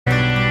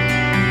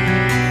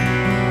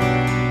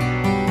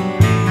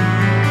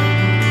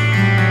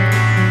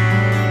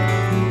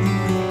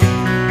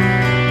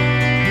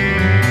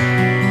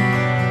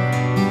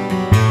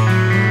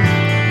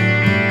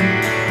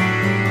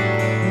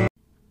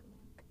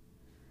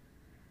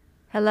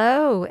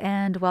Hello,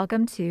 and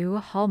welcome to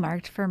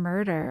Hallmarked for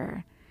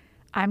Murder.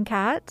 I'm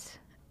Kat,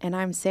 And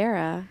I'm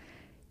Sarah.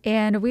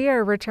 and we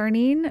are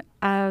returning.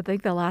 I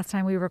think the last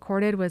time we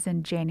recorded was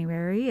in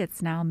January.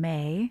 It's now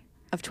May.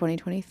 Of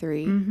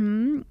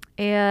 2023.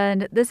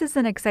 And this is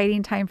an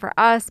exciting time for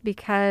us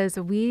because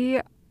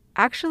we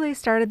actually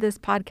started this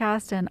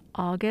podcast in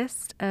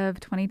August of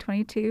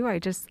 2022.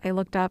 I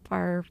looked up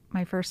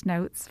my first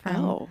notes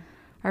from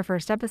our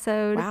first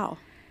episode. Wow.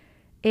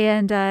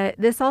 And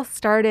this all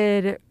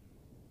started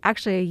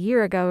actually a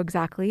year ago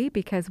exactly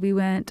because we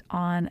went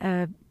on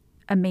an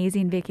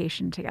amazing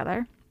vacation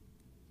together.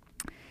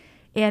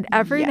 And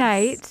every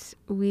night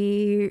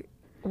we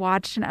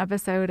watched an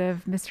episode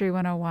of Mystery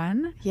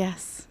 101.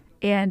 Yes.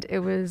 And it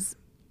was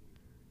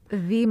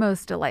the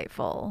most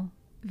delightful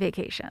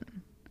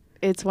vacation.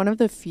 It's one of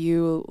the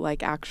few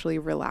actually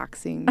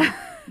relaxing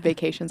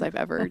vacations I've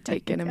ever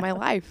taken in my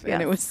life. Yes.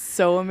 And it was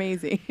so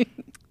amazing.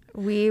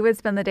 We would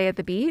spend the day at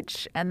the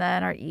beach, and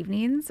then our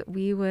evenings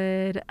we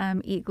would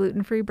eat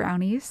gluten-free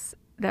brownies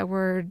that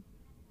were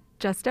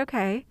just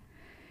okay.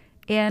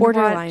 And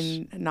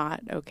borderline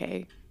not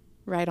okay.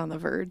 Right on the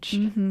verge.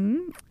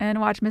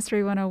 And watch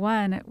Mystery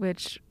 101,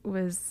 which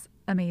was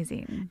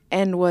amazing.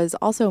 And was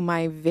also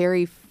my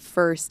very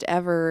first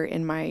ever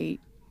in my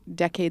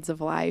decades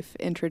of life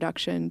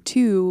introduction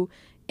to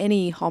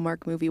any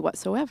Hallmark movie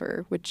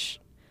whatsoever, which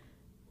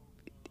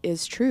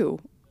is true,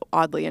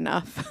 oddly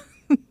enough.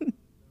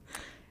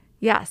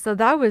 Yeah, so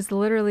that was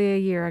literally a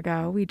year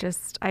ago.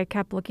 I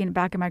kept looking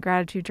back in my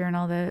gratitude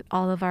journal that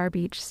all of our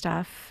beach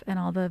stuff and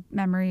all the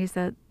memories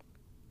that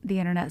the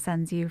internet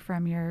sends you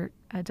from your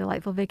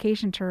delightful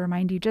vacation to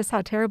remind you just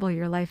how terrible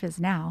your life is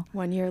now.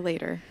 1 year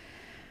later.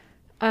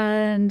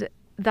 And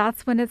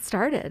that's when it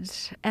started.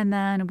 And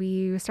then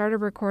we started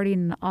recording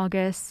in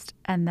August,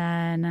 and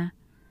then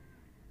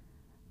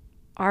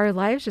our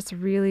lives just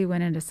really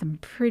went into some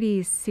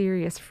pretty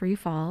serious free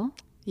fall.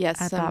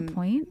 Yes, at that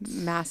point.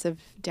 Massive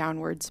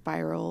downward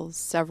spirals,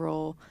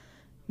 several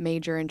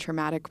major and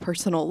traumatic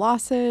personal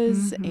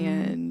losses,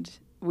 and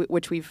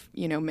which we've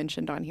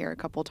mentioned on here a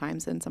couple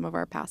times in some of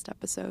our past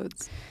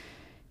episodes.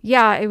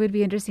 Yeah, it would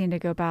be interesting to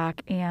go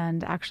back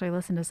and actually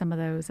listen to some of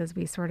those as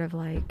we sort of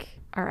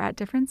are at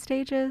different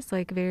stages,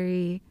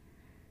 very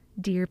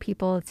dear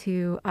people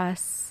to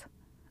us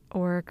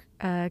or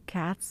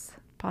cats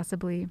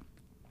possibly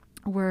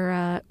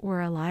were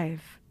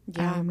alive.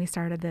 When we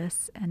started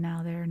this, and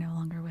now they're no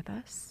longer with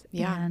us.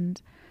 Yeah.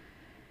 And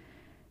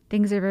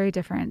things are very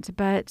different.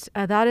 But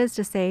that is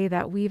to say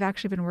that we've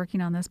actually been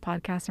working on this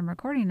podcast and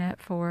recording it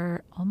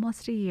for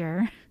almost a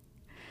year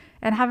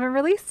and haven't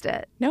released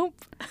it.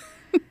 Nope.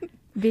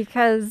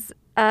 Because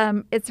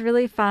it's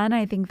really fun.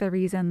 I think the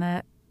reason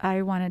that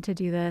I wanted to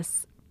do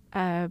this,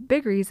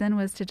 big reason,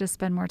 was to just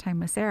spend more time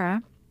with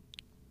Sarah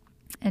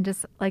and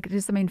just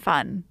do something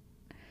fun.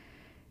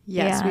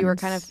 Yes, we were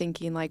kind of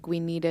thinking we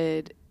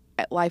needed...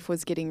 Life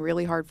was getting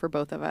really hard for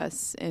both of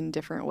us in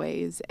different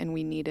ways, and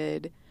we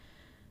needed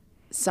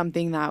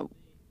something that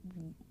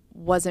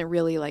wasn't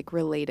really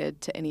related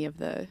to any of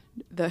the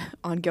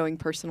ongoing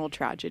personal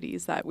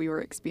tragedies that we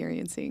were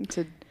experiencing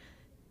to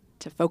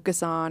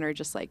focus on, or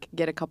just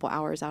get a couple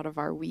hours out of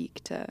our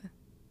week to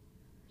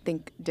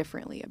think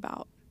differently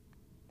about.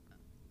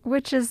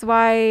 Which is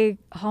why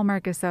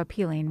Hallmark is so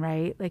appealing,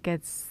 right?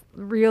 It's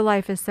real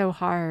life is so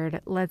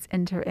hard. Let's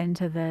enter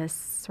into this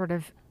sort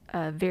of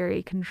a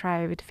very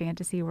contrived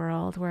fantasy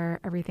world where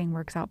everything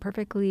works out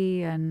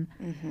perfectly, and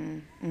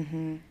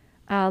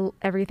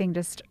everything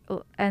just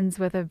ends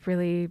with a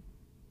really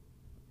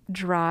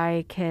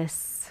dry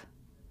kiss,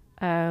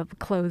 a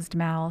closed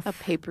mouth, a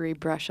papery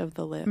brush of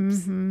the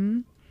lips.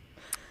 And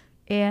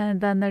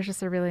then there's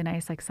just a really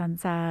nice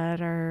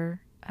sunset,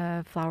 or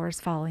flowers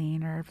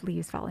falling, or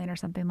leaves falling, or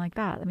something like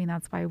that. I mean,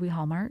 that's why we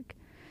Hallmark.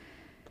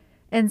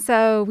 And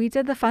so we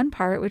did the fun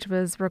part, which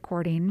was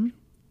recording.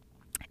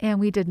 And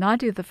we did not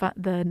do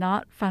the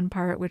not fun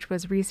part, which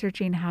was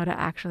researching how to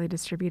actually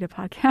distribute a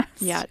podcast.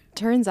 Yeah,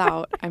 turns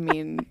out, I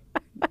mean,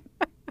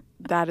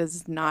 that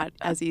is not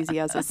as easy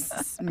as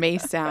it may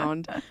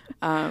sound.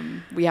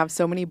 We have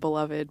so many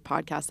beloved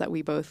podcasts that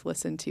we both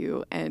listen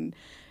to. And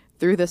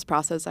through this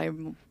process,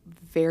 I'm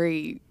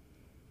very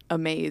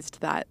amazed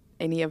that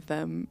any of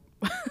them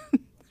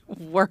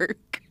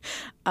work.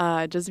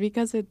 Just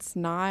because it's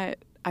not,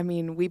 I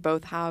mean, we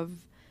both have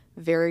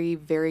very,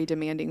 very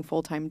demanding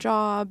full-time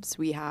jobs.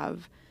 We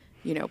have,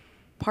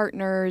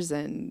 partners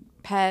and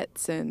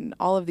pets and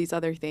all of these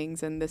other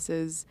things. And this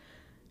is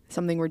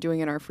something we're doing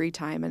in our free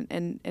time.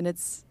 And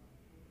it's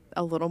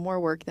a little more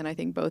work than I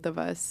think both of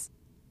us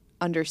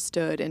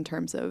understood in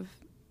terms of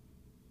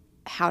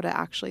how to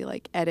actually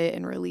edit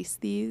and release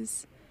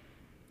these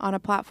on a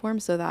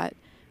platform so that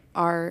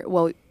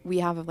we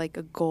have a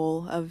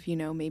goal of,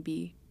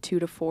 maybe 2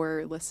 to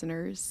 4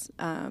 listeners.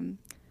 I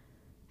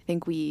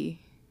think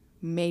we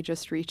may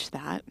just reach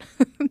that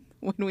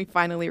when we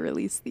finally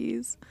release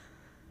these.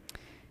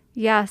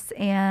 Yes,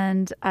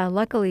 and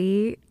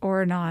luckily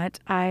or not,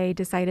 I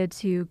decided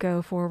to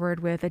go forward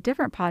with a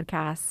different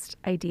podcast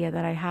idea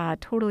that I had,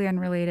 totally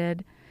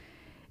unrelated.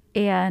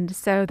 And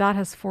so that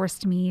has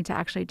forced me to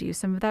actually do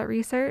some of that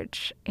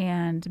research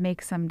and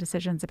make some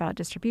decisions about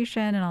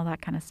distribution and all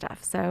that kind of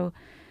stuff. So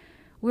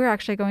we're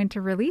actually going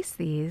to release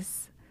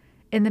these.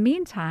 In the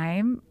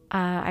meantime,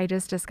 I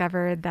just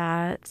discovered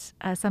that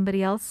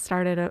somebody else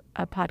started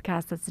a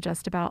podcast that's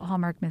just about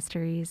Hallmark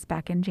mysteries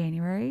back in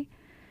January.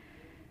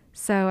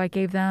 So I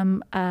gave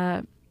them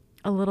a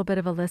little bit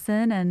of a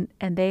listen,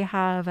 and they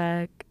have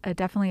a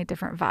definitely a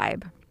different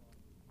vibe.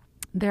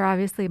 They're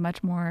obviously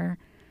much more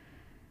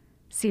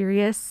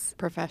serious,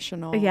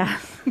 Professional, yeah,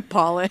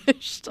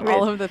 polished,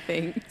 all of the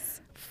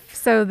things.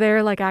 So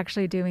they're like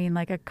actually doing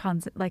like a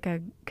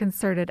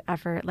concerted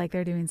effort. Like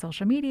they're doing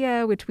social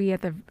media, which we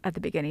at the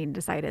beginning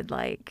decided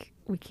like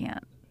we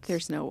can't.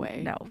 There's no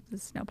way. No,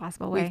 there's no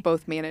possible way. We've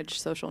both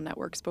managed social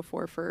networks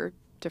before for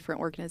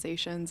different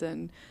organizations,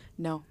 and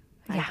no.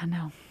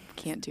 No,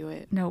 can't do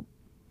it. Nope.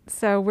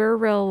 So we're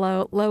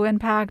real low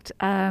impact.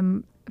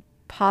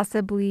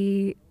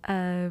 Possibly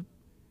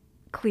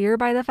clear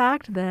by the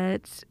fact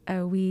that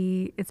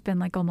it's been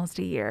like almost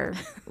a year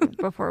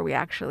before we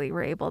actually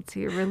were able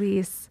to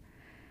release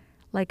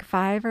like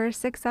 5 or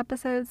 6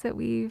 episodes that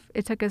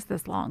it took us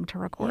this long to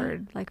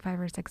record, like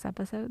 5 or 6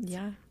 episodes.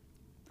 Yeah.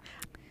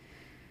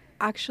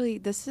 Actually,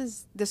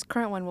 this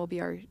current one will be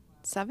our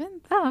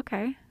 7th. Oh,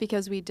 okay.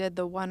 Because we did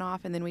the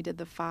one-off and then we did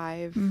the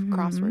 5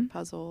 crossword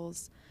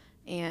puzzles.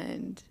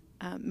 And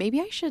maybe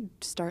I should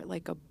start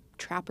like a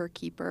trapper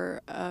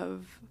keeper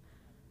of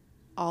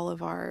all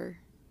of our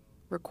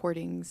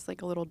recordings,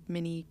 like a little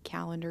mini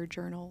calendar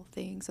journal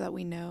thing so that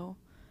we know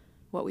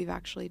what we've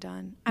actually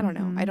done. I don't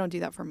know. I don't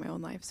do that for my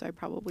own life, so I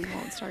probably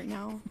won't start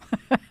now.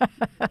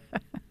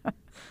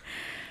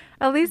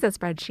 At least a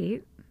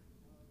spreadsheet.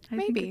 I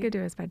Maybe. think we could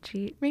do a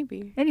spreadsheet.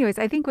 Maybe. Anyways,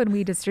 I think when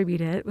we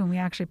distribute it, when we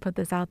actually put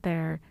this out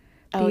there,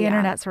 the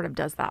internet sort of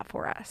does that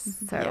for us.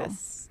 So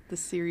yes, the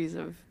series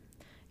of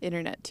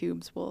internet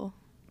tubes will,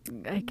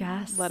 I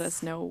guess, let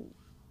us know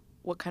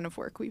what kind of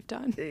work we've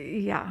done.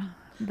 Yeah,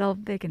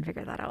 they can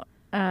figure that out.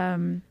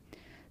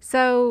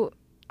 So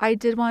I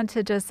did want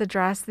to just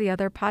address the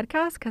other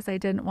podcast because I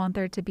didn't want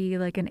there to be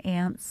like an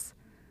ants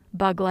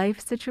bug life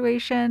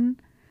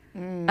situation.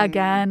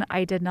 Again,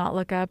 I did not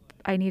look up.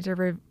 I need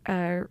to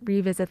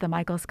revisit the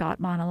Michael Scott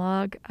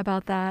monologue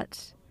about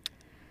that.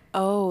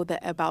 Oh,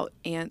 about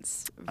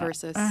ants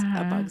versus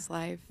A Bug's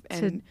Life,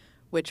 and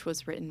which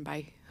was written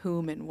by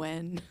whom and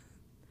when.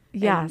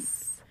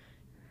 Yes.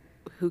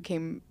 And who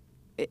came?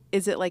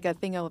 Is it like a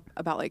thing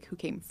about like who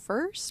came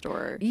first,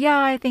 or? Yeah,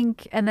 I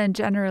think, and then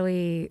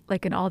generally,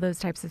 like in all those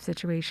types of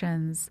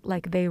situations,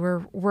 like they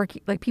were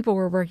working, like people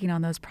were working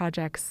on those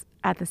projects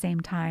at the same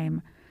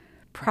time,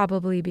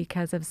 probably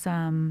because of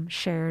some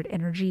shared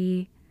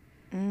energy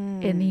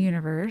in the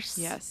universe.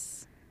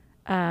 Yes.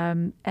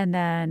 And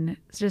then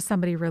just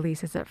somebody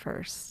releases it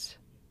first,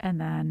 and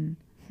then,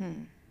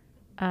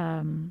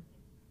 and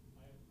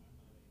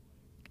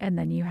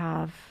then you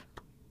have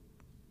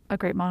a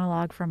great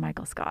monologue from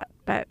Michael Scott.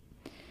 But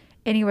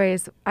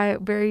anyways,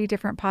 very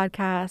different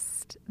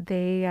podcast.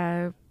 They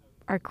are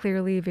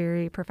clearly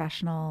very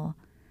professional,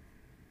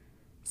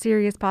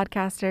 serious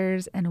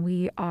podcasters, and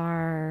we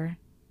are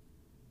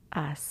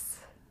us.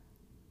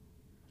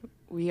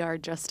 We are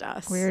just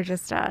us. We're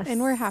just us.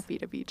 And we're happy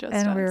to be just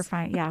us. And we're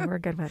fine. Yeah, we're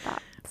good with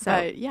that. So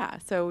but yeah,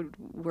 so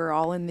we're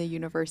all in the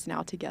universe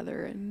now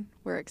together, and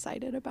we're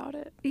excited about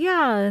it.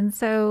 Yeah, and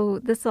so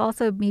this will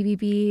also maybe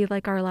be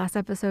like our last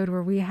episode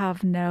where we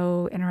have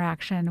no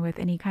interaction with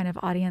any kind of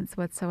audience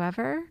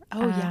whatsoever.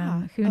 Oh,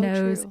 yeah. Who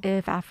knows true.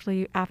 if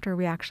after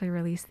we actually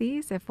release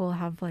these, if we'll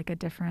have like a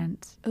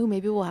different... Oh,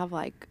 maybe we'll have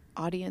like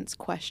audience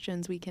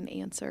questions we can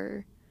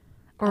answer.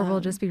 Or we'll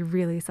just be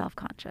really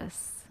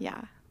self-conscious.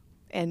 Yeah.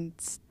 And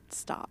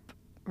stop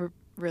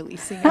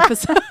releasing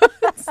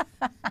episodes.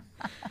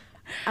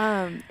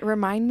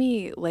 Remind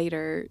me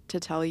later to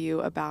tell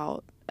you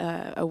about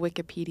a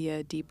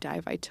Wikipedia deep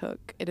dive I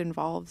took. It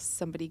involves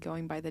somebody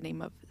going by the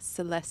name of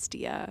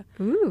Celestia.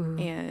 Ooh.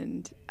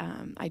 And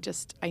I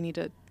need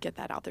to get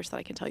that out there so that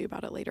I can tell you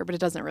about it later. But it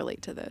doesn't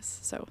relate to this.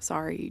 So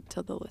sorry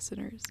to the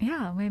listeners.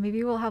 Yeah,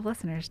 maybe we'll have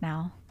listeners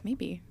now.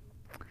 Maybe.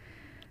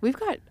 We've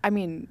got,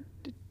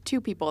 2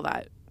 people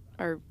that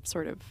are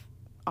sort of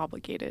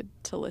obligated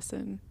to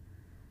listen.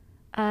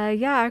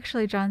 Yeah,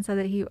 actually, John said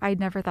that I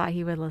never thought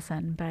he would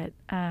listen, but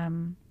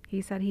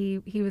he said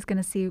he was going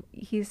to see.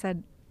 He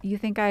said, "You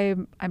think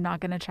I'm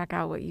not going to check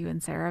out what you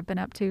and Sarah have been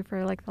up to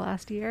for like the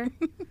last year?"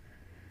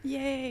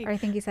 Yay! Or I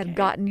think he said,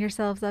 "Gotten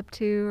yourselves up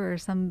to," or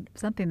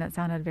something that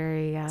sounded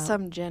very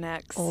some Gen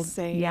X old.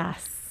 saying.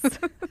 Yes.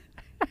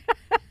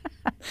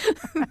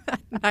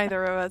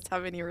 Neither of us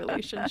have any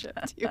relationship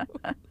to.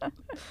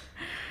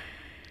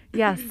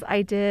 Yes,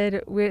 I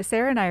did.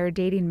 Sarah and I are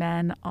dating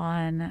men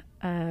on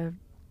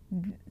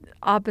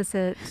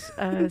opposite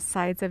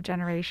sides of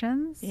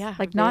generations. Yeah,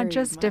 like not very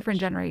just different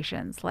much.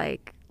 generations,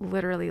 like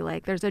literally,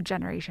 like there's a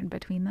generation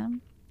between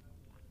them.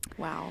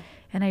 Wow.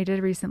 And I did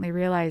recently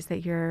realize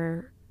that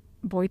you're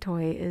boy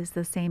toy is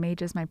the same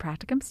age as my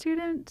practicum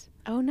student,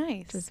 Oh, which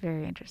nice. is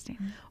very interesting.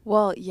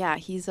 Well, yeah,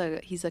 he's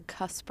a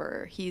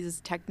cusper.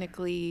 He's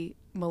technically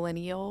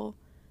millennial,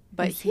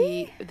 but Is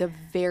he? the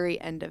very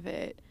end of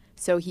it.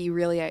 So he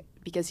really,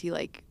 because he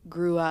like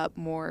grew up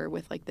more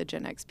with like the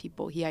Gen X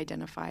people, he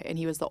identified, and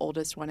he was the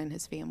oldest one in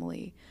his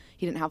family.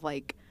 He didn't have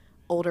like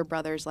older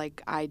brothers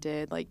like I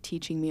did, like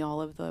teaching me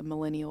all of the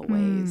millennial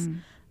ways.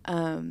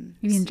 You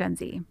mean Gen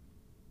Z?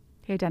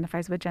 He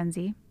identifies with Gen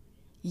Z.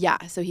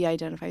 Yeah, so he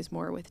identifies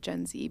more with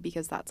Gen Z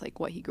because that's like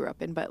what he grew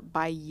up in. But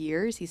by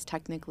years, he's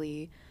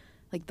technically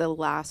like the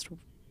last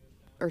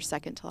or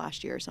second to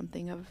last year or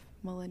something of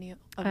millennials.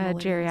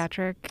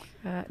 Geriatric.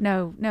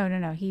 No.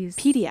 He's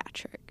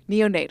Pediatric,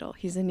 neonatal.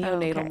 He's a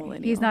neonatal okay.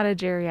 millennial. He's not a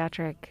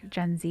geriatric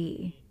Gen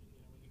Z.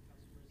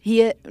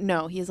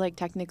 No, he's like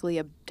technically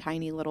a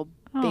tiny little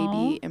Aw.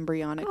 baby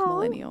embryonic Aw.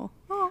 millennial.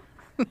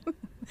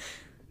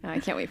 I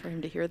can't wait for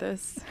him to hear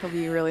this. He'll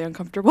be really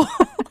uncomfortable.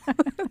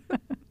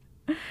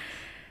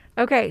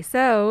 Okay,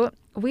 so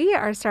we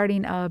are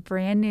starting a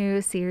brand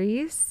new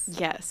series.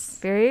 Yes.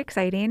 Very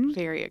exciting.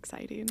 Very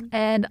exciting.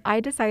 And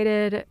I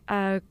decided,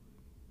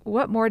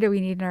 what more do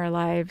we need in our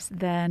lives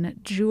than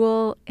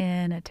Jewel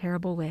in a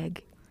terrible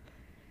wig?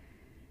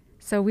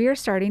 So we are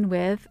starting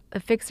with a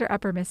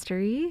fixer-upper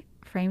mystery,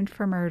 Framed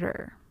for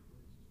Murder.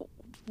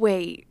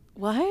 Wait,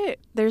 what?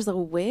 There's a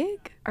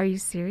wig? Are you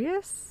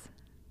serious?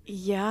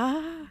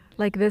 Yeah.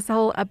 Like this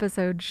whole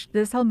episode,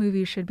 this whole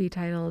movie should be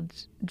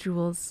titled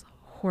Jewel's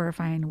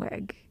Horrifying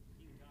Wig.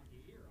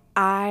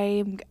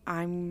 I'm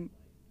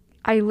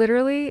flummoxed.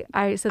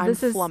 I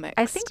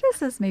think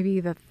this is maybe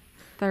the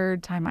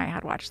third time I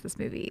had watched this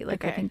movie.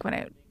 Like, Okay. I think when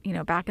it,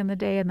 back in the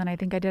day, and then I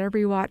think I did a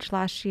rewatch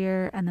last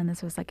year, and then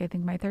this was like, I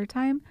think my third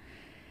time.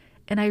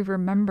 And I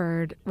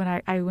remembered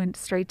when I went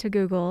straight to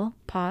Google,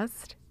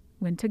 paused,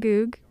 went to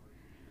Goog,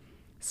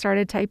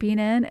 started typing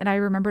in, and I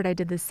remembered I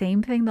did the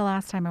same thing the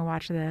last time I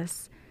watched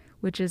this,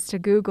 which is to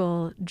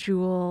Google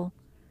Jewel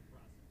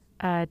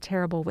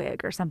terrible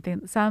wig or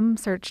something, some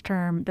search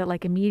term that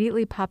like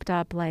immediately popped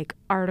up, like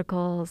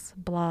articles,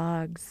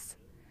 blogs,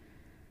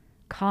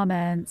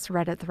 comments,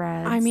 Reddit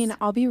threads. I mean,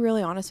 I'll be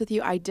really honest with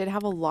you. I did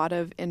have a lot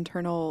of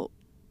internal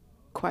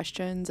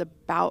questions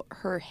about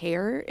her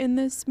hair in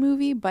this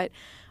movie, but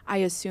I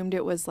assumed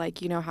it was like,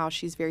 how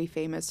she's very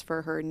famous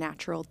for her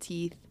natural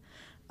teeth.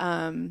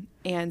 And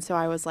so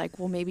I was like,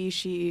 well, maybe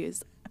she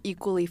is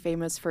equally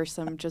famous for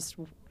some just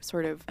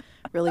sort of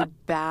really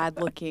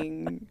bad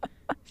looking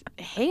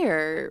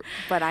hair,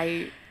 but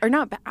I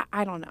don't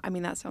know. I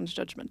mean, that sounds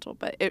judgmental,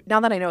 but now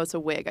that I know it's a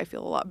wig, I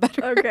feel a lot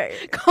better.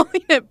 Okay.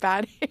 Calling it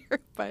bad hair,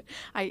 but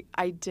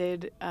I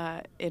did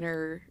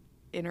inner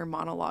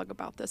monologue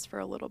about this for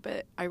a little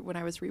bit when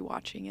I was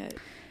rewatching it.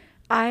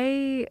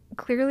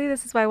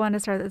 This is why I wanted to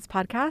start this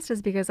podcast,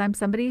 is because I'm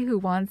somebody who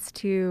wants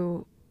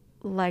to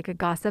like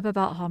gossip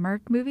about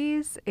Hallmark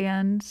movies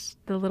and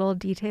the little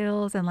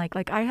details, and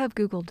like I have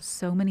Googled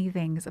so many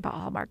things about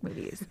Hallmark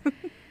movies.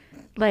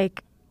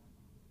 like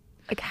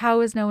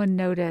how has no one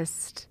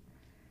noticed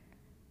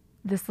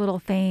this little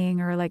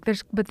thing, or like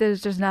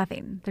there's just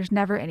nothing. There's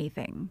never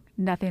anything,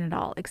 nothing at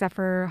all, except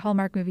for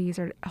Hallmark movies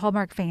or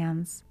Hallmark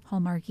fans,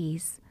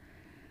 Hallmarkies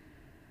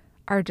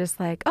are just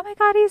like, oh my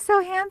God, he's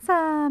so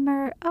handsome,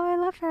 or oh, I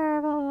love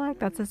her, blah, blah, blah.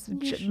 That's as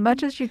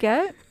much as you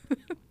get.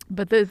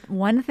 But the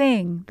one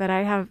thing that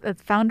I have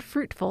found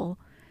fruitful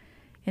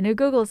in a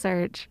Google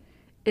search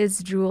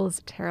is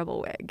Jewel's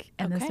terrible wig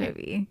in this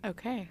movie.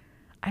 Okay.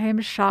 I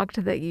am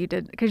shocked that you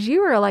did, because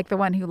you were like the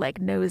one who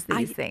like knows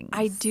these things.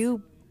 I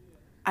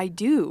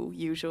do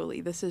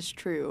usually. This is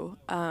true.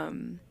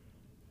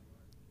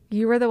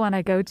 You were the one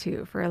I go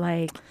to for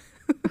like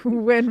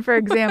when, for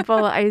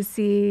example, I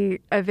see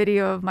a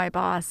video of my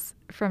boss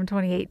from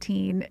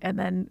 2018 and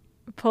then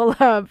pull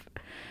up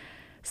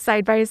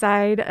side by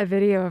side a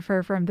video of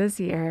her from this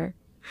year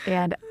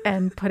and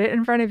put it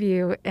in front of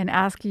you and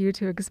ask you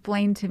to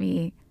explain to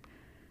me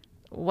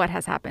what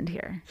has happened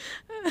here.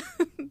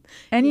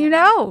 And yeah. you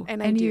know.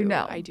 And I do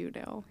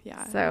know.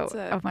 Yeah. So,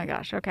 oh my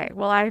gosh. Okay.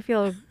 Well, I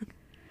feel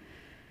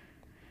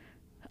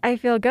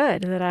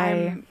good that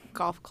I'm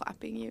golf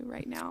clapping you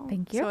right now.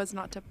 Thank you. So as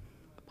not to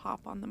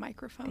pop on the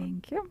microphone.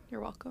 Thank you. You're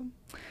welcome.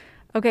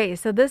 Okay,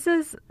 so this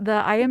is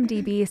the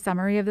IMDb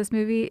summary of this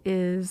movie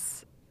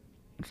is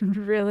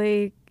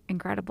really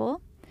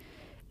incredible.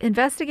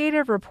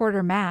 Investigative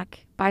reporter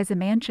Mac buys a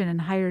mansion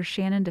and hires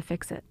Shannon to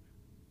fix it.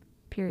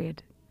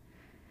 Period.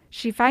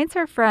 She finds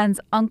her friend's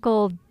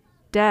uncle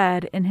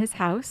dead in his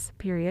house.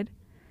 Period.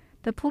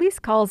 The police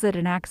calls it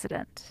an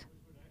accident.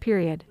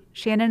 Period.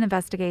 Shannon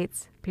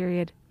investigates.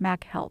 Period.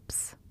 Mac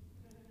helps.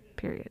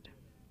 Period.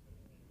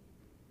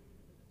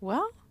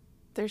 Well,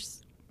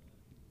 there's,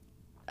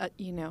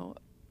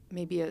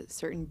 maybe a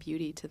certain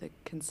beauty to the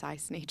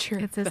concise nature.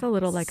 It's just a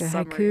little like a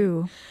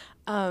summary.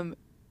 haiku.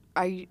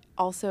 I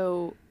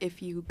also,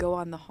 if you go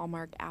on the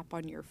Hallmark app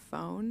on your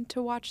phone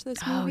to watch this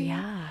movie.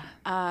 Oh,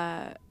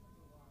 yeah.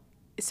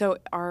 So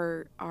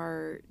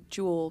our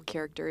Jewel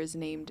character is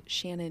named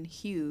Shannon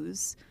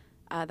Hughes.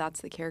 That's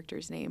the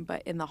character's name.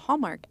 But in the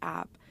Hallmark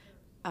app,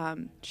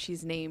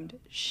 she's named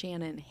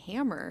Shannon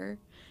Hammer,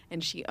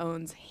 and she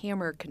owns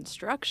Hammer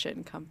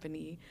Construction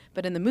Company.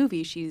 But in the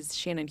movie, she's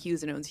Shannon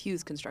Hughes and owns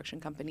Hughes Construction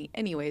Company.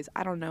 Anyways,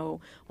 I don't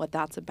know what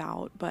that's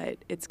about, but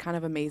it's kind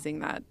of amazing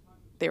that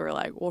they were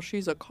like, well,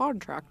 she's a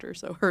contractor,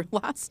 so her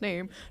last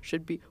name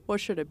should be, what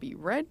should it be?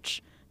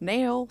 Wrench,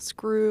 nail,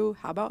 screw,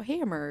 how about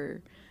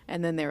hammer?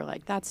 And then they were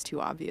like, that's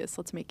too obvious.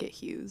 Let's make it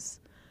Hughes.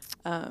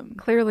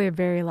 Clearly a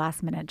very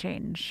last minute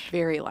change.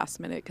 Very last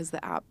minute, because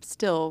the app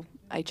still,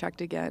 I checked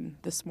again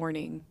this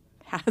morning,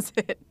 has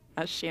it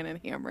as Shannon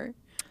Hammer.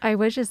 I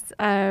was just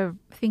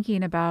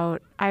thinking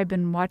about, I've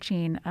been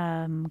watching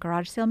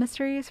garage sale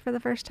mysteries for the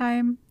first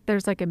time.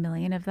 There's like a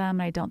million of them.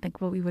 And I don't think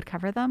we would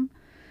cover them.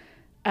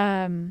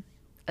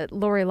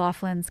 Lori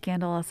Loughlin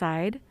scandal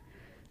aside.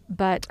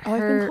 But I've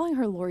been calling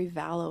her Lori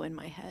Vallow in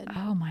my head.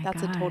 Oh my gosh.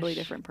 That's a totally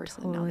different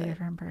person. Totally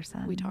different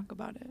person. We talk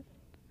about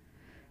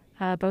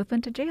it. Both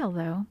went to jail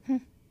though.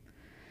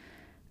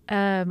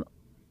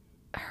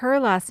 Her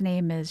last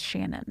name is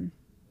Shannon,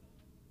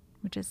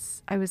 which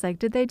is, I was like,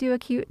 did they do a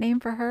cute name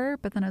for her?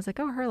 But then I was like,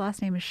 oh, her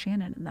last name is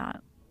Shannon in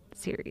that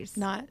series.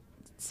 Not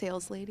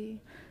sales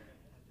lady.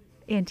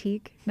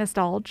 Antique.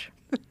 Nostalge.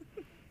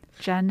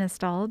 Jen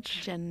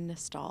Nostalge. Jen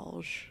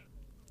Nostalge.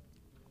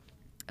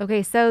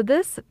 Okay, so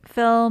this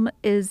film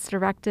is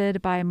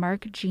directed by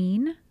Mark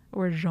Jean,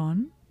 or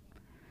Jean,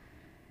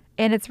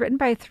 and it's written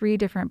by 3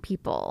 different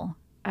people.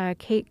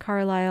 Kate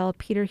Carlisle,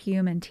 Peter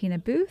Hume, and Tina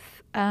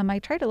Booth. I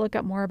tried to look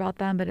up more about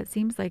them, but it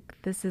seems like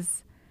it's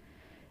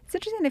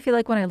interesting. I feel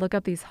like when I look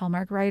up these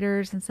Hallmark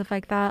writers and stuff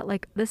like that,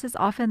 like this is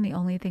often the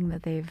only thing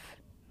that they've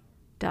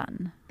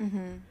done,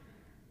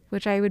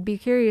 which I would be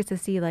curious to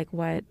see like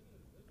what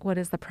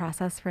is the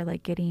process for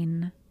like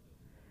getting,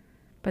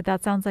 but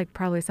that sounds like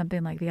probably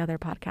something like the other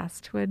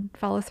podcast would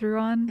follow through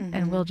on,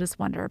 and we'll just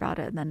wonder about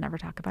it and then never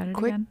talk about it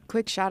again.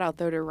 Quick shout out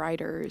though to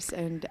writers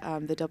and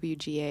the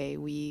WGA.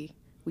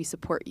 We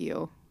support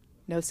you.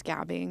 No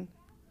scabbing.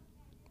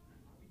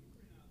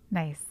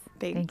 Nice.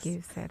 Thanks. Thank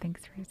you. So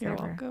thanks for You're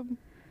welcome.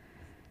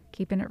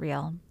 Keeping it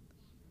real.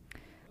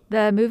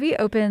 The movie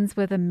opens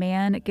with a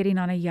man getting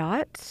on a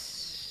yacht.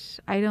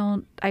 I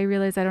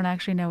realize I don't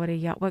actually know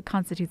what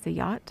constitutes a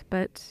yacht,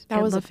 but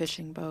that was a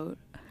fishing boat.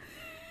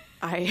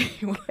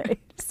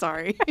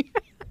 Sorry.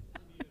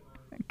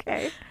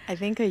 Okay. I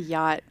think a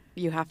yacht,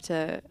 you have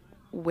to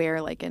wear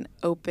like an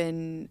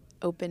open-necked,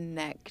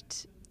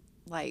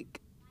 like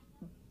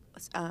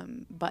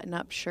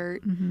button-up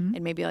shirt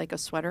and maybe like a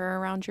sweater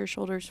around your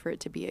shoulders for it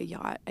to be a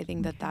yacht. I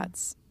think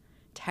that's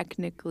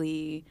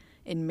technically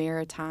in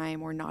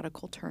maritime or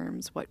nautical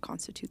terms what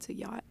constitutes a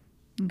yacht.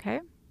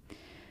 Okay.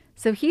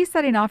 So he's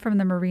setting off from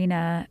the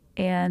marina,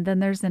 and then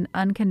there's an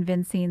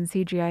unconvincing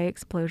CGI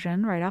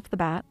explosion right off the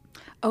bat.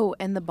 Oh,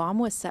 and the bomb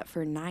was set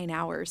for 9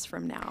 hours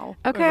from now.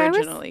 Okay,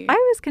 originally. I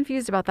was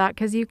confused about that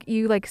because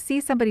you like see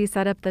somebody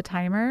set up the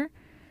timer,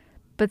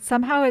 but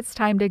somehow it's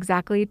timed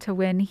exactly to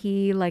when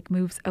he like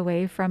moves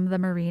away from the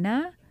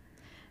marina.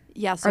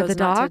 Yeah, so or the it's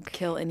not dock to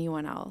kill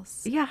anyone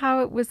else. Yeah,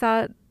 how was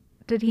that?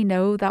 Did he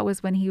know that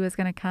was when he was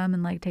going to come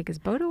and like take his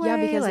boat away? Yeah,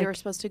 because like, they were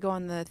supposed to go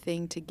on the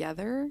thing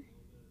together.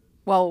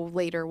 Well,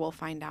 later we'll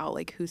find out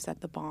like who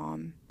set the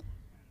bomb.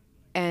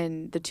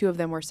 And the 2 of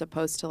them were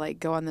supposed to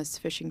like go on this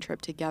fishing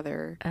trip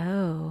together.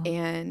 Oh.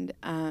 And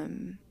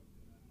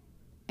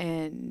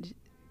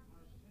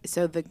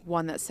so the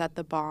one that set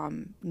the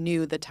bomb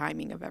knew the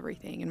timing of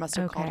everything and must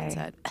have called and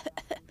said,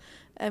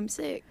 I'm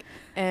sick.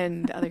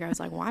 And the other guy was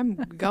like, well, I'm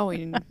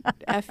going,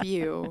 F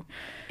you.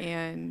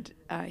 And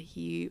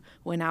he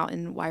went out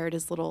and wired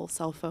his little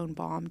cell phone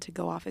bomb to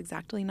go off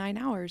exactly 9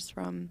 hours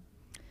from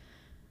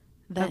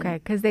then.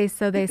 Okay, because they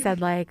said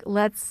like,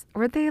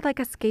 weren't they like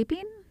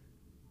escaping?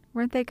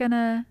 Weren't they going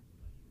to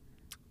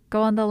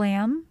go on the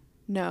lam?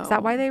 No. Is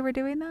that why they were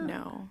doing that?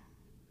 No.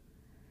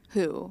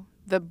 Who?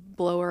 The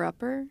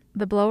blower-upper?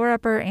 The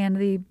blower-upper and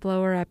the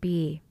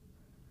blower-uppy.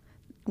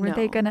 Weren't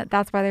they going to,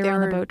 that's why they were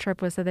on the boat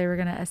trip, was so they were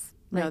going to,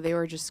 no, they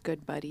were just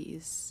good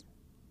buddies.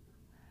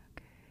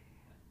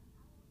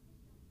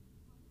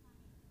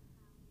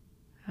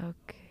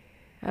 Okay.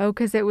 Oh,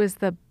 because it was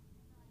the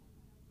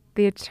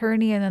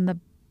attorney and then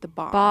the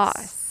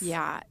boss.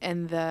 Yeah,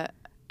 and the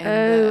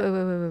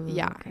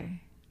yeah.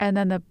 Okay. And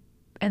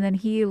then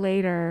he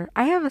later,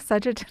 I have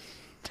such a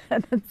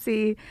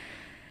tendency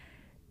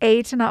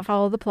A, to not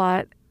follow the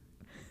plot,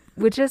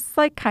 which is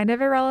like kind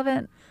of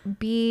irrelevant.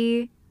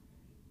 B,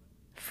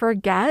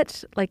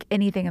 forget like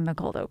anything in the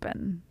cold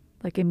open,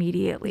 like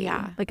immediately.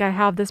 Yeah. Like I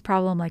have this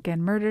problem like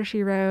in Murder,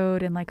 She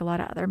Wrote and like a lot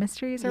of other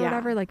mysteries or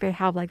whatever. Like they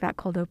have like that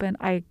cold open.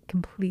 I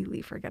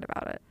completely forget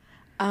about it.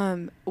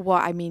 Well,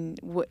 I mean,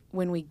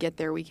 when we get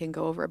there, we can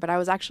go over it. But I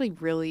was actually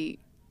really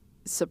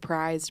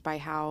surprised by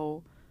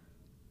how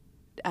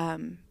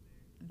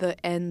the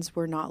ends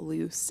were not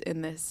loose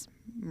in this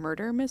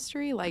murder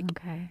mystery, like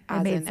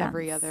as in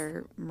every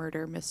other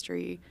murder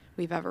mystery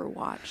we've ever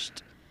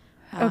watched.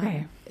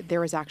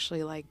 There was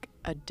actually like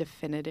a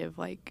definitive,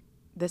 like,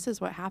 this is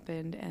what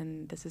happened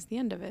and this is the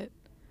end of it.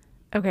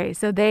 Okay,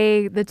 so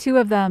the 2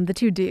 of them, the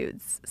 2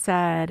 dudes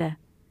said,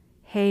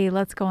 hey,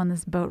 let's go on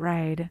this boat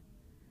ride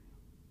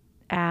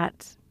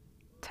at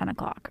 10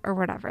 o'clock or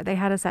whatever. They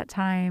had a set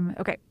time.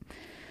 Okay.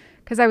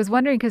 Because I was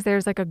wondering, because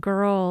there's like a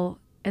girl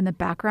in the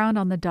background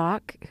on the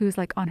dock who's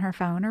like on her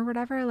phone or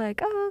whatever,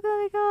 like, oh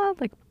my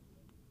God, like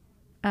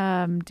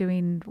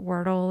doing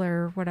Wordle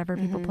or whatever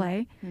people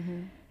play.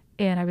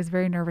 And I was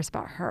very nervous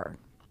about her.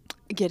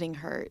 Getting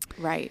hurt.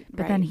 Right.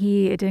 But then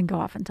it didn't go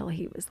off until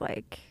he was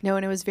like. No,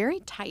 and it was very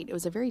tight. It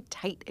was a very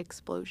tight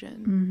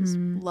explosion. It was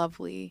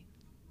lovely.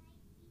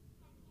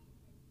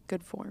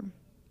 Good form.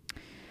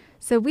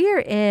 So we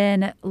are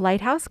in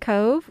Lighthouse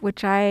Cove,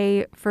 which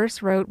I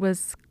first wrote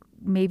was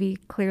maybe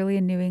clearly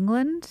in New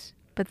England,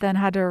 but then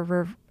had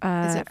to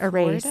Is it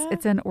erase. Florida?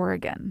 It's in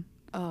Oregon.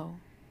 Oh,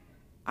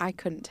 I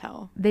couldn't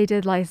tell. They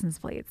did license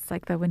plates,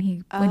 like when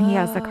he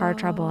has the car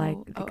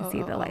trouble, you can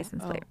see the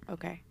license plate.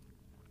 Okay,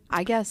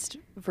 I guessed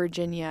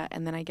Virginia,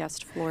 and then I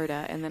guessed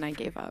Florida, and then I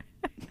gave up.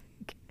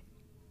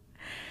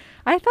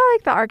 I felt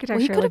like the architecture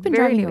Well, he could have been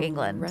very driving New a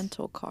England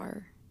rental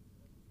car.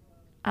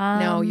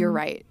 No, you're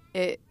right.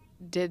 It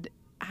did.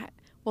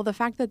 Well, the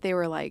fact that they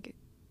were like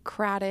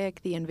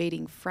Craddock, the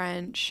invading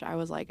French, I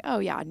was like, oh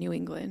yeah, New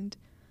England.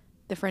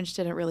 The French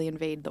didn't really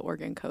invade the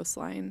Oregon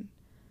coastline,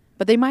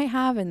 but they might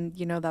have, and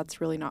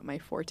that's really not my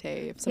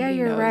forte. If somebody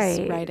knows,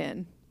 right. write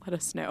in, let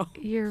us know.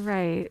 You're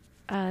right.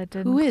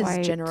 Who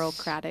is General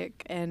Craddock,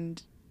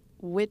 and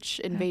which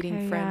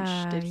invading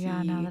French did he?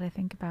 Yeah, now that I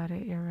think about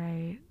it, you're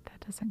right.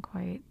 That doesn't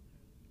quite.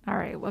 All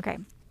right, okay.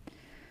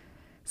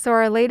 So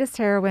our latest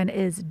heroine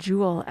is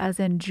Jewel, as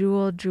in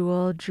Jewel,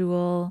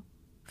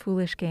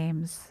 Foolish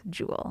Games,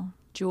 Jewel.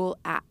 Jewel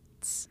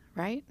Atts,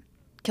 right?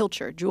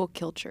 Kilcher, Jewel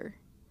Kilcher.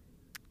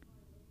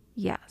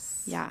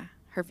 Yes. Yeah.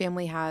 Her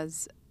family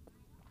has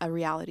a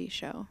reality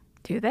show.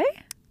 Do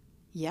they?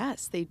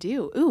 Yes, they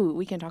do. Ooh,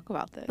 we can talk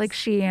about this. Like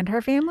she and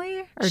her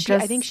family? Or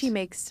I think she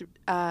makes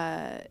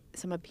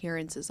some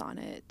appearances on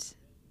it.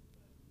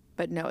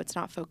 But no, it's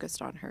not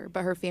focused on her.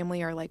 But her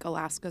family are like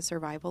Alaska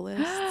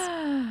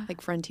survivalists, like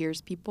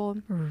frontiers people.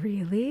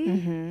 Really?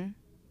 Mm-hmm.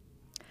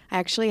 I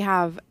actually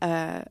have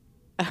a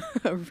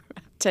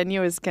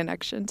tenuous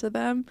connection to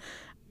them.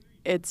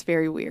 It's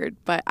very weird,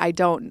 but I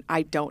don't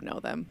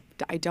know them.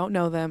 I don't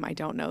know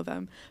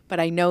them, but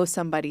I know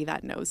somebody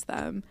that knows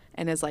them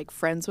and is like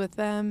friends with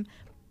them.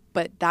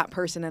 But that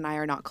person and I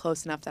are not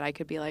close enough that I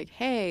could be like,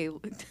 hey,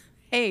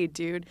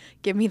 dude,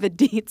 give me the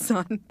deets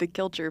on the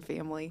Kilcher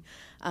family.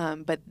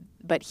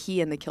 But he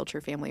and the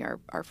Kilcher family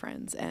are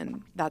friends,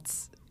 and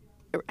that's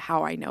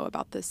how I know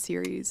about this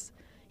series.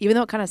 Even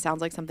though it kind of sounds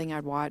like something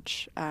I'd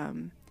watch,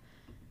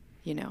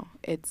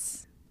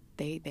 it's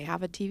they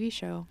have a TV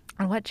show.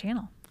 On what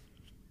channel?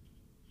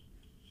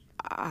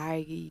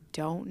 I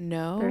don't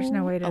know. There's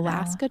no way to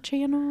Alaska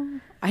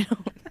Channel? I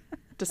don't.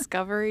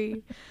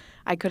 Discovery?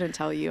 I couldn't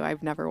tell you.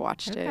 I've never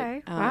watched it.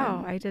 Okay.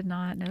 Wow, I did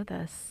not know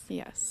this.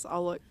 Yes,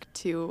 I'll look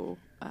to.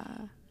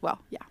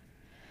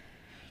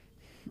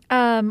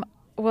 Yeah.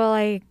 Well,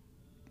 I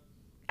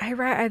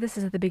write. This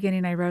is at the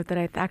beginning. I wrote that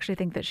I actually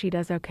think that she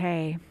does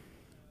okay.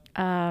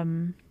 I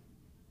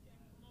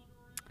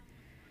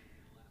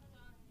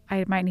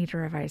might need to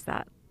revise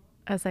that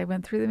as I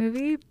went through the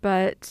movie,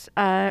 but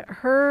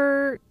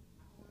her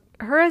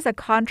as a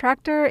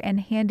contractor and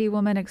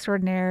handywoman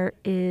extraordinaire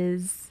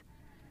is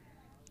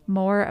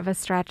more of a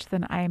stretch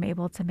than I am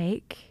able to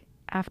make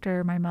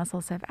after my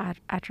muscles have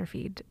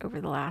atrophied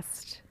over the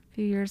last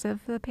few years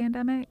of the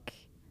pandemic.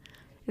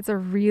 It's a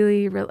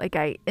really like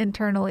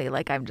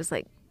I'm just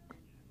like.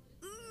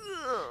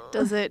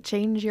 Does it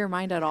change your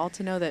mind at all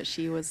to know that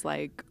she was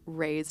like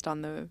raised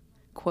on the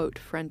quote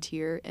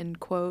frontier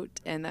end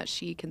quote, and that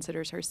she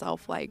considers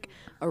herself like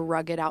a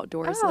rugged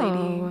outdoors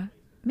lady?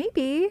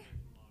 Maybe.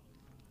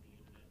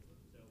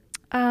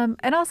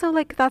 And also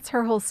like that's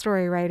her whole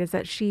story, right? Is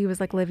that she was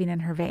like living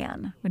in her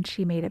van when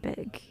she made it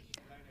big.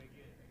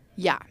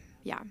 Yeah.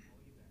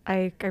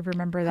 I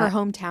remember that. Her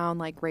hometown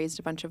like raised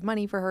a bunch of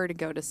money for her to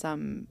go to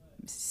some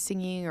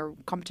singing or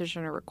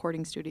competition or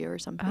recording studio or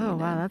something. Oh,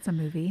 wow, that's a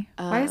movie.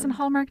 Why hasn't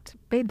Hallmark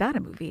made that a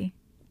movie?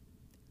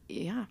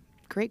 Yeah,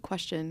 great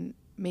question.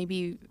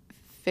 Maybe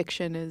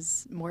fiction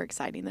is more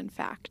exciting than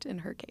fact in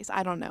her case.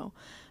 I don't know.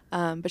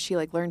 But she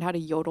like learned how to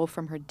yodel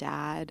from her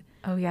dad.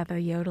 Oh yeah, the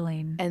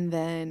yodeling. And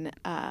then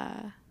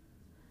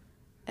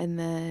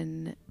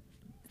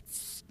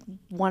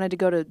wanted to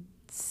go to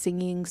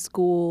singing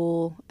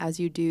school, as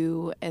you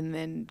do, and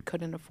then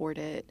couldn't afford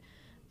it.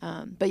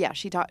 But yeah,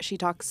 she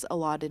talks a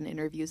lot in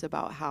interviews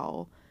about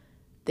how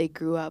they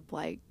grew up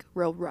like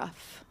real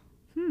rough,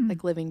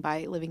 like living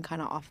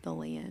kind of off the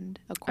land.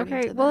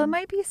 According to them. Well, it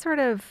might be sort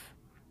of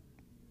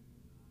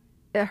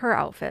her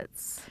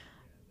outfits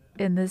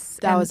in this.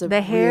 That was a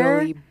the hair,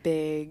 really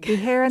big the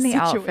hair and the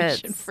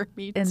outfits for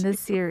me in too. this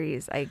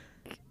series. It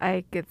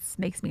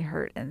makes me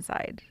hurt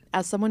inside.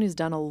 As someone who's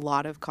done a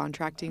lot of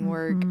contracting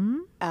work,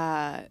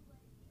 I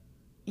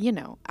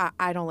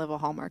don't live a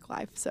Hallmark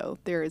life, so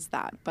there is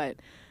that. But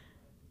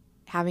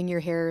having your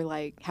hair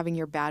like having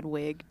your bad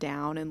wig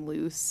down and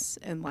loose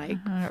and like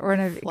or in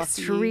an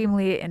fluffy,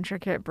 extremely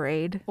intricate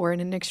braid. or in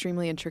an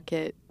extremely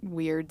intricate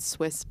weird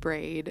Swiss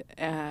braid,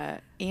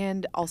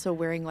 and also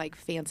wearing like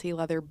fancy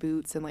leather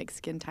boots and like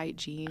skin tight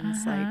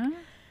jeans. Like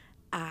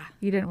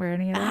You didn't wear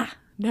any of that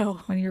no,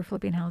 when you were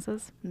flipping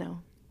houses?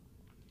 no.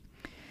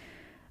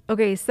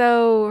 Okay,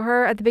 so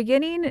her at the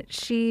beginning,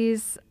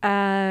 she's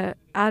at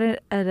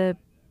a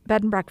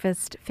bed and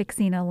breakfast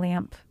fixing a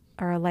lamp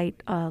or a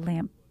light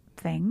lamp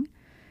thing.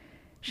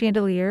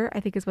 Chandelier, I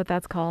think is what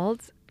that's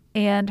called.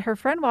 And her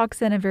friend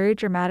walks in and very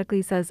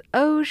dramatically says,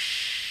 "Oh,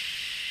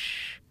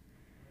 shh."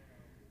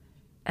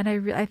 And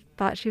I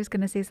thought she was going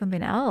to say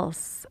something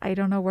else. I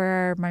don't know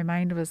where my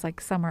mind was,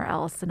 like somewhere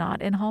else,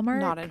 not in Hallmark.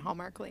 Not in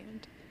Hallmark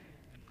land.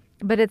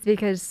 But it's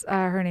because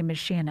her name is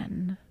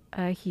Shannon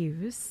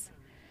Hughes.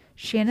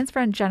 Shannon's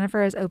friend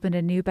Jennifer has opened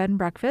a new bed and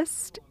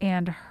breakfast,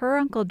 and her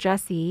uncle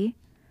Jesse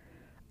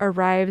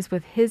arrives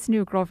with his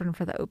new girlfriend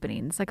for the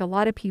openings. Like a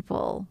lot of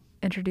people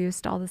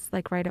introduced all this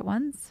like right at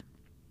once.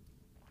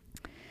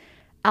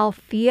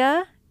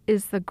 Althea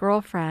is the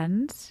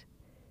girlfriend,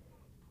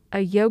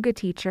 a yoga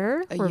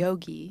teacher.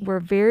 Yogi.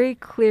 We're very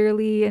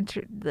clearly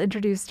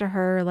introduced to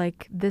her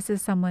like this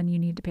is someone you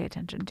need to pay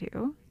attention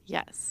to.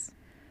 Yes.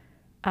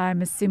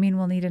 I'm assuming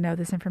we'll need to know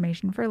this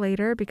information for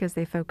later because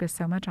they focus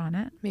so much on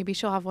it. Maybe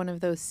she'll have one of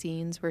those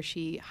scenes where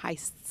she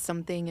heists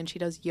something and she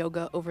does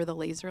yoga over the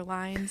laser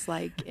lines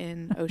like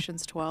in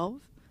Ocean's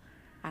 12.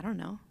 I don't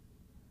know.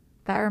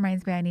 That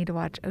reminds me I need to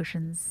watch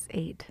Ocean's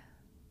 8.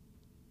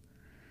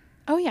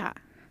 Oh, yeah.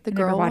 The I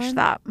girl never watched one?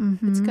 that.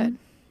 It's good.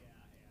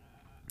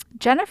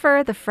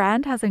 Jennifer, the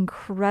friend, has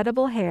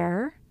incredible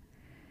hair.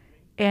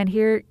 And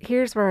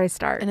here's where I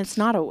start. And it's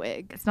not a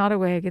wig. It's not a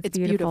wig. It's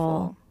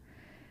beautiful.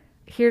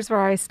 Here's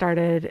where I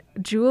started.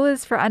 Jewel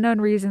is, for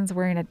unknown reasons,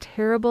 wearing a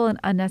terrible and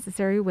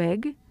unnecessary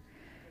wig.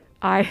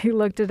 I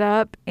looked it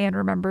up and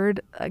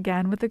remembered,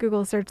 again, with the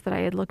Google search that I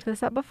had looked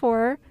this up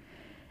before.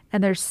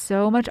 And there's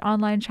so much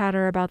online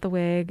chatter about the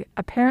wig.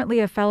 Apparently,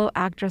 a fellow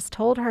actress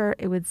told her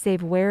it would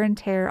save wear and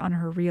tear on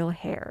her real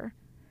hair.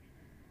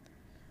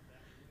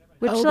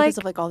 Which, because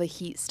of like all the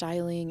heat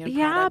styling and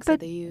products that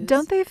they use.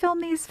 Don't they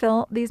film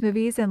these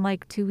movies in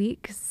like 2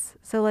 weeks?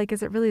 So like,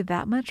 is it really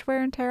that much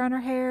wear and tear on her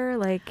hair?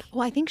 Like,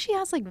 well, I think she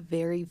has like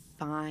very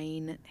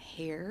fine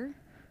hair.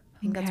 I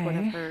think that's one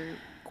of her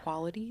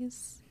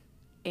qualities,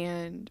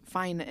 and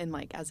fine in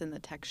like as in the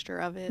texture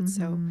of it.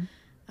 So,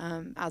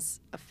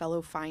 as a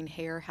fellow fine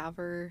hair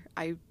haver,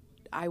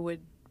 I would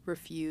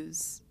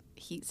refuse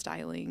heat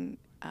styling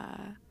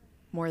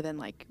more than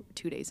like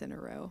 2 days in a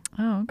row.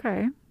 Oh,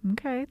 okay.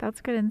 Okay, that's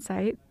good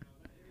insight.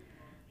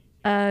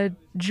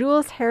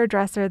 Jewel's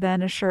hairdresser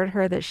then assured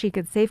her that she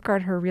could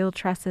safeguard her real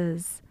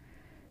tresses.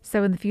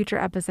 So in the future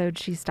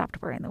episodes, she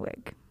stopped wearing the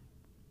wig.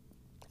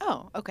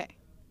 Oh, okay.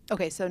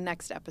 Okay, so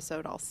next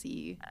episode I'll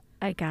see.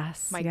 I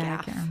guess. My gaffe, gaffe,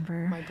 I can't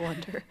remember. my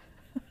blunder.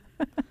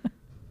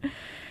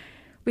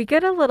 We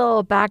get a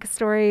little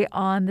backstory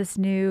on this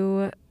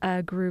new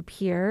group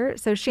here.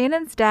 So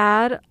Shannon's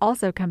dad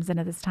also comes in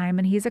at this time,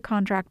 and he's a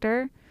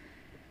contractor.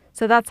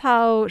 So that's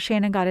how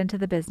Shannon got into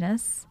the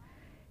business.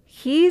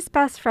 He's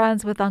best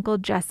friends with Uncle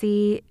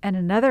Jesse and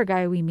another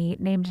guy we meet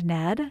named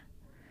Ned,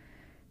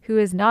 who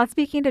is not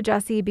speaking to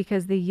Jesse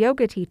because the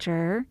yoga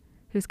teacher,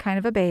 who's kind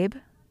of a babe,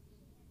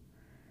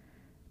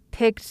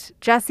 picked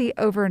Jesse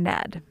over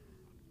Ned.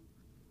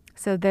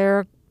 So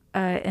they're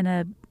in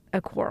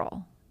a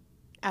quarrel.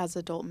 As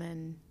adult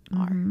men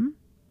are.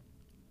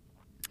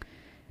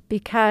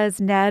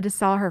 Because Ned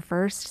saw her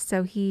first,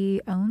 so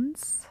he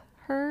owns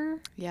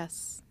her.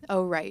 Yes.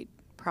 Oh, right.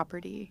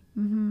 Property.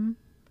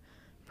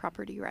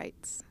 Property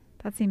rights.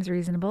 That seems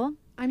reasonable.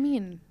 I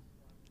mean,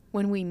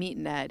 when we meet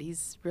Ned,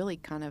 he's really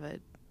kind of a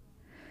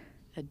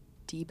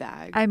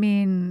D-bag. I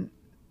mean,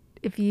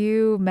 if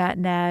you met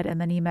Ned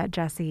and then you met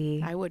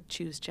Jesse. I would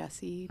choose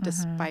Jesse,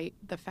 despite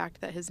the fact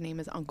that his name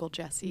is Uncle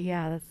Jesse.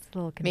 Yeah, that's a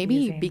little confusing.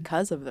 Maybe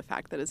because of the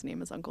fact that his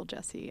name is Uncle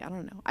Jesse. I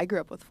don't know. I grew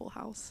up with Full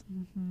House.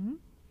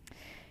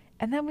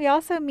 And then we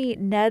also meet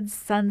Ned's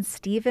son,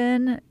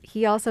 Steven.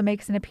 He also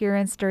makes an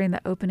appearance during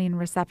the opening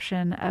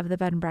reception of the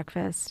bed and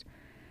breakfast,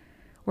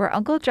 where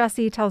Uncle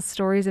Jesse tells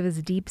stories of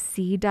his deep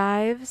sea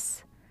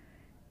dives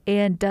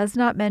and does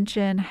not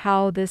mention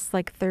how this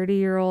like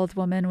 30-year-old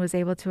woman was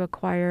able to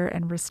acquire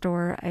and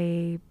restore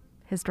a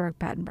historic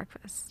bed and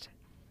breakfast,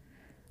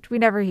 which we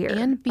never hear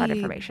that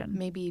information.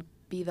 Maybe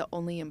be the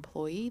only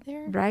employee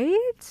there.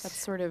 Right? That's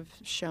sort of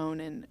shown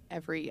in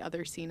every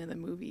other scene in the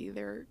movie.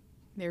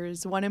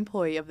 There's one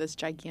employee of this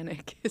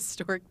gigantic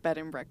historic bed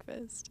and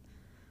breakfast.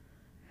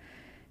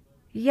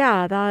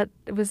 Yeah, that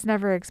was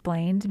never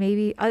explained.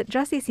 Maybe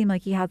Jesse seemed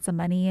like he had some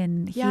money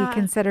and he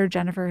considered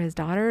Jennifer his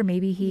daughter.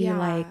 Maybe he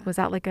was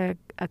that like a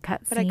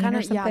cut scene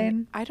or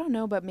something? I don't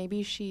know, but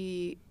maybe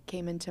she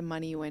came into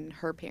money when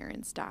her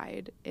parents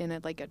died in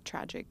a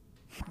tragic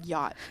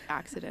yacht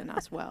accident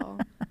as well.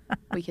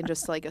 We can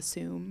just like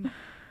assume.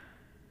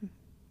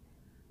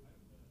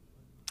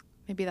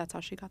 Maybe that's how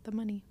she got the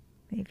money.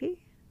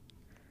 Maybe.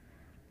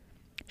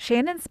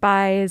 Shannon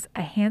spies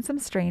a handsome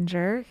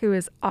stranger who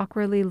is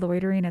awkwardly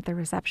loitering at the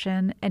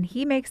reception, and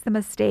he makes the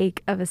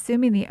mistake of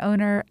assuming the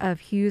owner of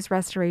Hughes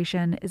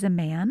Restoration is a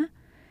man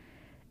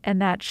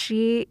and that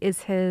she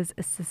is his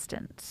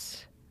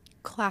assistant.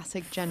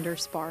 Classic gender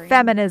sparring.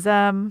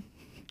 Feminism.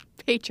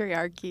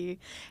 Patriarchy.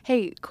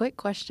 Hey, quick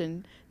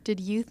question. Did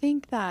you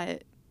think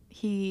that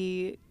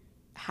he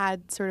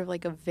had sort of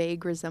like a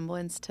vague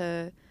resemblance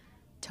to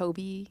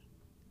Toby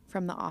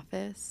from The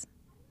Office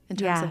in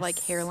terms of like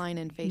Yes. hairline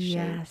and face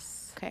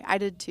Yes. shape? Okay, I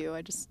did too.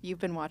 You've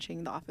been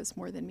watching The Office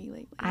more than me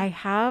lately. I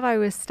have. I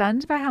was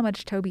stunned by how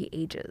much Toby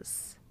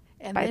ages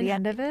And by then the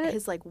end of it.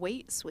 his like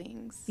weight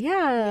swings.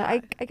 Yeah,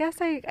 Yeah. I guess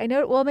I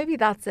know. Well, maybe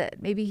that's it.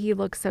 Maybe he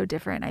looks so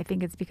different. I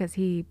think it's because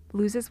he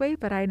loses weight,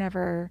 but I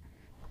never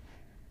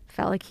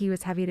felt like he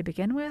was heavy to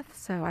begin with.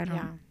 So I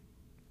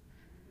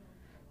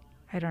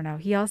don't know.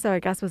 He also, I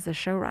guess, was the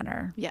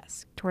showrunner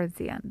Yes. towards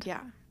the end.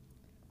 Yeah.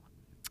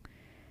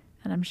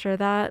 And I'm sure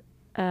that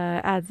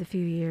adds a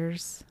few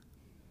years.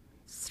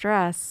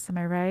 Stress, am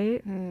I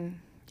right?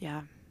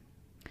 Yeah.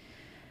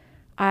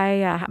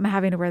 I'm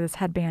having to wear this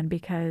headband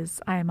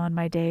because I'm on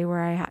my day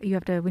where you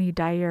have to, when you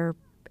dye your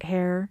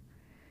hair,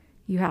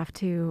 you have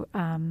to,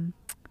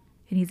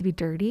 it needs to be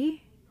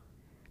dirty,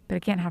 but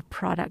it can't have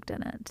product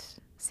in it.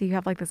 So you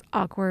have like this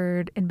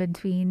awkward in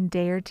between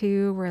day or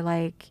two where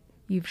like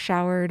you've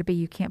showered, but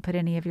you can't put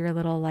any of your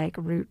little like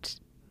root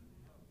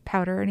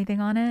powder or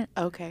anything on it.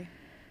 Okay.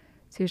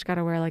 So you just got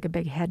to wear like a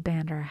big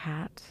headband or a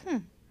hat.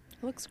 It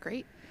looks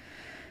great.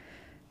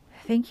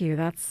 Thank you.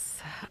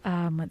 That's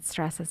what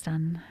stress has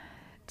done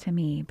to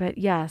me. But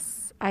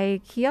yes,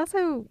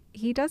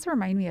 he does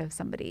remind me of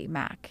somebody,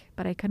 Mac,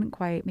 but I couldn't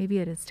quite. Maybe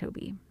it is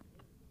Toby.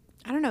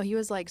 I don't know. He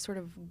was like sort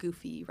of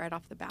goofy right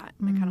off the bat.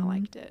 I kind of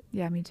liked it.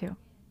 Yeah, me too.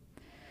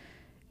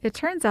 It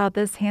turns out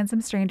this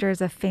handsome stranger is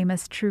a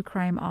famous true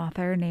crime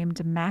author named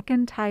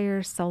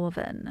McIntyre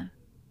Sullivan.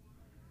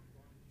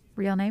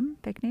 Real name?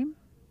 Fake name?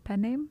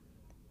 Pen name?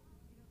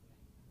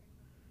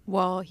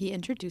 Well, he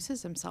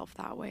introduces himself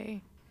that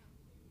way.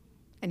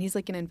 And he's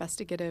like an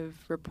investigative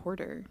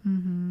reporter.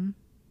 Mm-hmm.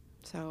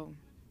 So,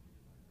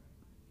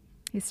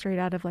 He's straight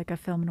out of like a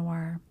film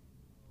noir.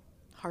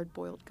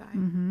 hard-boiled guy.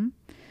 Mm-hmm.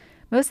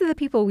 Most of the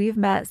people we've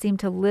met seem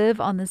to live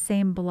on the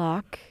same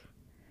block,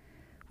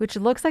 which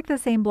looks like the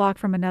same block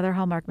from another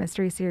Hallmark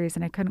mystery series,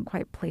 and I couldn't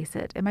quite place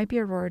it. It might be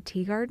Aurora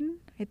Tea Garden.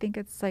 I think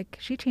it's like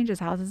she changes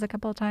houses a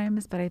couple of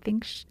times, but I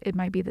think it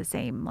might be the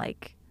same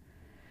like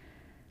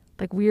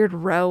weird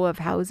row of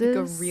houses.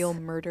 Like a real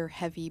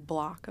murder-heavy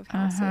block of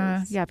houses.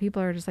 Uh-huh. Yeah,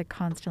 people are just like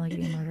constantly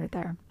getting murdered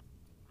there.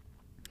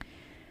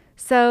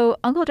 So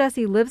Uncle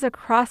Jesse lives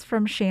across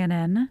from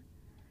Shannon,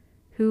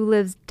 who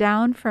lives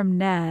down from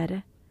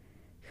Ned,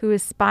 who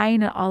is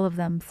spying at all of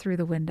them through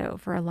the window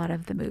for a lot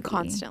of the movie.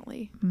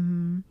 Constantly.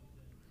 Mm-hmm.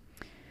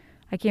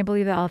 I can't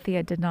believe that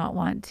Althea did not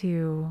want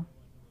to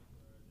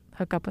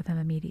hook up with him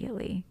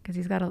immediately because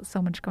he's got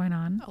so much going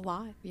on. A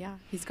lot, yeah.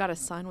 He's got a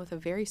son with a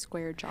very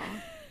square jaw.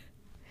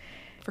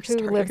 For Who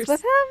starters. lives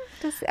with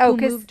him?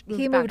 Because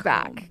he moved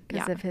back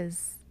because of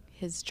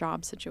his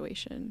job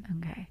situation.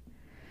 Okay.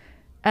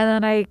 And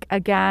then I,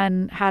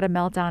 again, had a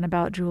meltdown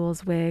about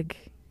Jules' wig.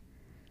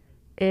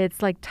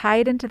 It's like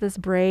tied into this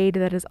braid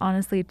that is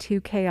honestly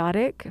too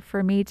chaotic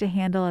for me to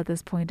handle at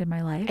this point in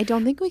my life. I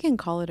don't think we can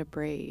call it a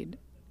braid.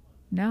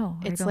 No,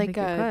 It's I don't like think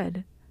it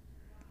could.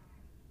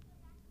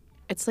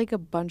 It's like a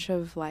bunch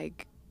of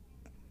like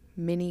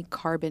mini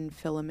carbon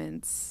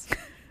filaments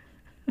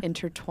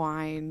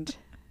intertwined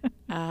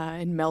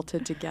and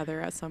melted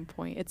together at some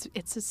point.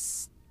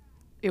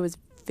 It was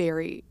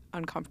very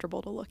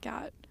uncomfortable to look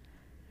at.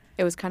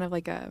 It was kind of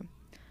like a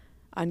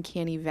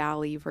uncanny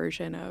valley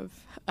version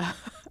of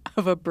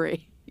a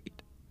braid.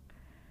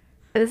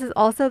 This is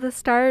also the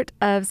start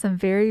of some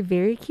very,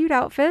 very cute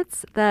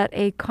outfits that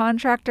a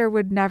contractor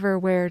would never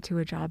wear to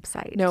a job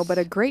site. No, but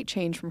a great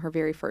change from her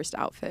very first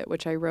outfit,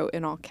 which I wrote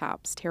in all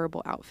caps,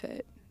 terrible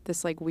outfit.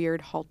 This like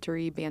weird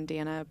haltery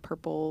bandana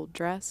purple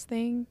dress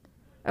thing.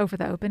 Oh, for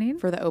the opening?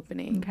 For the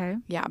opening. Okay.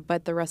 Yeah,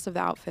 but the rest of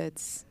the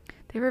outfits,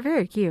 They were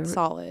very cute.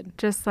 solid.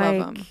 Just Love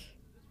like 'em.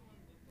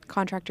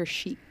 Contractor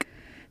chic.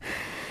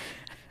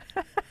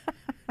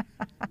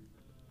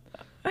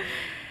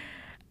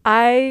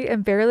 I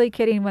am barely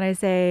kidding when I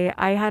say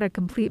I had a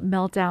complete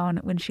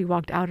meltdown when she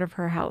walked out of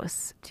her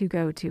house to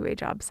go to a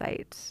job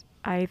site.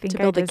 I think To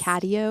build I a just,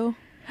 catio.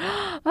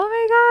 Oh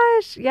my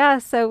gosh. Yeah.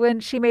 So when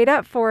she made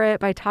up for it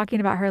by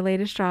talking about her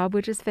latest job,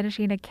 which is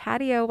finishing a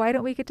catio, why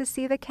don't we get to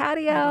see the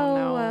catio? I don't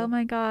know. Oh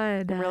my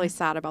God. I'm really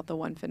sad about the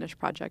one finished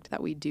project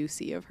that we do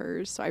see of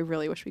hers. So I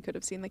really wish we could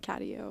have seen the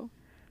catio.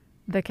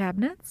 The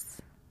cabinets?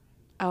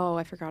 Oh,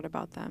 I forgot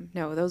about them.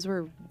 No, those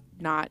were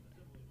not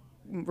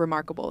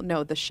remarkable.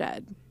 No, the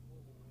shed.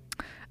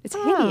 It's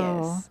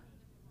hideous.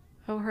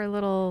 Oh, her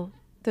little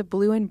The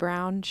blue and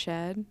brown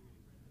shed.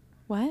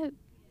 What?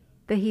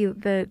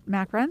 the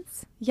Mac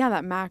rents? Yeah,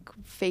 that Mac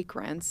fake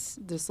rents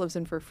just lives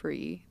in for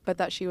free. But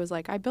that she was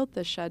like, I built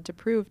this shed to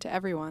prove to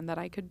everyone that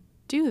I could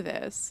do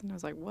this. And I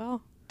was like,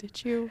 well,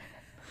 did you?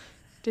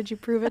 Did you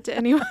prove it to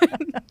anyone?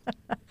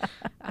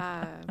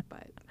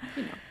 But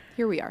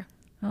here we are.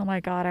 Oh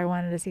my God, I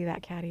wanted to see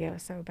that catio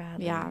so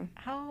badly. Yeah.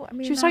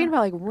 She was talking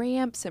about like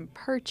ramps and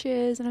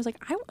perches, and I was like,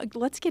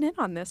 let's get in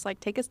on this. Like,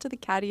 take us to the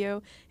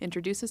catio,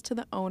 introduce us to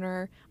the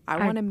owner. I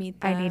want to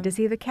meet them. I need to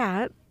see the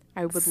cat.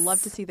 I would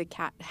love to see the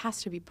cat. It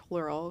has to be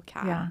plural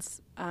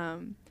cats. Yeah.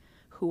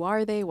 Who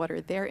are they? What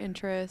are their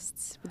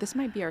interests? This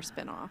might be our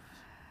spinoff.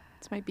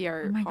 This might be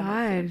our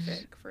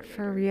fanfic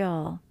for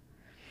real.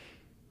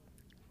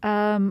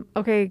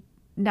 Okay.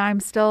 Now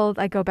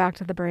I go back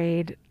to the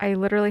braid. I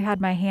literally had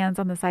my hands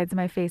on the sides of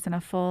my face in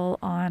a full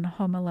on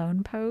Home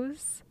Alone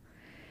pose.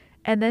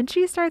 And then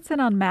she starts in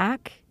on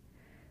Mac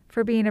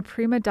for being a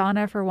prima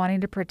donna for wanting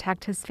to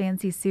protect his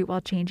fancy suit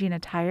while changing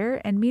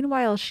attire. And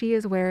meanwhile, she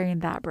is wearing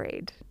that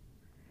braid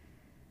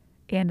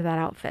and that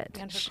outfit.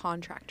 And her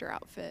contractor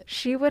outfit.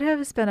 She would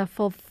have spent a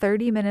full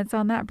 30 minutes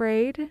on that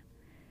braid.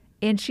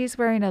 And she's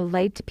wearing a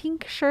light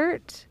pink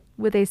shirt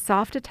with a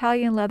soft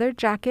Italian leather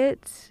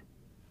jacket.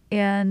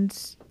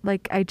 And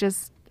like, I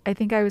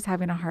think I was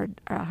having a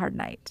hard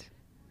night.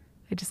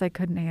 I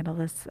couldn't handle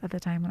this at the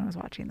time when I was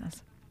watching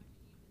this.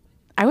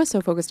 I was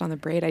so focused on the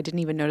braid, I didn't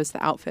even notice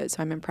the outfit.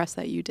 So I'm impressed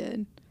that you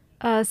did.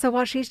 So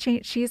while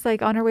she's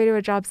like on her way to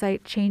a job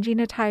site, changing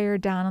a tire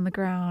down on the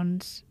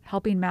ground,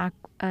 helping Mac,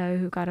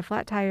 who got a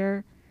flat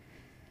tire.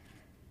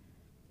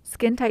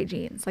 Skin tight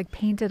jeans, like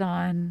painted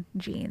on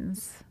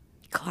jeans.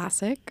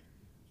 Classic.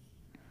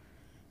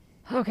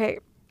 Okay.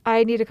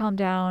 I need to calm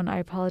down. I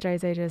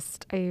apologize.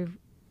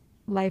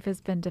 Life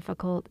has been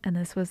difficult, and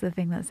this was the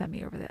thing that sent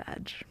me over the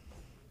edge.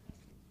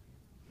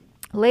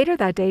 Later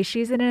that day,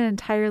 she's in an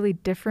entirely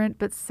different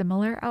but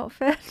similar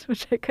outfit,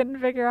 which I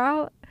couldn't figure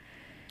out.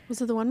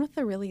 Was it the one with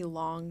the really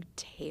long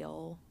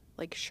tail,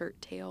 like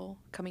shirt tail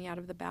coming out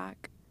of the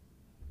back?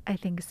 I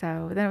think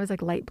so. Then it was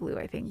like light blue,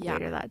 I think,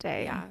 later that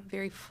day. Yeah,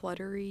 very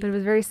fluttery. But it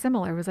was very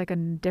similar. It was like a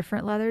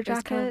different leather jacket.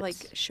 It's kind of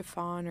like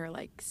chiffon or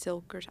like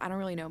silk, or I don't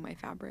really know my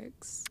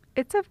fabrics.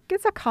 It's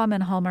a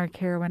common Hallmark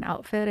heroine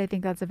outfit. I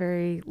think that's a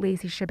very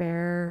Lacey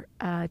Chabert,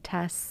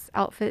 Tess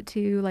outfit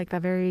too, like a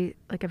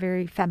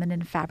very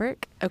feminine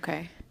fabric.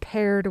 Okay.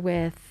 Paired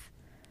with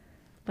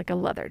like a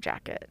leather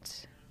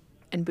jacket.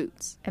 And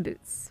boots.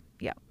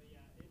 Yeah.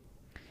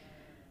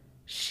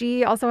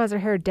 She also has her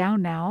hair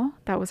down now.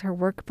 That was her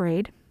work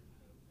braid.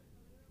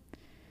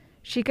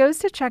 She goes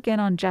to check in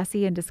on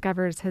Jesse and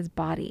discovers his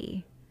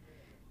body.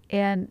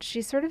 And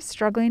she's sort of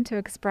struggling to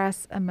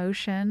express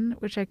emotion,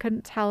 which I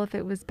couldn't tell if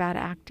it was bad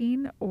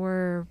acting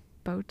or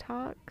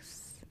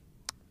Botox.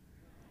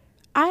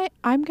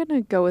 I'm going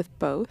to go with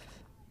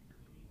both.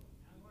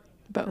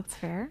 That's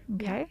fair.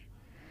 Okay.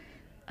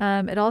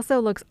 Yeah. It also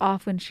looks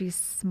off when she's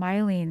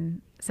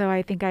smiling. So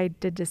I think I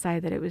did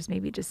decide that it was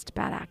maybe just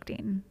bad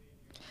acting.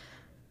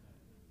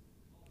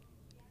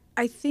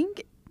 I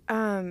think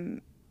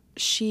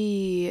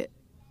she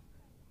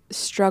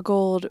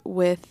struggled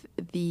with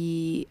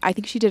I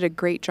think she did a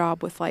great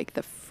job with like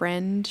the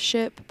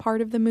friendship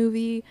part of the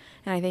movie.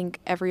 And I think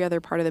every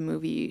other part of the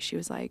movie, she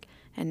was like,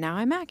 and now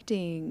I'm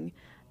acting.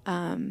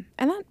 And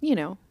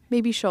that,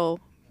 maybe she'll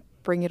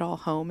bring it all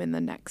home in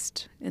the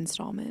next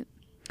installment.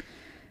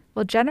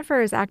 Well,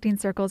 Jennifer is acting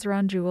circles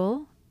around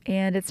Jewel.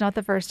 And it's not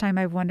the first time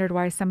I've wondered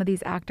why some of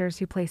these actors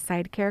who play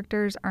side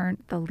characters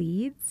aren't the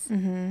leads.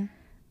 Mm-hmm.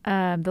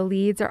 The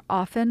leads are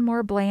often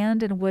more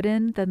bland and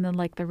wooden than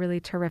the really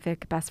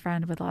terrific best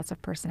friend with lots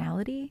of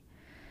personality.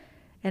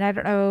 And I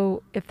don't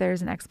know if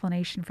there's an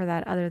explanation for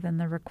that other than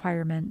the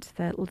requirement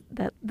that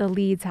the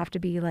leads have to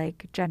be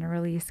like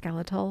generally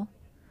skeletal.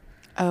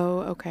 Oh,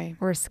 okay.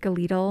 Or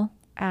skeletal,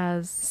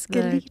 as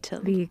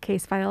the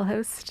case file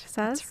host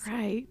says. That's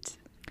right.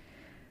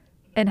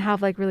 And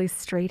have like really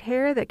straight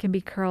hair that can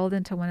be curled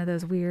into one of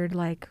those weird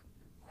like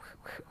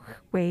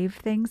wave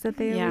things that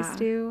they always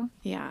do.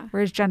 Yeah.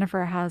 Whereas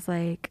Jennifer has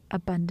like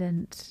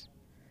abundant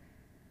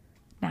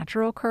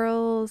natural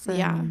curls.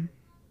 And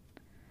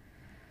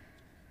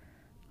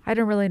I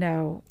don't really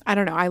know. I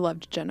don't know. I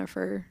loved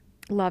Jennifer.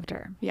 Loved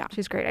her. Yeah.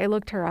 She's great. I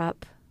looked her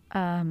up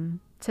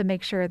to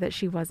make sure that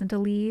she wasn't a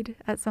lead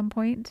at some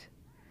point.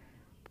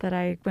 That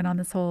I went on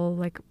this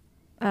whole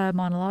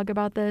monologue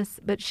about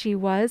this. But she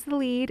was the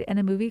lead in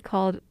a movie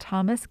called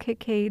Thomas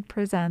Kincaid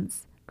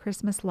Presents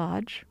Christmas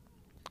Lodge.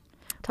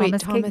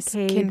 Thomas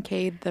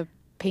Kincaid, the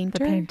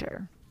painter? The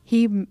painter.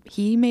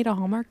 He made a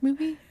Hallmark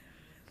movie?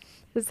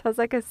 This has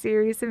like a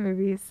series of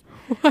movies.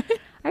 What?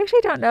 I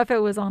actually don't know if it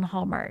was on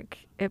Hallmark.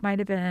 It might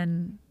have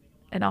been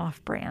an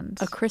off-brand.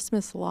 A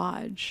Christmas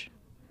Lodge.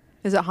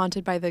 Is it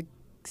haunted by the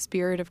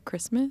spirit of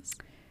Christmas?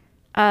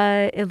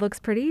 It looks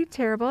pretty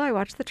terrible. I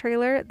watched the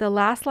trailer. The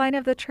last line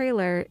of the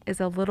trailer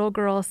is a little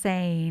girl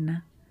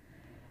saying,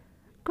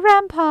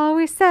 "Grandpa,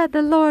 we said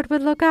the Lord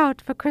would look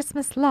out for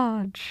Christmas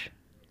Lodge."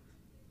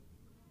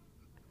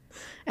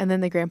 And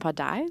then the grandpa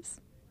dies?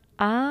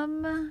 I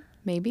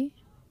Maybe.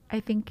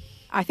 think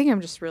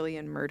I'm just really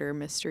in murder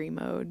mystery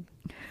mode.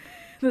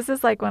 This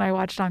is like when I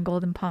watched On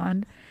Golden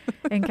Pond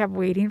and kept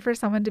waiting for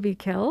someone to be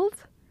killed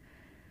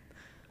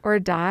or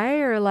die,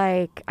 or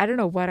like, I don't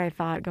know what I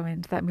thought going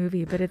into that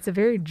movie, but it's a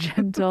very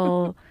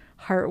gentle,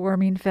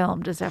 heartwarming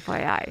film, just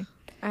FYI.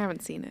 I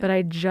haven't seen it. But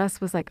I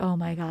just was like, oh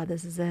my God,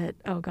 this is it.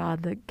 Oh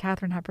God, the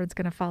Katharine Hepburn's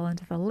going to fall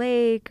into the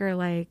lake, or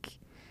like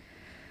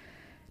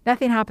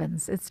nothing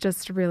happens. It's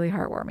just really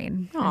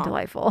heartwarming Aw. and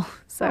delightful.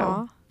 So,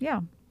 Aw.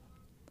 yeah.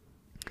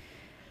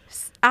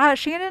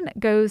 Shannon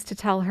goes to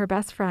tell her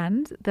best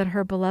friend that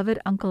her beloved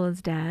uncle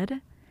is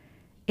dead,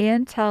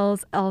 and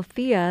tells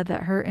Althea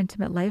that her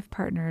intimate life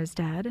partner is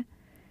dead.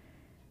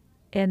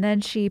 And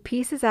then she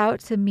pieces out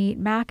to meet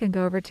Mac and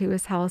go over to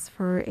his house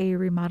for a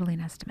remodeling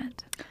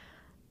estimate.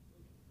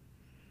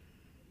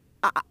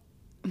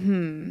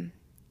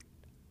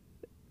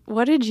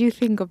 What did you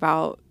think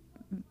about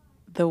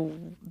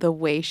the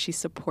way she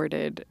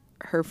supported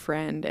her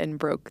friend and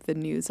broke the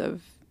news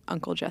of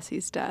Uncle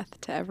Jesse's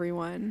death to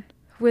everyone?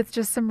 With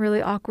just some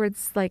really awkward,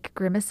 like,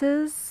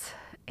 grimaces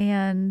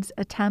and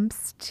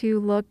attempts to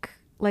look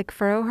like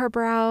furrow her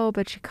brow,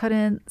 but she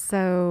couldn't.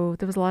 So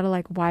there was a lot of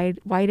like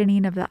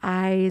widening of the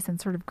eyes and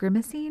sort of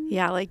grimacing.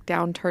 Yeah, like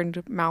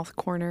downturned mouth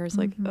corners,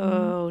 like,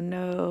 oh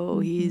no,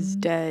 he's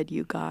dead,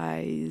 you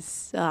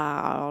guys.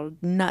 Oh,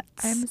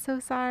 nuts. I'm so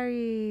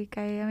sorry.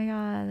 Oh my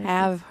God. I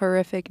have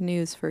horrific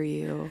news for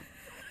you.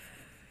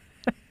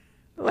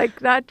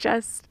 Like not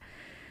just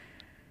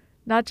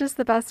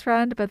the best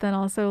friend, but then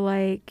also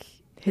like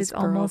his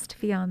almost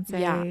fiance.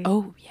 Yeah.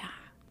 Oh, yeah.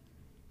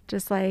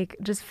 Just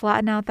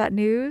flatten out that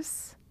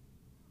news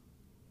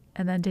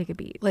and then take a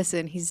beat.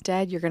 Listen, he's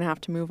dead. You're going to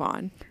have to move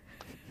on.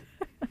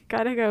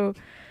 Gotta go.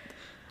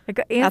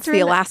 That's the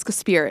Alaska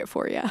spirit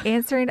for you.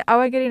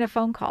 I'm getting a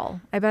phone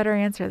call. I better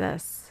answer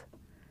this.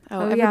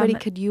 Oh, everybody,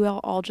 could you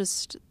all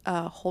just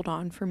hold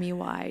on for me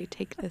while I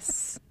take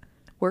this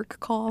work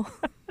call?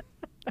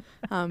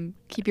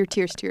 Keep your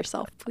tears to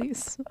yourself,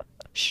 please.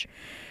 Shh.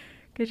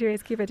 Could you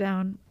guys keep it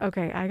down?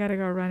 Okay, I gotta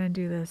go run and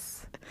do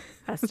this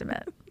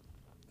estimate.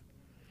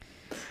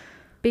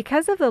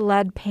 Because of the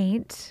lead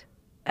paint,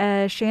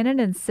 Shannon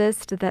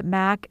insists that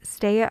Mac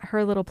stay at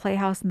her little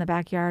playhouse in the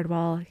backyard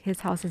while his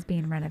house is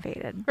being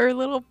renovated. Her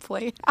little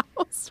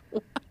playhouse?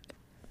 What?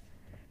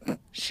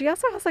 She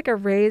also has like a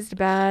raised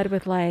bed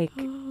with like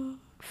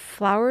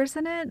flowers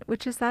in it,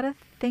 which is that a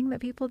thing that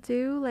people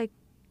do? Like,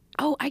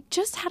 oh, I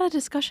just had a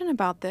discussion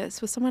about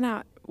this with someone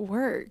at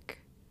work.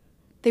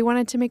 They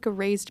wanted to make a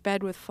raised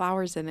bed with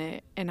flowers in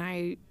it, and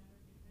I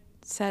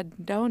said,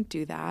 don't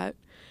do that.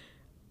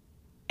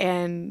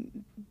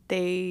 And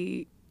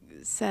they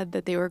said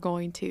that they were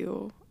going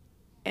to,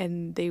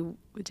 and they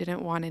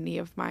didn't want any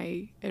of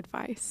my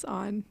advice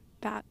on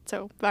that.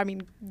 So, I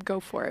mean, go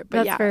for it. But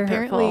that's yeah, very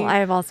apparently hurtful. I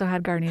have also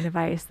had gardening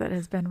advice that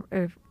has been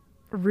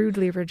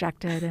rudely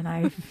rejected, and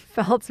I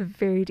felt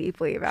very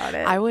deeply about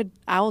it. I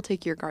will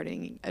take your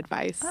gardening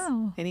advice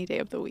any day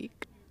of the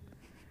week.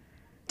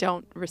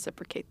 Don't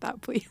reciprocate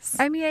that, please.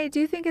 I mean, I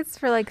do think it's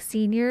for like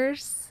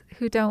seniors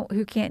who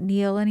can't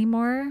kneel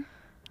anymore.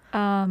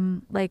 I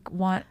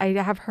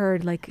have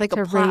heard like to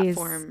a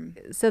platform,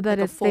 raise so that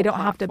like they don't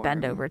have to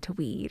platform. bend over to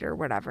weed or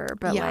whatever.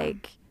 But Yeah.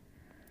 like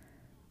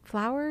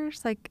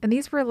flowers, like, and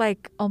these were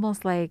like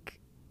almost like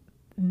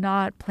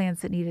not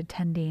plants that needed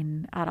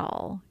tending at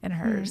all in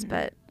hers,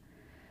 but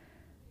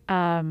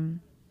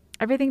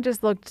everything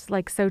just looked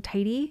like so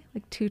tidy,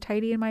 like too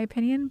tidy in my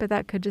opinion. But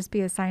that could just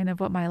be a sign of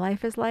what my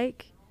life is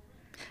like.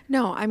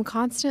 No, I'm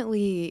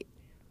constantly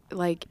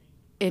like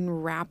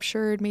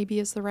enraptured, maybe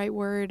is the right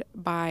word,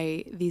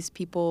 by these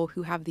people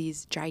who have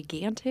these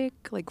gigantic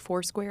like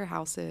 4-square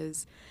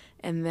houses,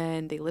 and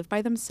then they live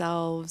by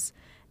themselves,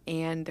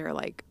 and they're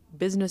like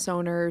business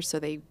owners, so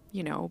they,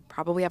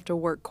 probably have to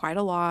work quite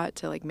a lot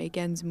to like make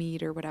ends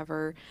meet or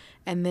whatever.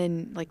 And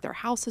then like their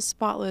house is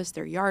spotless,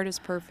 their yard is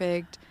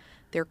perfect,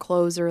 their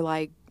clothes are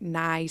like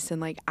nice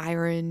and like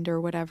ironed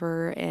or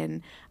whatever.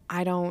 And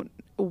I don't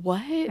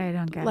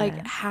get like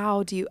it.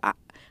 how do you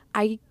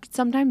I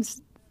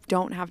sometimes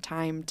don't have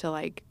time to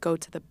like go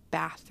to the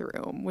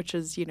bathroom, which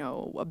is,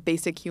 a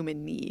basic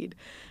human need.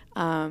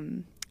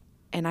 And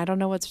I don't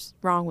know what's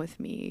wrong with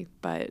me,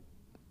 but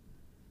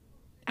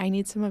I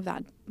need some of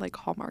that like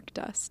Hallmark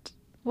dust.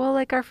 Well,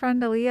 like our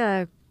friend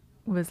Aaliyah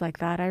was like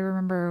that. I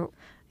remember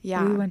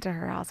we went to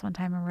her house one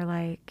time and we're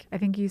like, I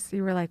think you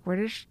were like,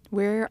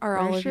 where are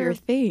all of your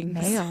things?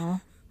 Mail.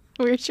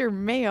 Where's your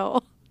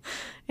mail?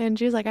 And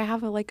she was like, I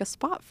have a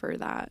spot for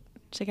that.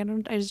 She's like,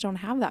 I just don't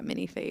have that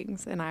many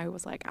things. And I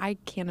was like, I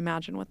can't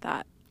imagine what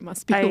that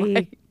must be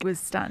like. I was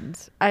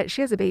stunned.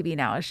 She has a baby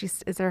now.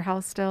 Is her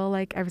house still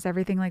like, was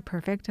everything like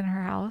perfect in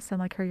her house and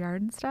like her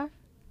yard and stuff?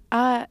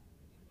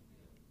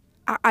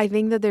 I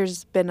think that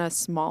there's been a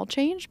small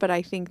change, but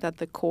I think that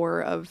the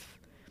core of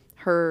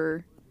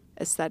her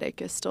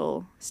aesthetic is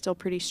still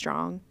pretty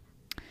strong.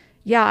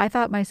 Yeah, I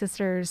thought my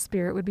sister's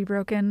spirit would be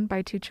broken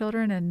by 2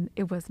 children, and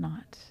it was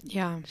not.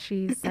 Yeah.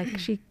 She's like,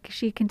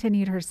 she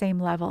continued her same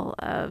level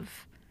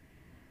of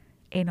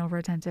anal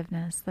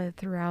retentiveness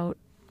throughout.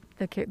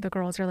 The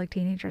girls are like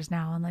teenagers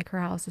now, and like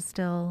her house is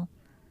still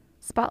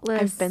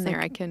spotless. I've been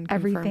there. Like, I can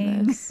everything.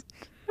 Confirm this.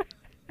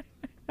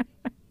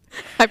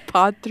 I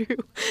pawed through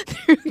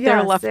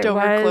their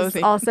leftover it was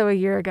clothing. Also a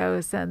year ago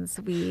since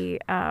we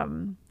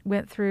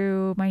went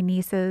through my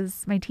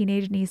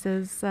teenage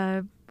niece's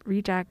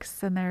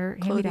rejects and their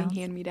clothing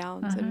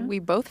hand-me-downs. hand-me-downs. And we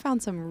both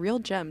found some real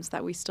gems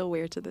that we still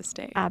wear to this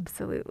day.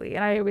 Absolutely.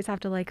 And I always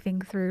have to like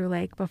think through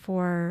like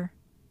before.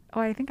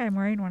 Oh, I think I'm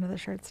wearing one of the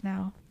shirts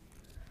now.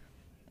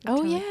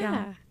 Oh, Which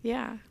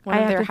yeah. One I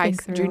of have their to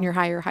think through. junior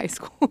high or high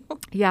school.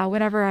 Yeah,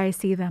 whenever I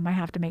see them, I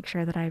have to make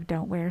sure that I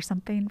don't wear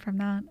something from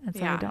that, and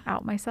so I Yeah. don't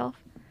out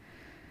myself.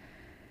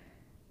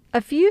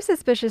 A few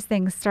suspicious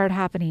things start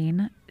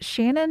happening.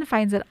 Shannon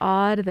finds it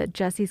odd that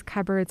Jesse's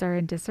cupboards are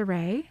in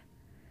disarray.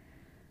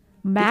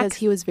 Max, Because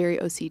he was very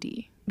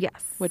OCD,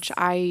 yes. which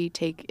I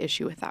take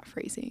issue with that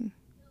phrasing,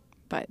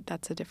 but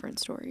that's a different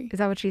story. Is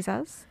that what she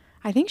says?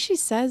 I think she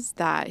says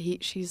that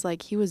she's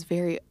like, he was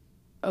very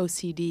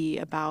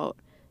OCD about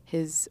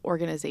his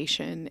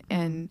organization.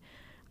 And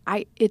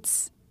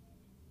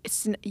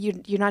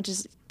you're not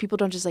just, people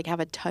don't just like have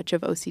a touch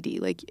of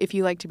OCD. Like if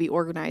you like to be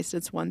organized,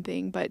 it's one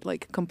thing, but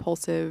like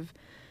compulsive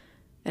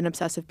and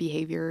obsessive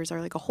behaviors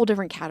are like a whole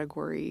different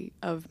category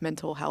of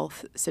mental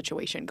health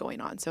situation going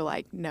on. So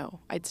like, no,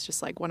 it's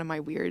just like one of my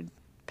weird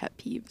pet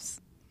peeves.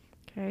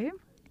 Okay.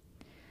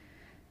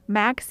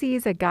 Max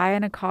sees a guy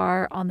in a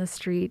car on the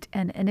street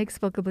and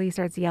inexplicably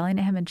starts yelling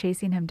at him and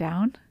chasing him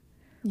down.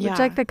 Yeah. Which,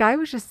 like, the guy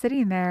was just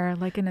sitting there,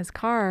 like, in his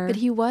car. But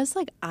he was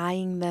like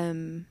eyeing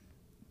them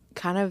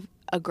kind of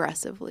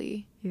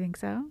aggressively. You think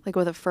so? Like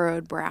with a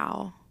furrowed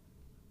brow,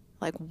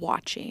 like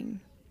watching.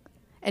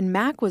 And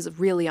Mac was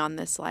really on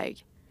this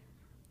like,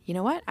 you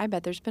know what? I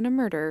bet there's been a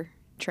murder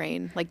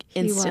train, like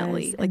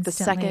instantly. Like the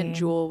second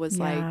Jewel was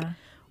like,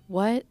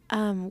 what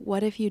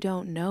if you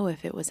don't know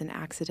if it was an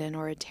accident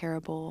or a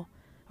terrible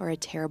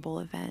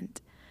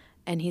event?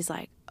 And he's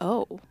like,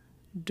 oh,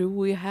 do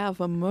we have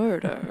a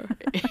murder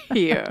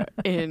here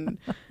in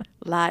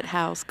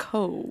Lighthouse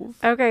Cove?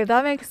 Okay,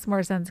 that makes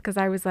more sense because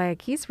I was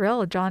like, he's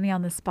real Johnny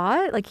on the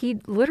spot. Like he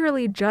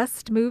literally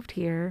just moved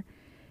here.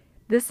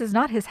 This is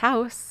not his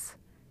house.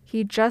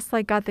 He just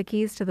like got the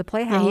keys to the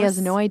playhouse. Yeah, he has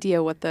no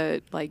idea what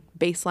the like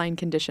baseline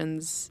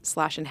conditions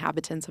 /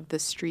 inhabitants of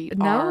this street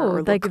are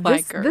or like look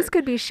this, like. This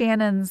could be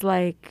Shannon's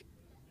like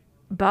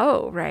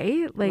beau,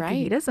 right? Like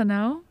he doesn't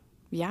know.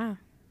 Yeah.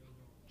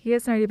 He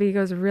has no idea, but he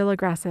goes real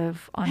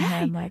aggressive on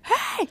him, like,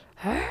 hey.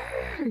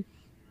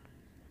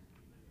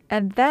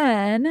 And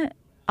then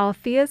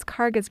Althea's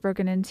car gets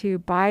broken into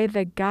by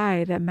the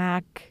guy that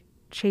Mac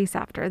chased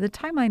after. The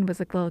timeline was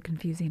like a little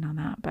confusing on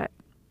that, but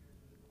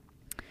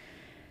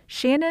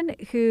Shannon,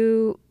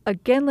 who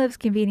again lives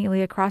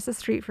conveniently across the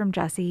street from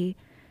Jesse,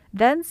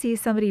 then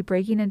sees somebody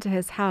breaking into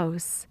his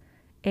house,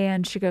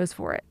 and she goes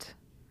for it.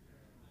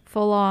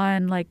 Full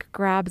on, like,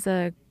 grabs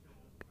a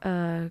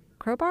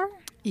crowbar?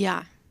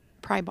 Yeah.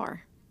 Pry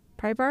bar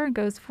And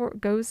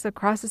goes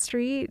across the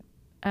street,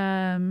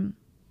 and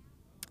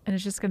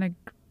is just gonna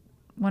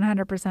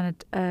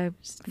 100%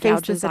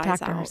 face this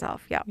attack on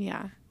herself.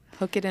 Yeah,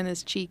 hook it in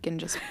his cheek and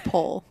just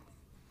pull.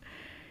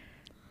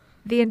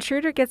 The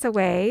intruder gets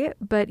away,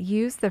 but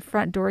used the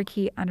front door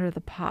key under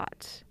the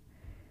pot.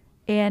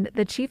 And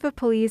the chief of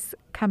police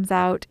comes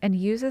out and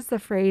uses the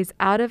phrase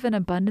 "out of an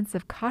abundance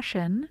of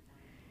caution"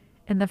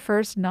 in the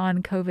first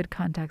non-COVID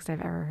context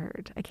I've ever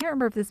heard. I can't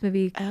remember if this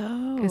movie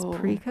is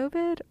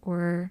pre-COVID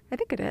or I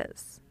think it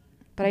is,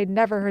 but I'd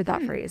never heard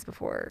that phrase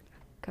before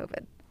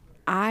COVID.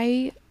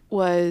 I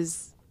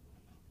was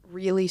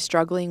really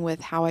struggling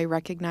with how I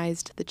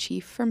recognized the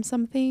chief from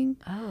something.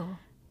 Oh.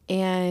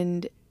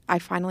 And I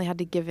finally had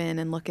to give in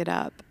and look it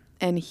up.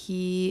 And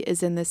he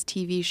is in this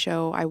TV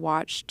show I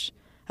watched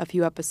a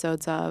few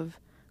episodes of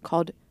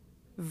called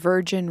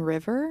Virgin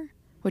River,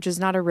 which is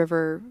not a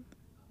river.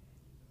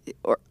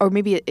 Or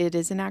maybe it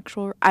is an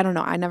actual, I don't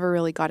know. I never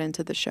really got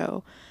into the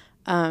show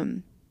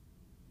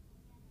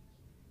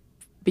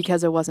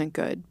because it wasn't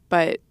good,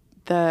 but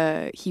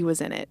he was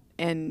in it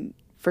and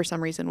for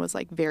some reason was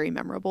like very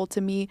memorable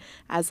to me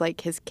as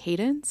like his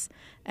cadence.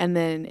 And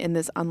then in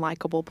this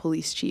unlikable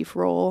police chief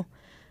role,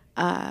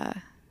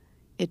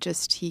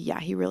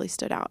 he really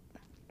stood out.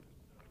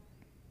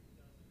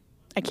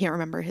 I can't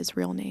remember his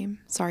real name.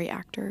 Sorry,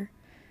 actor.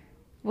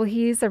 Well,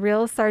 he's a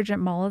real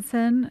Sergeant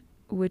Mollison,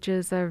 which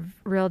is a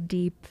real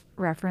deep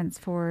reference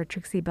for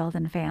Trixie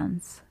Belden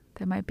fans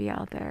that might be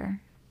out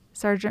there.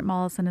 Sergeant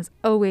Mollison is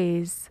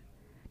always,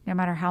 no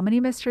matter how many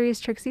mysteries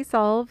Trixie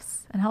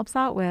solves and helps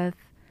out with,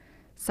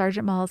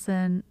 Sergeant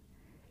Mollison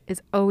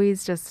is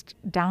always just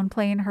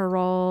downplaying her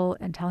role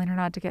and telling her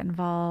not to get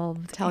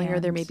involved. Telling her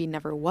there maybe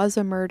never was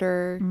a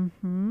murder.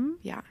 Mm-hmm.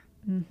 Yeah.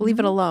 Mm-hmm. Leave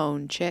it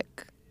alone,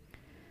 chick.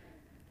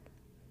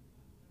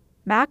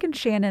 Mac and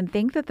Shannon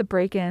think that the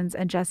break-ins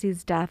and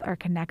Jesse's death are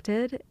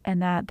connected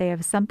and that they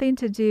have something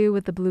to do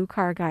with the blue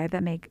car guy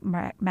that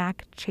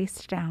Mac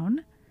chased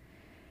down.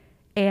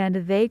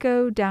 And they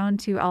go down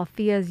to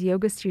Althea's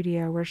yoga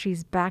studio where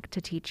she's back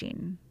to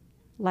teaching.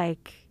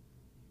 Like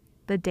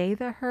the day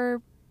that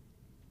her...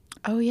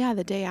 Oh, yeah,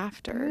 the day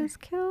after. Was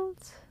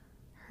killed?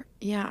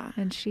 Yeah.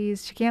 And she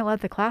can't let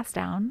the class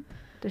down.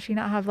 Does she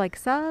not have like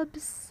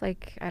subs?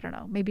 Like, I don't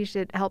know. Maybe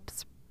it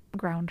helps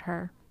ground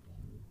her.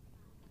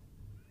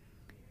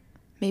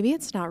 Maybe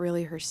it's not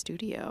really her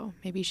studio.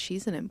 Maybe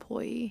she's an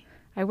employee.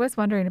 I was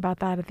wondering about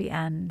that at the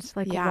end,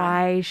 like Yeah.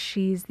 why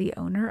she's the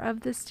owner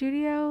of the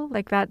studio,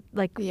 like that,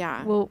 like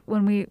Yeah.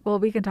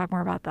 we can talk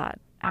more about that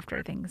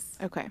after things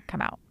Okay.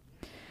 come out.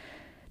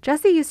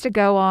 Jesse used to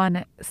go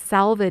on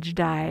salvage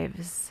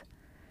dives.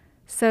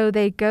 So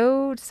they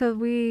go,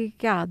 we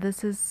don't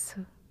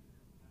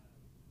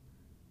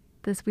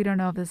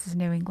know if this is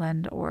New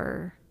England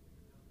or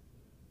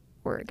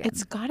Oregon.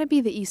 It's got to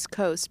be the East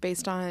Coast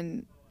based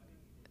on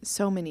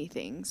so many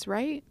things,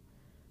 right?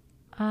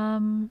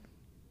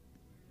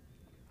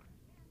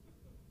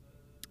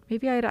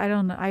 Maybe I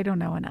don't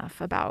know enough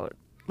about,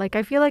 like,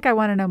 I feel like I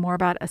want to know more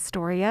about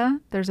Astoria.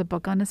 There's a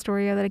book on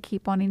Astoria that I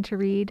keep wanting to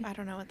read. I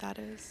don't know what that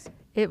is.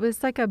 It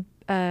was like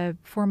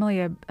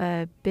formerly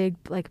a big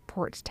like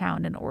port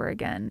town in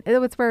Oregon. It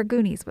was where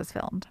Goonies was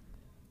filmed.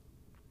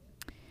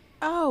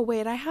 Oh,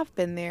 wait, I have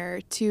been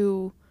there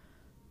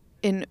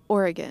in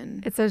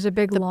Oregon. There's a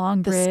big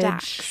long bridge. The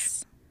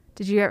stacks.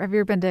 Have you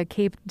ever been to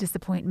Cape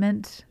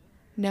Disappointment?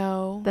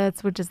 No.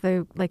 Which is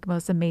the like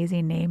most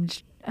amazing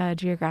named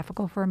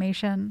geographical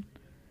formation.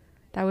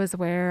 That was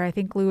where I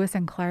think Lewis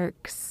and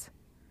Clark's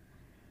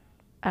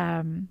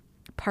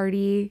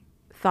party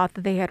thought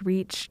that they had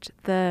reached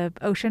the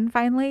ocean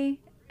finally,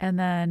 and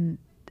then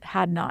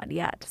had not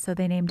yet. So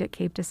they named it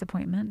Cape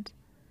Disappointment,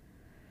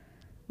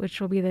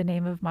 which will be the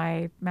name of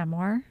my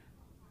memoir.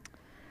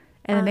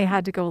 And then they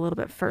had to go a little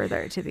bit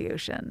further to the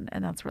ocean,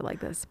 and that's where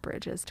like this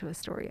bridge is to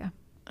Astoria.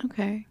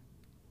 Okay.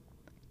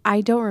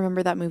 I don't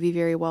remember that movie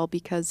very well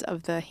because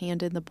of the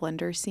hand in the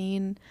blender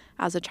scene.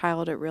 As a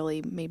child, it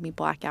really made me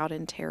black out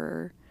in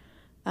terror.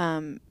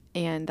 And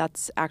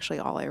that's actually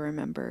all I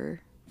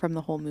remember from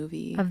the whole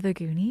movie. Of the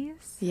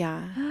Goonies?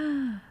 Yeah.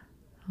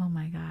 Oh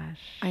my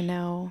gosh. I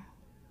know.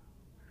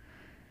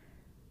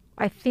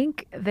 I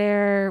think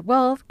the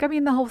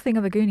whole thing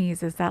of the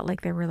Goonies is that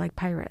like they were like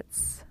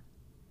pirates.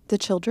 The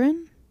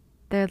children?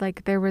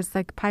 There was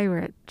like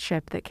pirate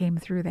ship that came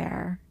through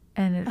there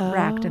and it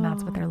wrecked, and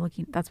that's what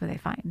they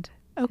find.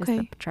 Okay. Is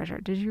the treasure.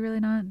 Did you really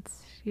not?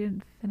 You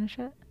didn't finish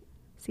it?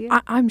 See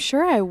it? I'm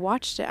sure I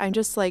watched it. I'm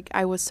just like,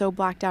 I was so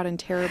blacked out in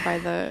terror by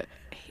the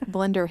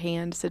blender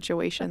hand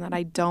situation that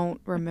I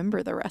don't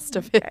remember the rest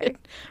of it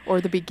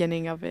or the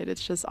beginning of it.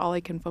 It's just all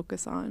I can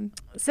focus on.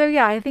 So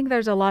yeah, I think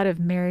there's a lot of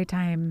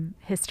maritime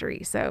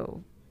history.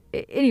 So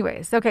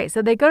anyways, okay.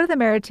 So they go to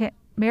the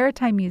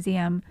Maritime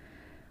Museum,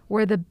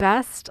 where the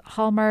best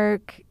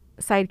Hallmark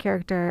side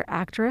character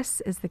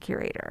actress is the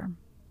curator.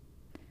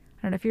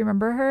 I don't know if you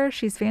remember her.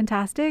 She's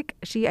fantastic.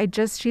 She's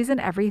in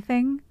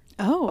everything.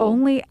 Oh.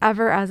 Only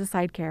ever as a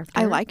side character.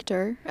 I liked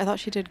her. I thought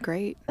she did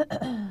great.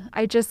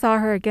 I just saw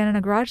her again in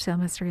a garage sale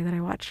mystery that I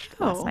watched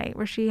last night,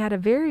 where she had a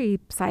very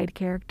side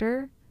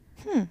character.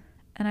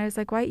 And I was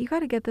like, why? You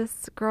got to get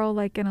this girl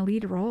like in a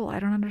lead role. I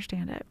don't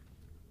understand it.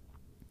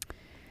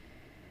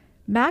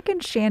 Mac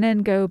and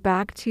Shannon go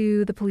back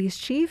to the police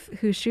chief,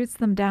 who shoots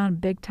them down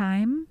big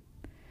time,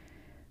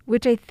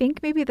 which I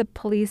think maybe the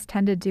police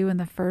tend to do in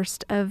the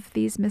first of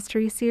these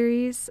mystery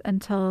series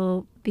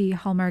until the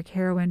Hallmark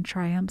heroine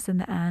triumphs in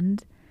the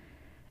end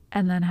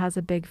and then has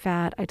a big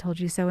fat "I told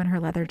you so" in her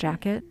leather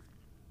jacket.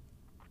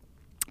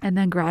 And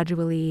then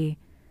gradually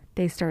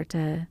they start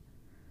to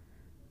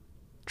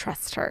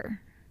trust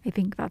her. I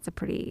think that's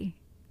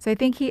so I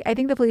think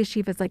the police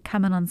chief is like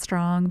coming on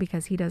strong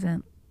because she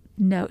hasn't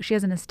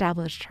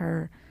established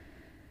her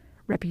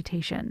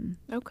reputation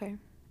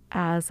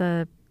as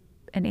an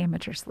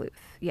amateur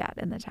sleuth yet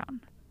in the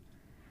town.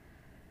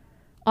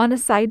 On a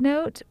side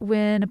note,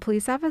 when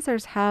police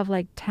officers have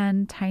like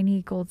 10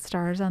 tiny gold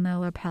stars on their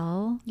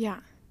lapel,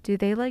 do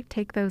they like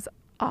take those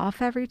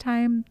off every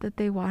time that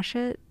they wash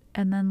it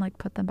and then like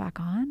put them back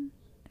on?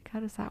 Like,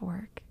 how does that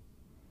work?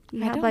 He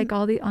had like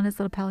all on his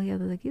lapel, he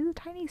had like these are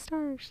tiny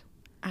stars.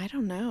 I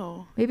don't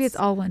know. Maybe it's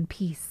all one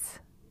piece.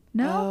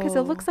 No, because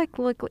it looks like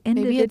individual.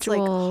 Maybe it's like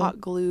hot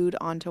glued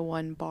onto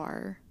one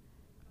bar.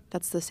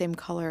 That's the same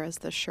color as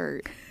the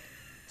shirt.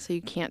 So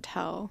you can't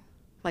tell.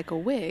 Like a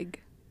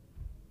wig,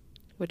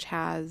 which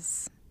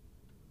has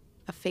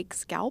a fake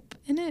scalp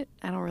in it.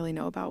 I don't really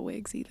know about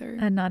wigs either.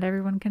 And not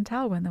everyone can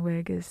tell when the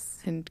wig is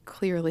and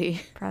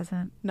clearly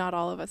present. Not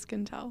all of us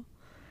can tell.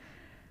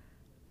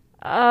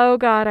 Oh,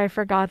 God, I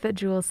forgot that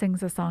Jules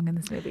sings a song in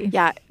this movie.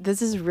 Yeah,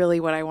 this is really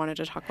what I wanted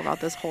to talk about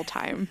this whole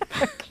time.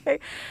 Okay.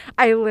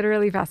 I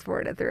literally fast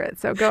forwarded through it,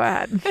 so go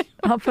ahead.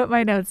 I'll put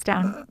my notes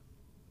down.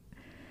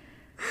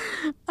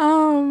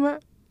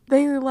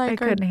 They like I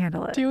couldn't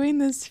handle it. Doing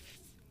this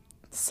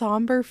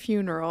somber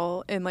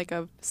funeral in like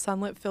a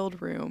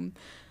sunlit-filled room,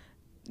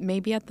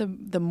 maybe at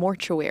the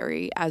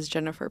mortuary, as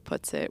Jennifer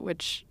puts it,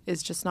 which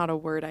is just not a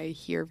word I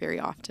hear very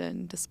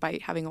often,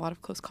 despite having a lot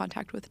of close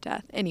contact with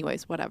death.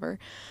 Anyways, whatever.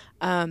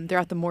 They're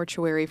at the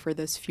mortuary for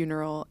this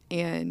funeral,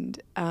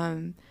 and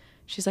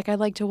she's like, I'd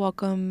like to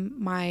welcome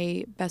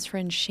my best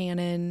friend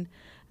Shannon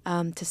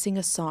to sing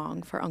a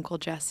song for Uncle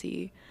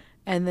Jesse.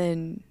 And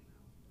then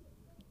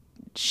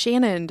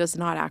Shannon does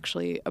not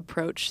actually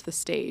approach the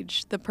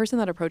stage. The person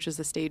that approaches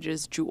the stage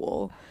is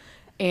Jewel.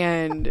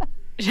 And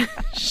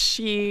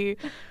she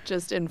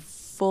just in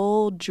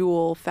full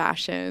Jewel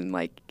fashion,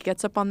 like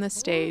gets up on the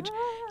stage,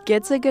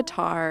 gets a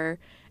guitar,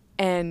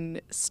 and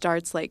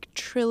starts like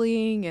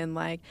trilling and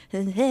like,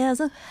 there's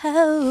a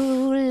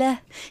hole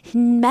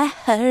in my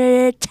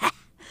heart.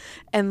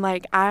 And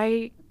like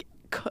I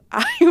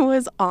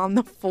was on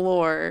the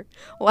floor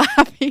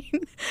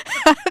laughing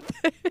at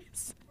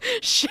this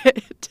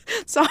shit.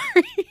 Sorry.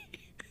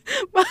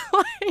 But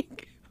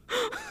like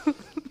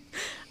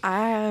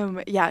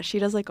yeah, she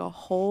does like a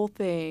whole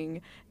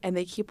thing, and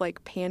they keep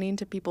like panning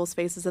to people's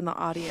faces in the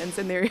audience,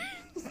 and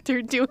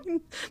they're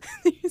doing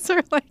these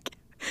are like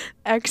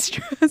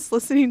extras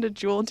listening to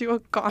Jewel do a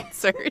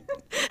concert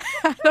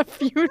at a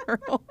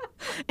funeral.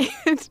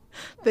 And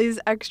these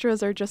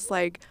extras are just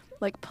like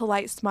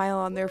polite smile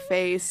on their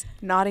face,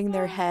 nodding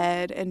their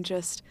head, and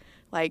just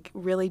like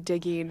really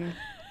digging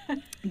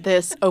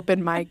this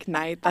open mic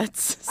night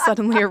that's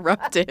suddenly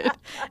erupted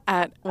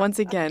at, once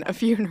again, a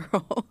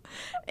funeral.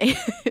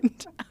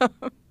 And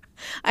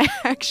I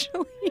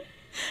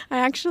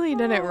actually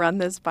didn't run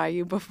this by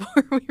you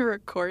before we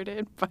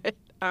recorded, but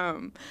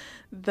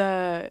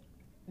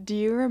do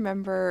you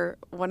remember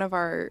one of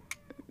our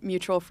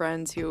mutual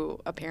friends who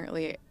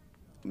apparently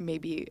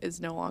maybe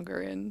is no longer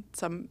in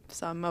some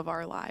of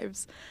our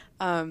lives,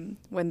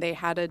 when they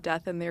had a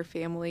death in their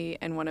family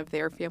and one of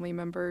their family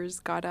members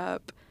got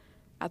up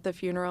at the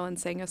funeral and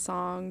sang a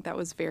song that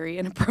was very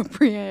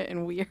inappropriate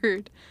and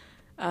weird?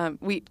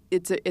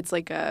 It's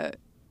like a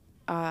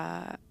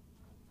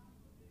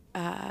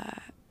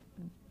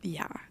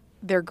yeah,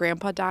 their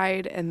grandpa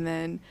died, and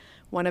then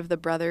one of the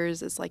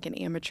brothers is like an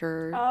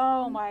amateur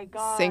Oh my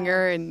God.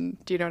 singer.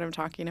 And do you know what I'm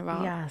talking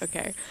about? Yes.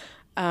 Okay.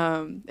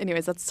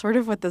 Anyways, that's sort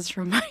of what this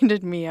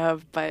reminded me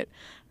of, but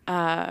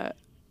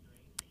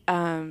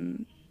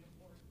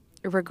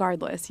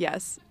regardless,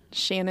 yes,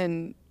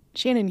 Shannon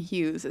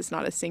Hughes is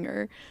not a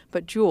singer,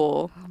 but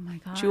Jewel, Oh my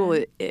God.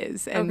 Jewel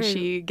is, and Okay.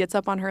 she gets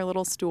up on her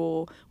little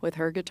stool with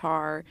her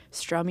guitar,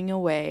 strumming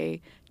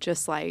away,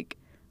 just like,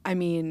 I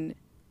mean,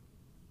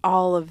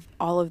 all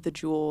of the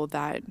Jewel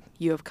that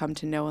you have come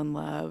to know and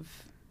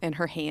love in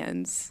her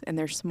hands, and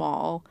they're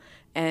small,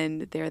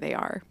 and there they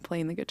are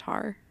playing the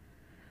guitar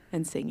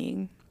and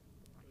singing.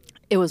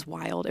 It was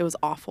wild. It was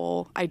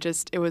awful.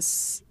 It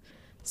was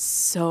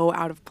so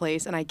out of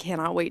place, and I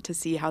cannot wait to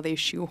see how they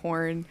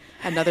shoehorn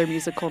another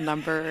musical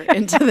number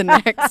into the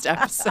next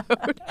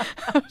episode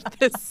of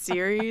this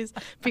series,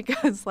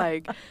 because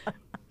like,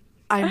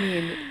 I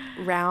mean,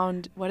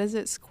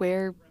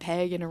 square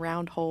peg in a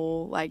round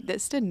hole. Like,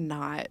 this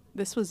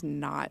was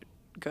not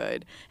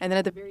good. And then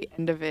at the very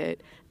end of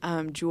it,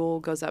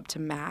 Jewel goes up to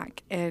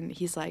Mac, and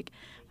he's like,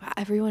 wow,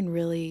 everyone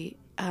really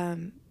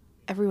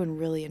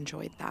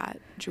enjoyed that,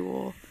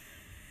 Jewel.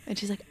 And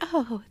she's like,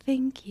 oh,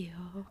 thank you.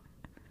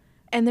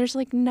 And there's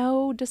like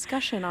no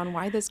discussion on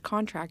why this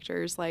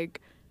contractor is like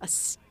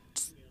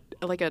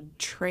a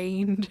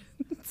trained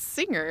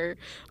singer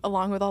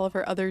along with all of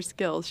her other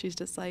skills. She's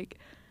just like,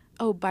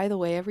 oh, by the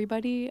way,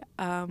 everybody,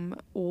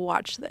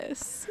 watch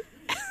this.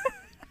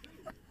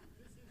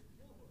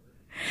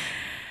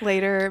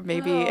 Later,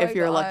 maybe if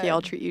you're lucky,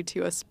 I'll treat you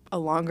to a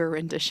longer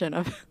rendition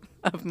of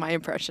my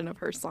impression of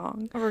her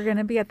song. We're going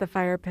to be at the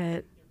fire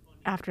pit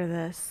after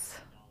this,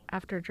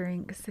 after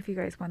drinks, if you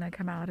guys want to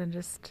come out and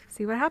just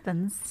see what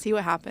happens. See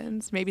what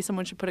happens. Maybe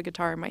someone should put a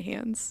guitar in my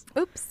hands.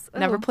 Oops.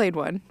 Never Oh. played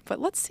one,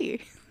 but let's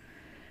see.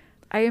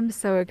 I am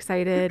so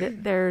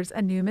excited. There's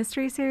a new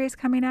mystery series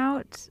coming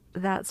out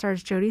that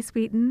stars Jodie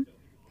Sweetin,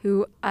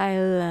 who I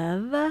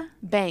love.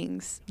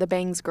 Bangs, the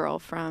Bangs girl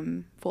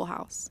from Full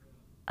House.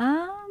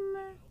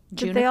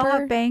 Did they all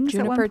have bangs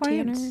at one Juniper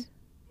point? Tanner?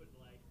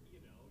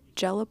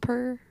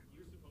 Jelliper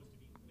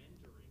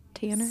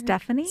Tanner?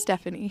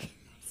 Stephanie?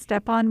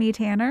 Step on Me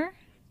Tanner?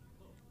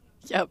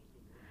 Yep.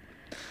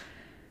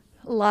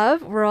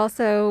 Love. We're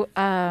also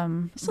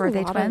There's a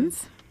birthday lot of-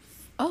 twins.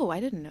 Oh, I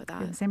didn't know We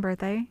have the that. same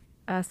birthday.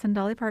 Us and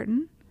Dolly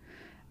Parton.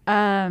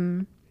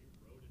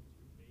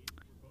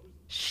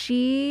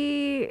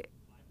 She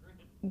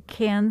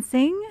can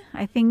sing.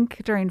 I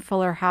think during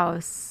Fuller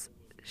House,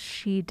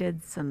 she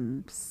did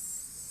some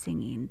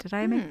singing. Did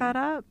I make that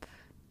up?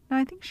 No,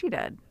 I think she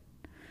did.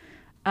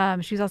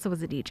 She also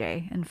was a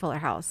DJ in Fuller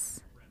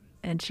House,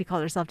 and she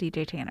called herself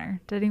DJ Tanner.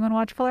 Did anyone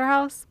watch Fuller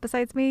House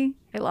besides me?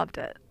 I loved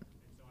it.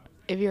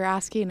 If you're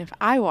asking if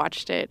I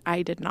watched it,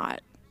 I did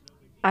not.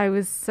 I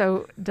was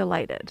so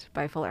delighted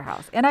by Fuller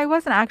House. And I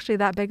wasn't actually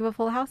that big of a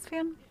Fuller House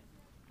fan.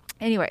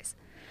 Anyways,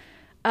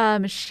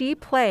 she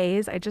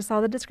plays, I just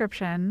saw the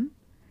description.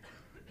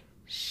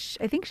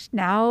 I think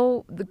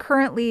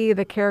currently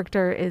the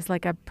character is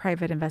like a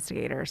private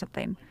investigator or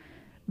something.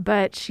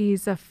 But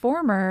she's a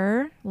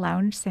former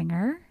lounge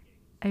singer,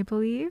 I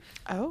believe.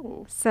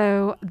 Oh.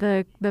 So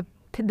the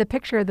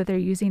picture that they're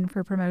using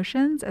for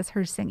promotions is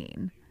her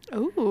singing.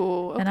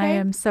 Oh, okay. And I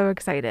am so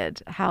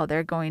excited how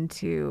they're going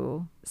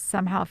to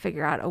somehow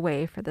figure out a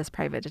way for this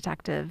private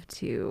detective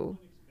to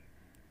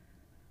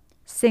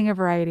sing a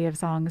variety of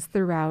songs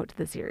throughout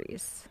the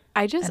series.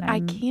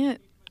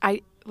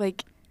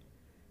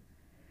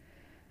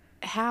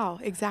 How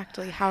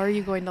exactly? How are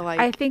you going to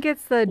I think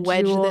it's the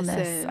wedge this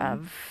jewelness in?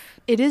 of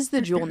It is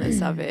the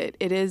jewelness of it.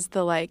 It is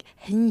the like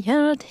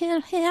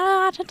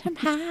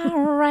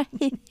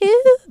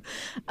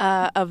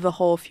of the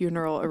whole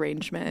funeral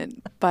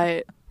arrangement.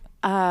 But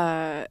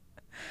the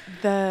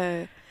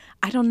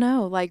I don't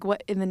know, like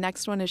what in the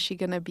next one is she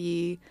gonna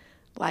be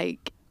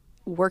like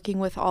working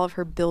with all of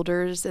her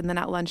builders, and then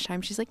at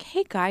lunchtime she's like,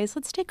 hey guys,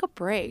 let's take a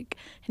break.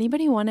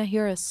 Anybody want to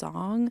hear a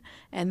song?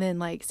 And then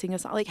like sing a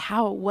song. Like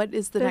what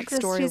is the next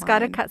storyline? She's got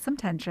to cut some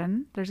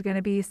tension. There's going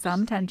to be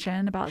some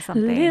tension about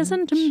something.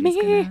 Listen to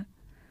me.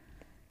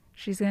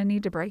 She's gonna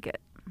need to break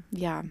it.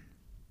 Yeah.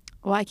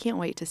 Well, I can't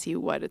wait to see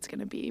what it's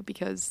gonna be,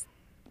 because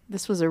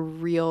this was a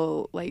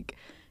real like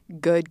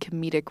good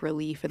comedic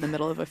relief in the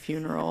middle of a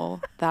funeral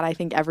that I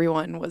think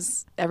everyone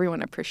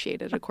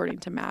appreciated, according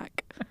to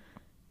Mac.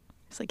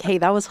 It's like, hey,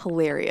 that was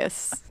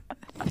hilarious.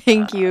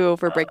 Thank you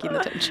for breaking the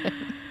tension.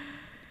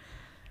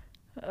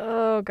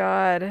 Oh,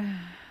 God.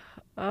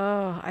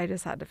 Oh, I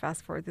just had to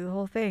fast forward through the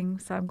whole thing.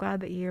 So I'm glad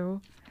that you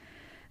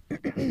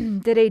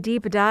did a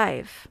deep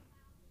dive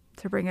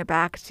to bring it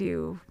back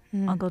to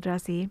Uncle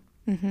Jesse.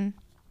 Mm-hmm.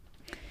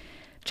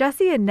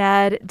 Jesse and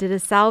Ned did a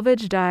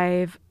salvage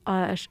dive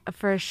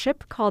for a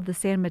ship called the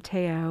San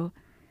Mateo,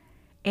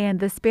 and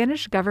the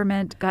Spanish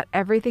government got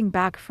everything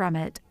back from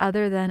it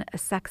other than a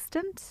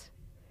sextant.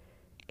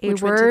 A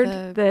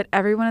word that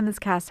everyone in this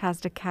cast has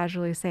to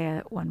casually say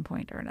at one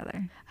point or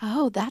another.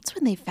 Oh, that's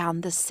when they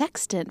found the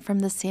sextant from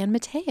the San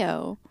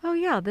Mateo. Oh,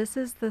 yeah, this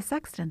is the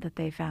sextant that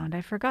they found.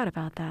 I forgot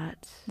about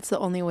that. It's the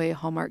only way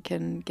Hallmark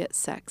can get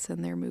sex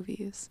in their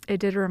movies.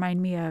 It did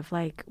remind me of,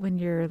 like, when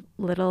you're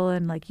little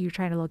and, like, you're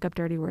trying to look up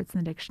dirty words in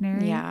the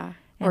dictionary. Yeah.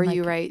 Or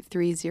you write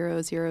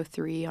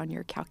 3003 on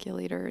your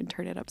calculator and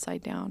turn it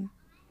upside down.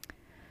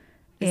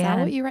 Is that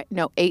what you write?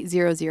 No,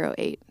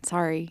 8008.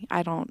 Sorry,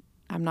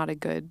 I'm not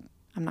good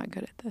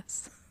at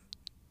this.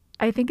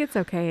 I think it's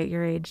okay at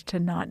your age to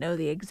not know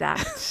the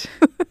exact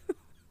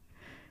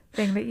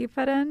thing that you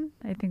put in.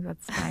 I think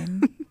that's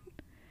fine.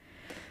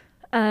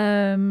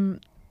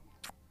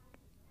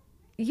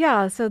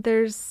 Yeah, so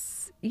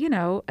there's,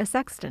 a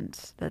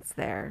sextant that's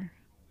there,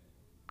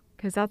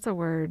 because that's a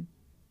word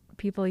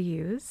people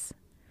use.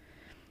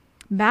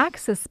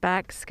 Max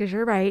suspects, because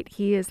you're right,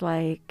 he is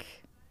like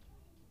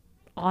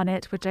on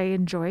it, which I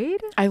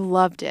enjoyed. I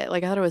loved it.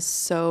 Like, I thought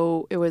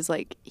it was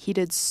like he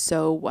did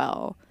so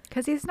well.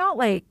 Because he's not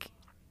like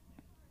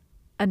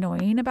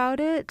annoying about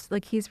it.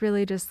 Like, he's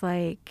really just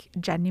like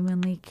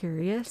genuinely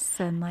curious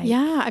and like.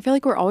 Yeah, I feel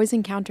like we're always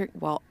encountering,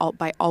 well,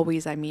 by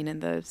always I mean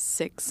in the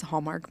 6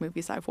 Hallmark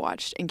movies I've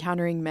watched,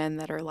 encountering men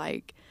that are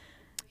like,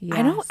 yes.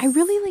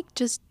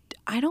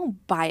 I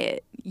don't buy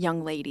it,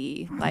 young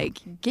lady.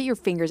 Like, get your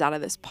fingers out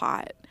of this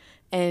pot.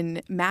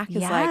 And Mac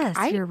is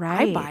like, you're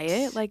right. I buy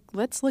it. Like,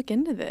 let's look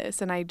into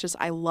this. And I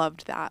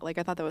loved that. Like,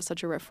 I thought that was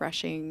such a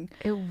refreshing.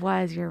 It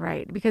was, you're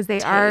right. Because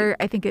I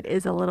think it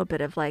is a little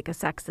bit of like a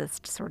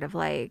sexist sort of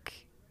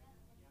like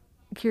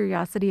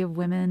curiosity of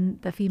women,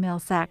 the female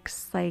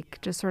sex, like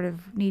just sort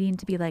of needing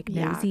to be like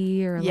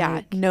nosy or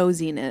like.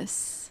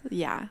 Nosiness.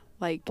 Yeah.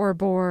 Like. Or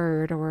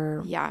bored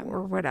or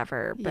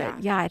whatever.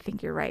 But I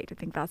think you're right. I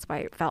think that's why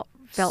it felt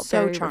so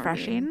very charming.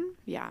 Refreshing.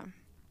 Yeah.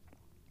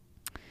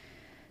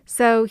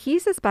 So he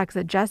suspects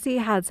that Jesse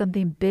had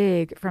something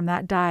big from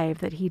that dive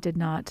that he did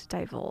not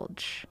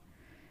divulge.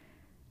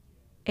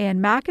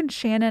 And Mac and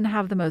Shannon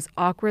have the most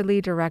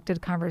awkwardly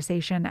directed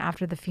conversation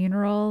after the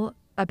funeral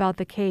about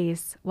the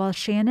case while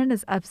Shannon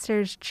is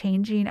upstairs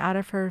changing out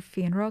of her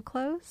funeral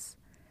clothes.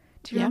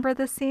 Do you remember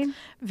this scene?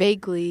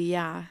 Vaguely,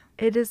 yeah.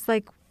 It is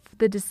like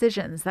the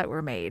decisions that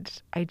were made.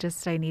 I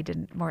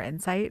needed more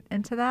insight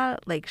into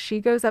that. Like,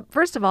 she goes up.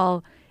 First of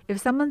all, if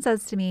someone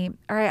says to me,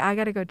 all right, I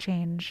got to go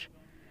change.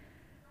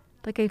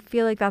 Like, I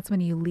feel like that's when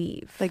you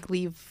leave. Like,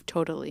 leave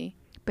totally.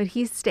 But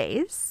he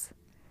stays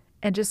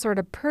and just sort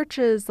of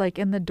perches, like,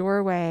 in the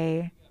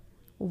doorway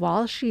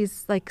while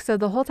she's, like, so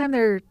the whole time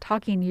they're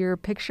talking, you're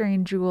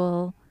picturing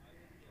Jewel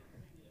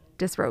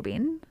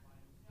disrobing.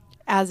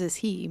 As is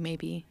he,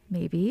 maybe.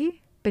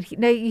 Maybe. But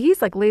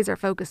he's, like, laser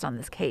focused on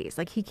this case.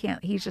 Like,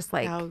 he's just,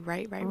 like,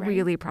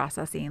 really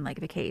processing, like,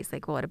 the case.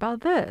 Like, well, what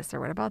about this? Or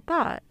what about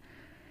that?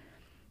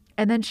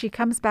 And then she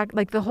comes back,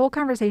 like the whole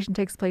conversation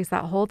takes place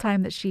that whole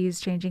time that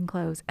she's changing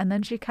clothes. And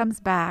then she comes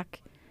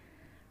back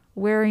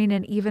wearing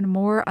an even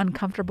more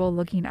uncomfortable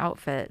looking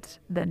outfit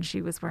than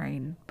she was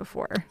wearing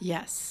before.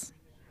 Yes.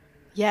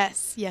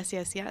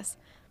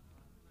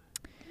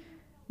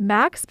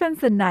 Max spends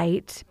the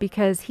night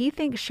because he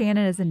thinks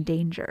Shannon is in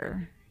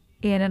danger.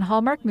 And in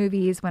Hallmark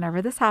movies,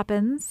 whenever this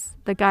happens,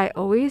 the guy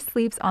always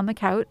sleeps on the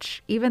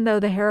couch, even though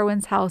the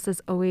heroine's house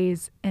is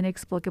always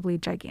inexplicably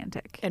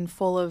gigantic. And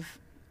full of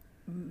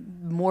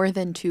more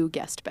than 2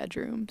 guest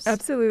bedrooms.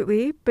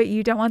 Absolutely. But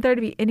you don't want there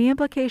to be any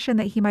implication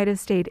that he might have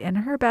stayed in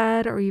her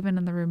bed or even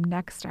in the room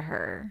next to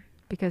her,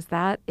 because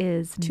that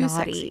is too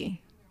naughty.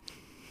 Sexy.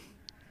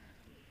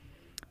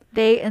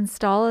 They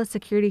install a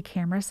security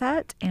camera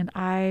set, and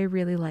I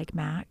really like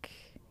Mac.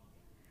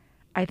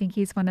 I think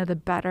he's one of the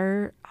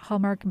better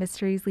Hallmark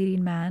Mysteries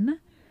leading men.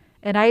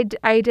 And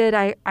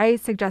I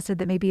suggested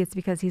that maybe it's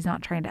because he's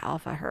not trying to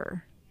alpha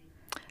her.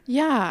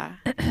 Yeah.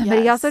 But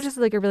he also Yes. just has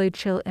like a really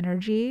chill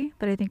energy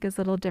that I think is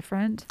a little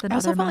different than I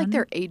also other felt like men.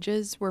 their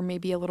ages were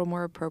maybe a little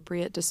more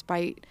appropriate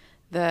despite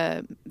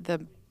the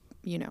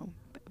you know,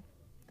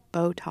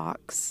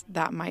 Botox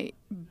that might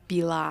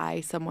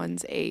belie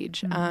someone's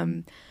age.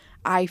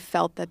 I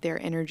felt that their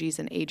energies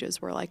and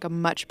ages were like a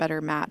much better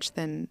match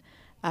than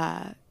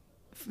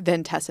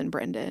Tess and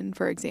Brendan,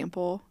 for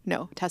example.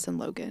 No, Tess and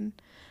Logan.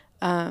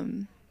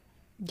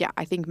 Yeah,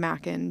 I think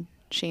Mac and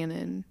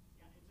Shannon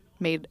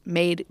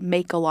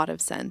make a lot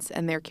of sense,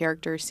 and their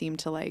characters seem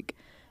to like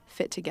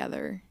fit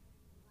together.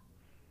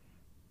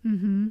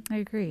 I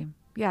agree.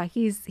 Yeah,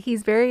 he's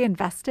very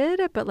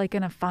invested, but like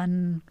in a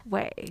fun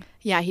way.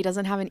 Yeah, he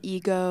doesn't have an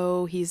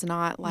ego. He's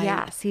not like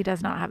Yes, he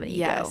does not have an ego.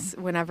 yes.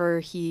 Whenever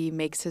he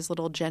makes his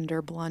little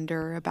gender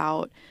blunder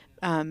about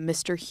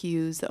Mr.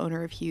 Hughes, the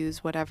owner of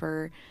Hughes,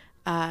 whatever,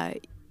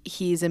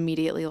 he's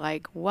immediately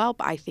like, "Well,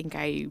 I think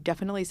I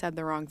definitely said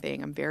the wrong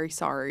thing. I'm very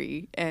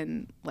sorry,"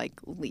 and like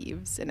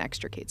leaves and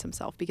extricates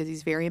himself because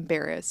he's very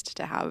embarrassed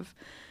to have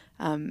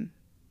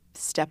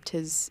stepped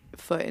his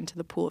foot into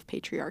the pool of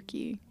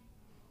patriarchy.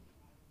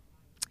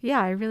 Yeah,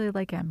 I really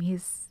like him.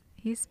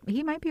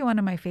 He might be one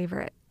of my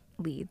favorite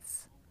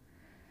leads.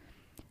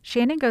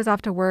 Shannon goes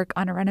off to work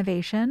on a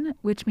renovation,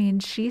 which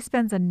means she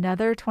spends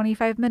another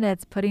 25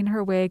 minutes putting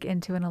her wig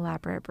into an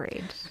elaborate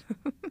braid.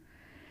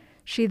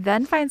 She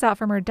then finds out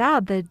from her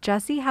dad that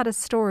Jesse had a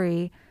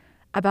story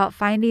about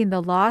finding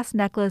the lost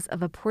necklace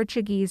of a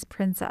Portuguese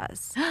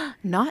princess,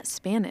 Not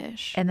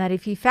Spanish. and that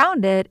if he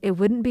found it, it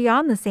wouldn't be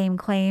on the same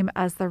claim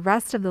as the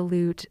rest of the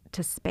loot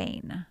to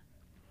Spain.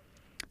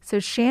 So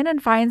Shannon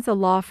finds the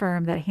law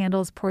firm that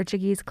handles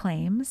Portuguese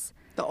claims,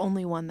 The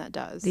only one that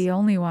does. the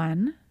only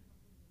one.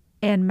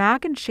 And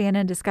Mac and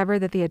Shannon discover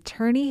that the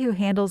attorney who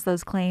handles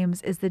those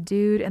claims is the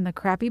dude in the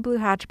crappy blue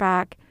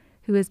hatchback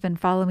who has been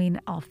following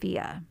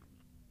Althea.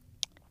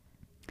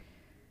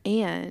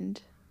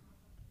 And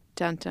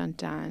dun dun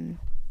dun,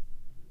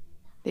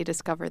 they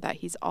discover that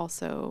he's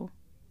also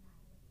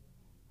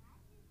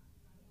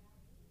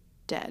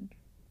dead.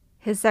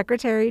 His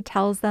secretary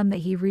tells them that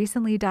he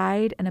recently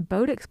died in a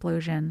boat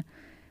explosion,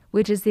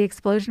 which is the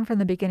explosion from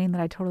the beginning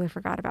that I totally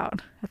forgot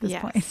about at this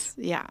point.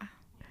 Yeah.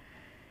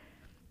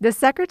 The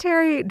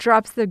secretary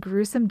drops the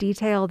gruesome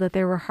detail that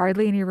there were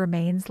hardly any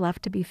remains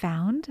left to be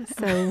found.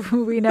 So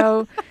we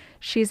know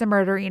she's a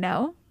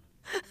murderino.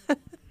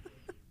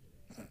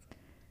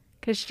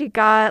 Because she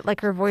got,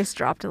 like, her voice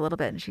dropped a little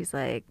bit and she's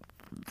like,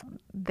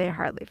 they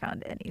hardly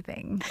found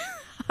anything.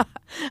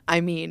 I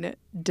mean,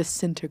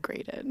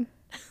 disintegrated,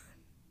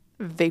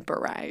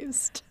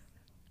 vaporized.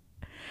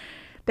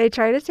 They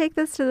try to take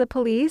this to the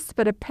police,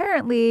 but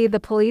apparently the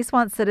police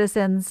want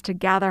citizens to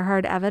gather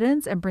hard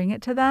evidence and bring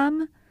it to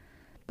them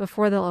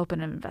before they'll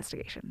open an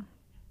investigation.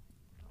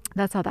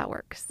 That's how that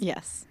works.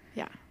 Yes.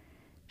 Yeah.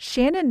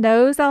 Shannon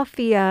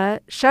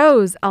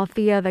shows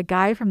Althea the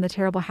guy from the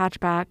terrible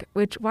hatchback,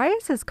 which, why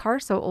is his car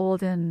so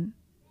old and...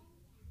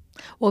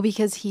 Well,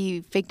 because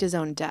he faked his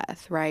own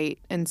death, right?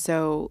 And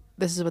so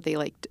this is what they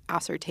like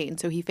ascertain.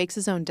 So he fakes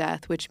his own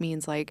death, which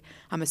means like,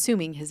 I'm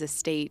assuming his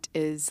estate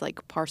is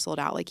like parceled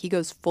out. Like he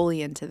goes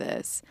fully into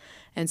this.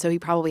 And so he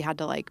probably had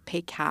to like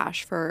pay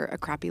cash for a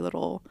crappy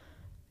little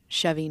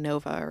Chevy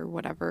Nova or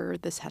whatever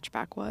this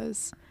hatchback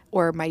was.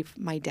 Or my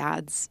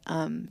dad's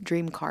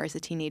dream car as a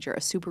teenager, a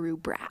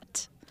Subaru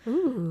Brat.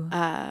 Ooh.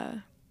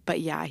 But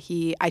yeah,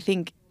 I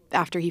think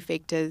after he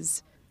faked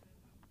his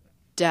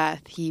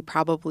death, he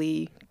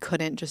probably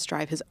couldn't just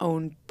drive his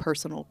own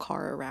personal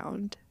car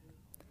around.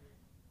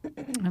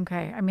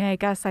 Okay. I mean, I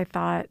guess I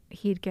thought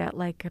he'd get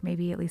like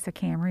maybe at least a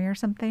Camry or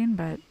something,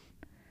 but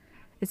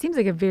it seems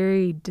like a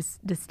very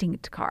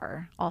distinct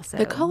car also.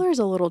 The color is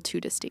a little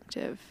too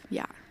distinctive.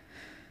 Yeah.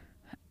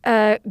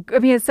 I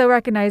mean, it's so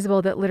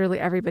recognizable that literally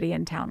everybody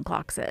in town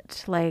clocks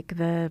it. Like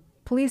the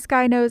police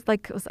guy knows,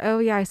 like, oh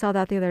yeah, I saw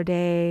that the other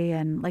day.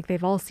 And like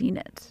they've all seen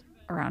it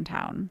around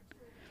town.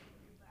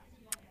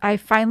 I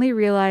finally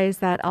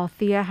realized that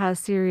Althea has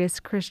serious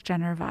Kris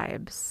Jenner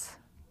vibes.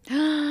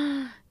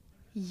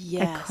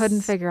 Yes. I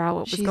couldn't figure out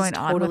what was She's going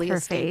on totally with her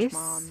a stage face.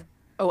 mom.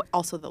 Oh,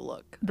 also the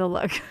look. The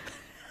look.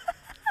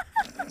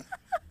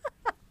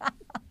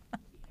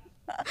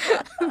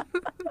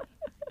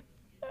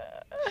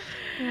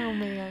 Oh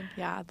man,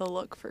 yeah, the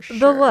look for sure.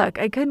 The look.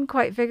 I couldn't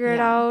quite figure it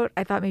Yeah. out.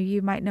 I thought maybe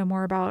you might know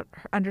more about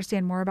her,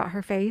 understand more about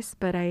her face,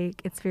 but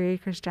it's very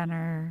Kris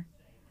Jenner.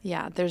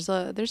 Yeah, there's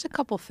a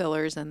couple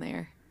fillers in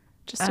there,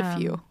 just a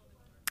few.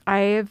 I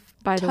have,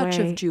 by the Touch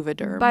way, of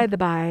Juvederm. by the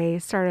by,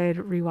 started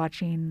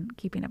rewatching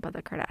Keeping Up with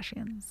the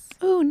Kardashians.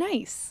 Oh,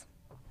 nice.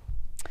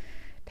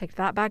 Picked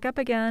that back up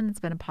again. It's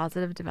been a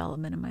positive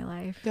development in my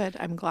life. Good.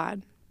 I'm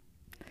glad.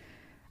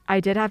 I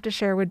did have to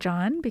share with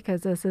John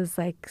because this is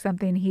like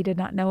something he did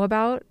not know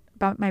about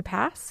my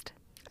past.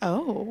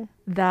 Oh.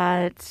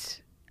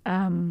 That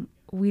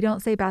we don't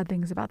say bad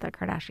things about the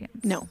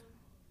Kardashians. No.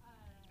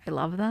 I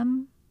love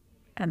them,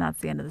 and that's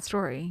the end of the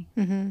story.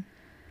 Mm-hmm.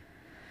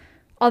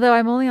 Although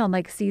I'm only on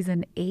like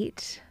season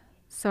 8,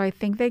 so I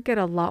think they get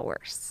a lot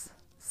worse.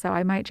 So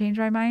I might change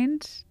my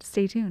mind.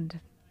 Stay tuned.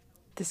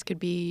 This could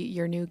be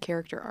your new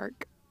character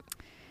arc.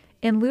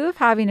 In lieu of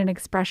having an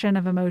expression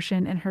of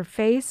emotion in her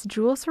face,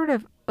 Jewel sort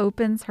of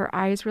opens her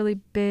eyes really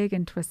big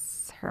and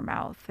twists her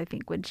mouth, I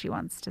think, when she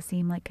wants to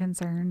seem like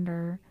concerned,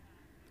 or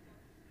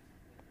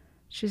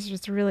she's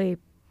just really,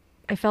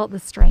 I felt the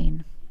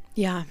strain.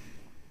 Yeah.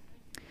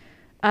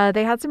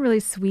 They had some really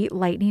sweet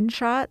lightning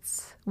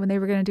shots when they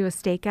were going to do a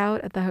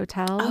stakeout at the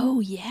hotel. Oh,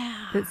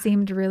 yeah. That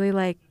seemed really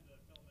like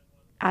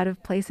out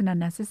of place and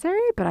unnecessary,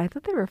 but I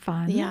thought they were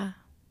fun. Yeah.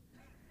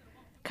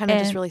 Kind of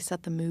just really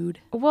set the mood.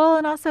 Well,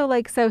 and also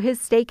like, so his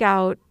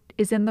stakeout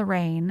is in the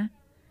rain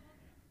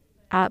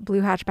at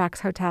Blue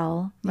Hatchback's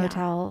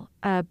motel,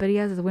 but he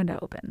has his window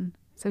open.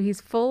 So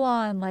he's full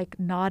on like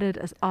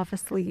nodded off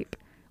asleep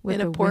with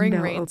in a the pouring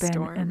window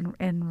rainstorm open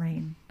and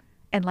rain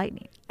and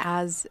lightning.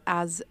 As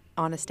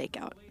on a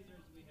stakeout.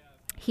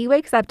 He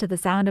wakes up to the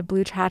sound of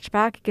Blue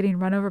Hatchback getting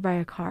run over by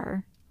a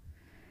car.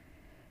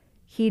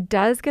 He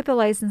does get the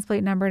license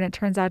plate number, and it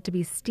turns out to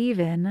be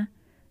Steven,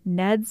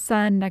 Ned's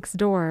son next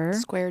door,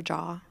 Square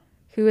jaw,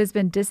 who has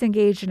been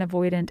disengaged and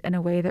avoidant in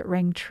a way that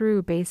rang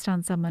true based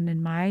on someone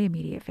in my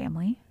immediate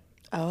family.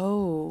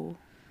 Oh.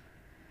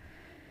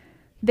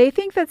 They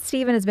think that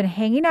Steven has been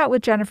hanging out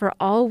with Jennifer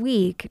all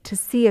week to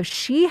see if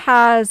she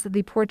has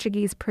the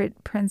Portuguese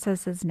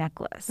princess's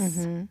necklace.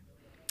 Mm-hmm.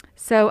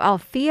 So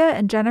Althea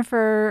and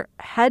Jennifer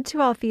head to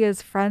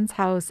Althea's friend's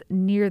house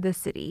near the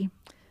city.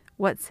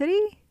 What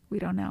city? We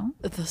don't know.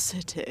 The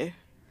city.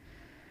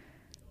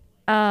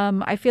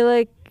 I feel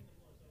like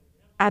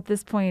at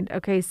this point,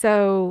 okay,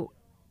 so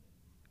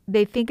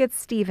they think it's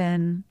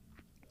Steven.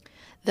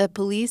 The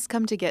police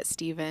come to get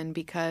Steven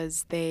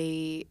because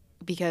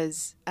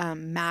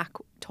Mac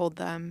told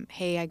them,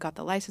 hey, I got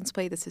the license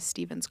plate. This is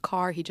Steven's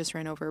car. He just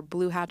ran over a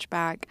Blue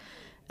Hatchback.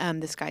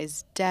 This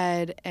guy's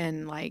dead.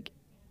 And like,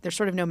 there's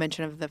sort of no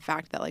mention of the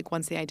fact that like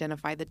once they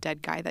identify the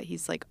dead guy that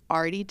he's like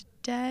already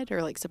dead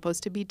or like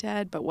supposed to be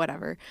dead, but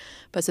whatever.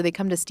 But so they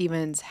come to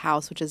Steven's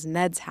house, which is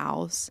Ned's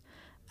house,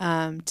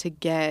 to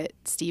get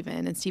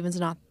Steven, and Steven's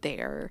not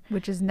there.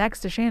 Which is next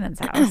to Shannon's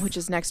house. Which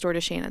is next door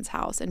to Shannon's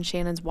house. And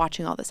Shannon's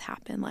watching all this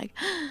happen. Like,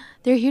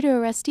 they're here to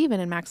arrest Steven.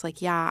 And Mac's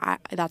like, yeah,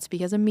 that's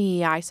because of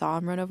me. I saw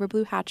him run over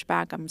Blue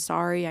Hatchback. I'm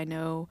sorry. I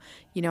know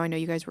you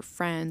guys were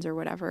friends or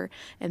whatever.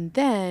 And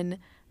then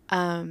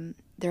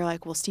they're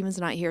like, well, Steven's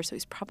not here, so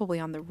he's probably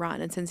on the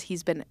run. And since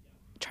he's been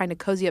trying to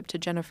cozy up to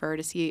Jennifer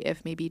to see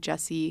if maybe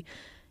Jesse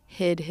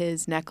hid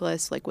his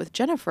necklace like with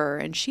Jennifer,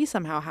 and she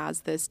somehow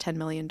has this $10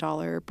 million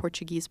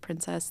Portuguese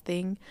princess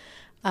thing,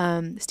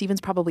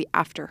 Steven's probably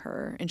after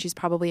her, and she's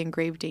probably in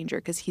grave danger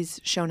because he's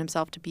shown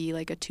himself to be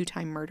like a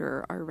 2-time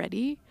murderer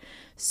already.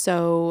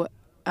 So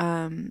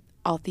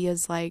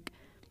Althea's like,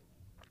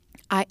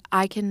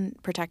 I can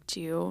protect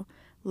you.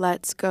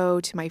 Let's go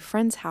to my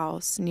friend's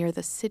house near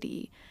the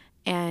city,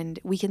 and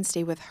we can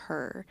stay with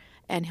her,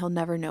 and he'll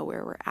never know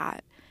where we're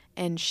at.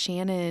 And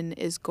Shannon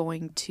is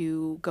going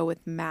to go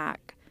with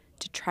Mac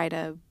to try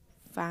to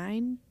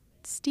find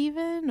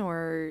Steven,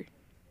 or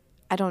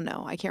I don't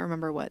know. I can't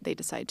remember what they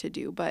decide to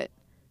do, but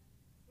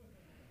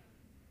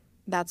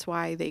that's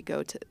why they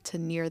go to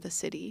near the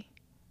city.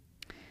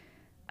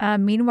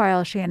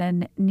 Meanwhile,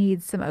 Shannon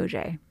needs some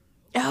OJ.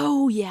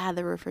 Oh, yeah,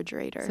 the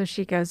refrigerator. So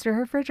she goes to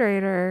her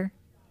refrigerator,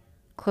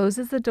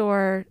 closes the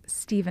door.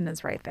 Steven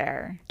is right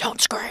there.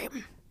 Don't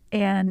scream.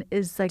 And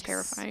is like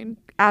terrifying.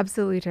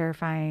 Absolutely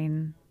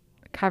terrifying.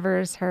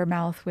 Covers her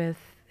mouth with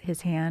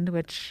his hand,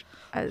 which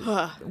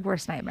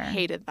worst nightmare.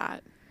 Hated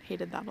that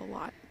a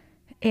lot.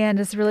 And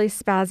is really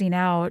spazzing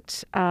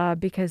out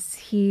because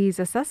he's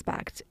a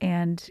suspect,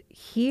 and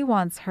he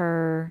wants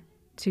her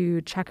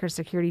to check her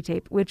security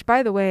tape, which,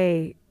 by the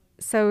way,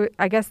 so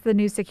I guess the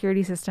new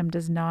security system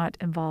does not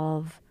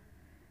involve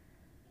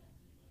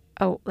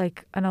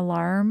like an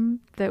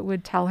alarm that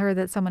would tell her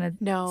that someone had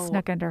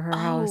snuck into her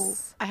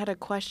house. I had a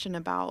question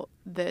about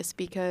this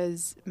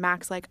because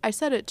Mac's like, I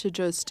set it to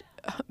just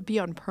be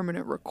on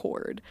permanent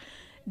record.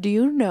 Do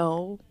you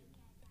know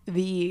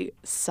the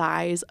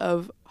size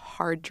of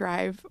hard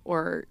drive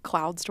or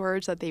cloud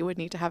storage that they would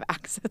need to have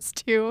access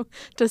to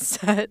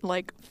set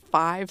like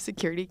 5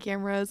 security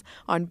cameras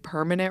on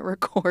permanent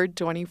record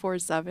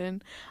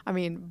 24/7? I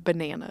mean,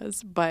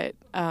 bananas. But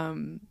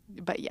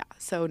yeah,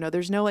 so no,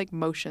 there's no like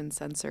motion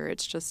sensor.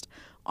 It's just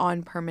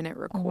on permanent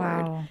record.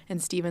 Wow.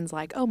 And Steven's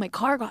like, oh, my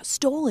car got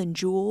stolen,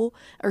 Jewel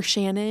or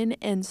Shannon.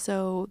 And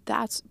so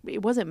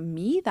it wasn't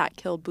me that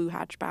killed Blue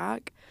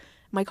Hatchback.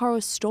 My car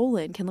was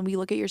stolen. Can we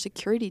look at your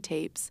security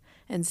tapes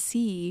and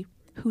see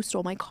who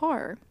stole my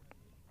car?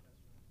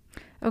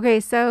 Okay,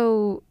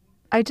 so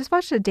I just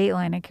watched a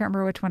Dateline. I can't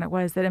remember which one it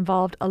was that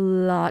involved a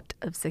lot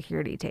of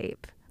security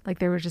tape. Like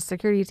there was just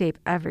security tape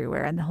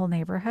everywhere in the whole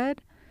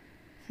neighborhood.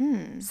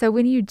 So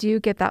when you do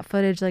get that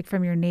footage like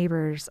from your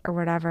neighbors or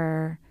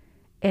whatever,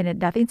 and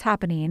nothing's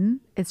happening,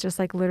 it's just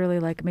like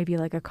literally like maybe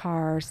like a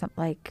car or something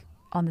like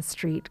on the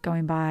street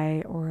going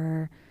by,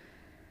 or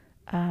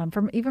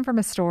from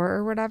a store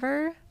or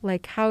whatever.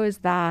 Like how is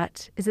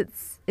that?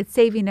 It's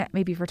saving it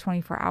maybe for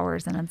 24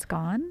 hours and it's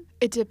gone?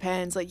 It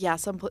depends. Like, yeah,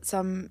 some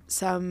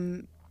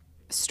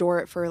store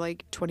it for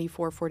like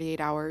 24, 48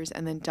 hours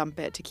and then dump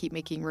it to keep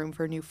making room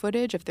for new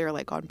footage if they're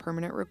like on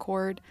permanent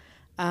record.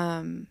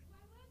 Some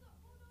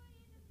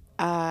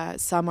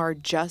are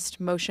just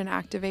motion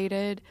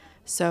activated,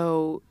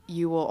 so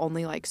you will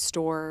only like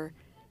store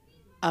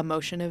a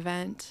motion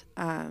event.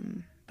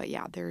 But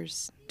yeah,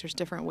 there's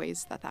different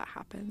ways that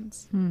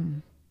happens.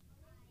 And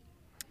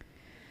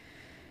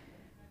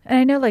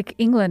I know like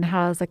England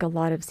has like a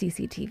lot of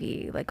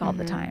CCTV like all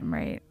the time,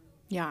 right?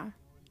 Yeah.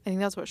 I think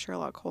that's what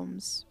Sherlock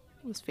Holmes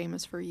was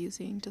famous for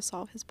using to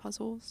solve his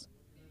puzzles.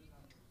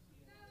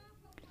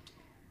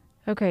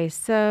 Okay,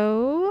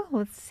 so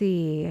let's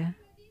see.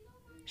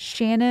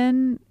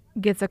 Shannon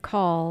gets a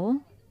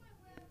call.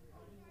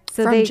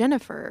 So From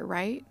Jennifer,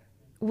 right?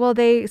 Well,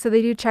 they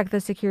do check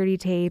the security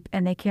tape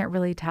and they can't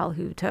really tell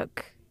who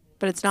took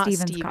But it's not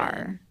Steven's Steven.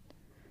 car.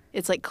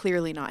 It's like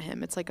clearly not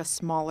him. It's like a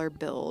smaller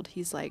build.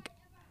 He's like,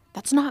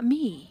 that's not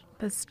me.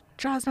 The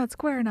jaw's not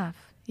square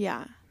enough.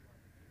 Yeah.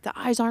 The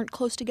eyes aren't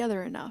close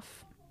together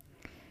enough.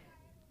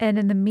 And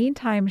in the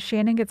meantime,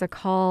 Shannon gets a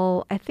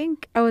call, I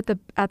think, at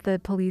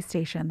the police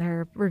station.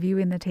 They're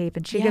reviewing the tape,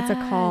 and she gets a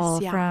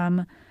call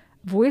from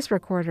voice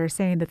recorder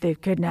saying that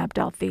they've kidnapped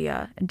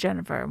Althea and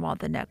Jennifer and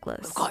want the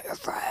necklace. We've got your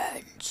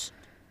friends.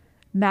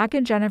 Mac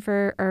and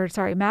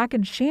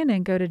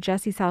Shannon go to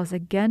Jesse's house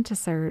again to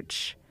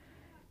search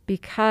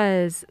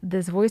because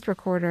this voice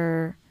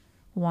recorder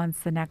wants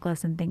the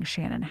necklace and thinks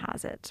Shannon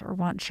has it or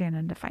wants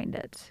Shannon to find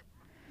it.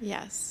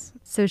 Yes.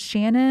 So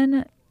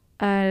Shannon,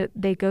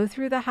 they go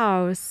through the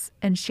house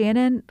and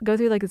Shannon go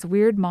through like this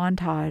weird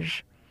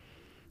montage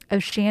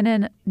of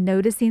Shannon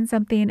noticing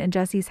something in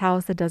Jesse's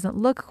house that doesn't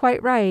look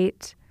quite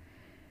right,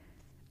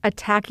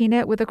 attacking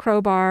it with a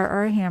crowbar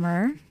or a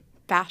hammer,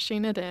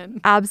 bashing it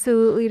in,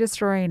 absolutely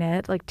destroying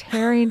it, like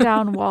tearing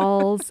down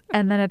walls,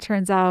 and then it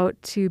turns out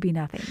to be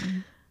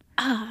nothing.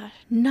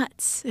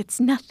 Nuts. It's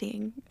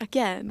nothing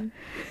again.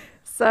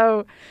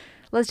 So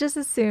let's just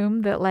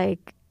assume that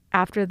like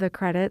after the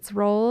credits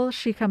roll,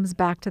 she comes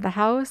back to the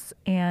house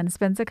and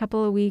spends a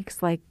couple of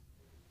weeks like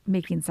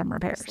making some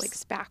repairs. Just, like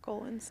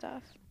spackle and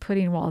stuff.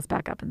 Putting walls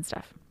back up and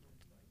stuff.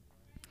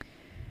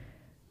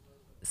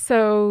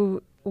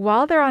 So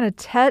while they're on a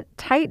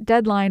tight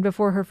deadline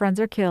before her friends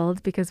are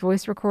killed, because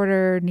voice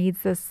recorder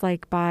needs this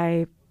like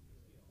by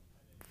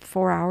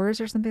 4 hours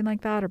or something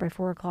like that, or by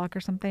 4 o'clock or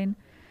something,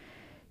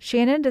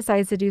 Shannon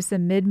decides to do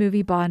some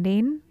mid-movie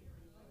bonding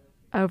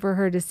over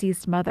her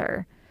deceased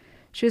mother.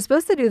 She was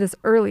supposed to do this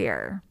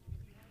earlier.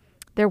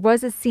 There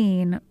was a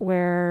scene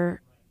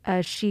where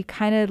she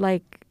kind of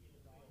like,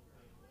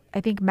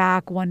 I think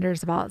Mac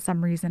wonders about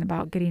some reason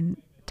about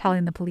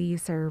telling the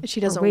police or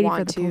she doesn't waiting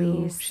want for the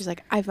police. She's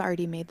like, I've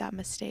already made that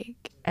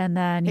mistake. And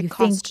then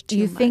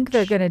you think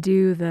they're going to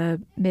do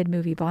the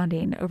mid-movie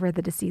bonding over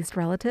the deceased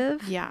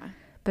relative. Yeah.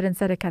 But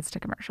instead it cuts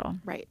to commercial.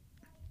 Right.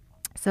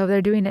 So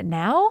they're doing it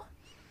now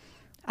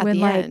At when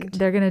the like end.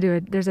 they're going to do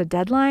it. There's a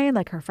deadline,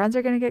 like her friends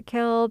are going to get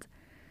killed.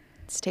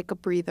 Let's take a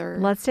breather.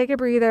 Let's take a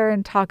breather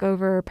and talk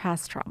over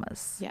past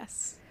traumas.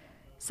 Yes.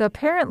 So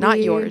apparently, not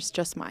yours,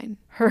 just mine.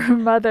 Her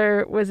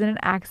mother was in an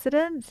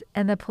accident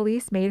and the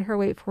police made her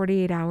wait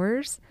 48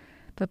 hours.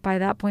 But by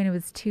that point, it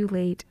was too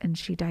late and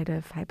she died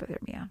of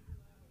hypothermia.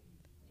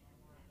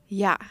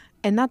 Yeah.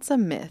 And that's a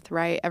myth,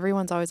 right?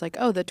 Everyone's always like,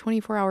 oh, the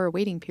 24-hour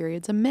waiting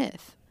period's a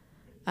myth.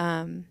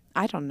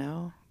 I don't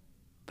know.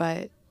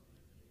 But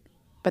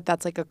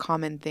that's like a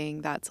common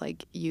thing that's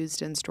like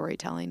used in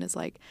storytelling is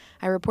like,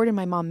 I reported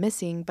my mom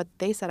missing, but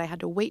they said I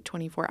had to wait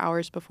 24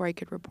 hours before I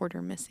could report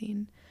her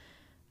missing.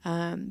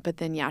 But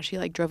then, yeah, she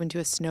like drove into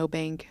a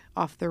snowbank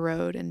off the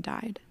road and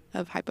died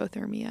of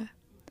hypothermia,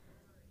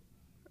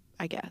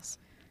 I guess.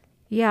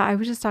 Yeah, I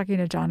was just talking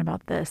to John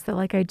about this, that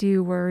like I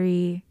do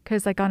worry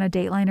because like on a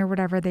Dateline or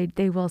whatever,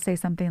 they will say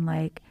something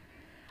like,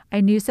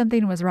 I knew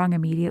something was wrong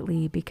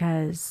immediately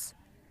because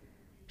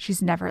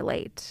she's never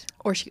late.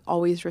 Or she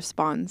always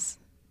responds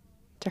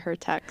to her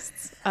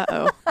texts.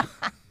 Uh-oh.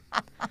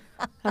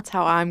 That's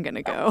how I'm going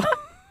to go.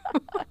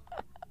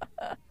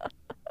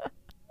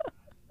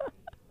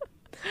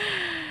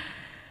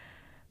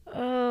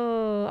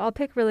 Oh, I'll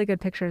pick really good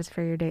pictures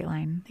for your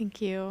Dateline.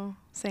 Thank you.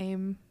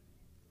 Same.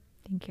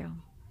 Thank you.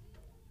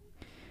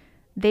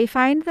 They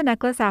find the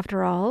necklace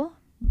after all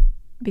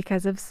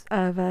because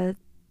of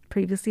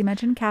previously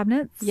mentioned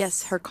cabinets.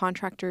 Yes, her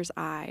contractor's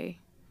eye.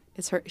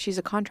 She's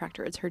a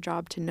contractor. It's her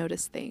job to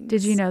notice things.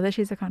 Did you know that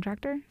she's a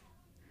contractor?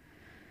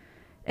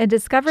 And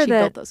discover she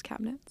that built those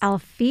cabinets.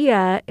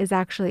 Althea is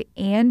actually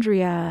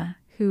Andrea,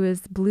 who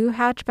is Blue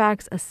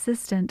Hatchback's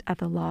assistant at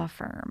the law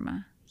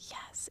firm.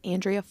 Yes,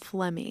 Andrea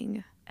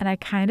Fleming. And I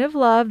kind of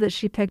love that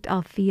she picked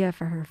Althea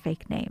for her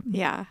fake name.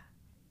 Yeah.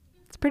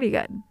 It's pretty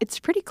good. It's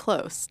pretty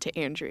close to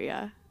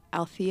Andrea.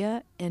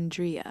 Althea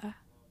Andrea.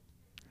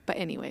 But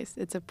anyways,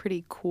 it's a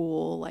pretty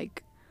cool,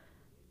 like,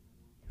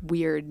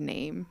 weird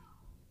name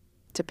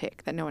to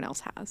pick that no one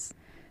else has.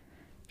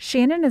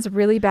 Shannon is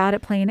really bad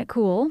at playing it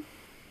cool.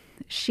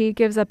 She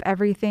gives up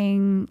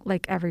everything,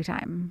 like, every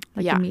time.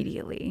 Like,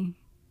 immediately.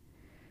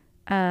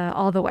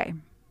 All the way.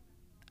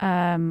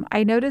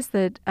 I noticed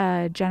that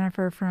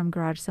Jennifer from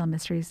Garage Sale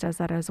Mysteries does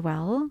that as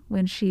well.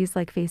 When she's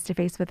like face to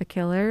face with a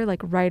killer,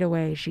 like right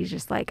away, she's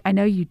just like, I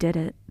know you did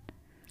it.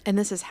 And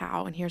this is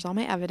how, and here's all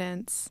my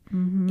evidence.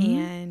 Mm-hmm.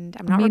 And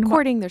I'm not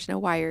recording. There's no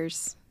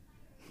wires.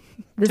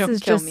 Don't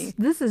kill me.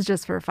 This is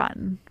just for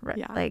fun. Right?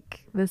 Yeah.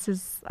 Like this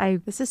is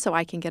so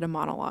I can get a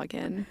monologue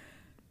in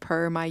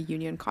per my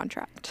union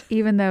contract.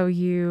 Even though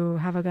you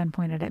have a gun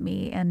pointed at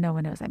me and no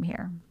one knows I'm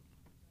here.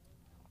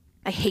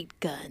 I hate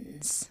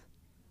guns.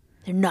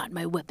 They're not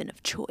my weapon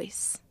of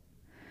choice.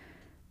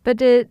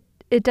 But it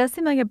does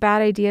seem like a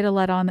bad idea to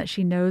let on that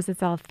she knows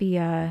it's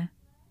Althea.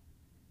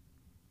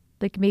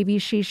 Like maybe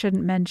she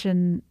shouldn't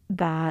mention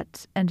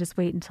that and just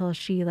wait until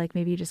she like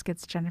maybe just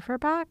gets Jennifer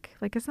back.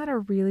 Like, is that a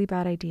really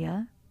bad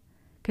idea?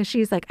 Because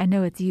she's like, I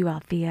know it's you,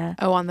 Althea.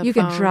 Oh, on the you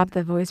phone. Can drop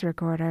the voice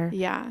recorder.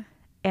 Yeah.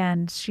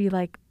 And she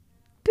like,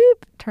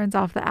 boop, turns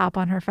off the app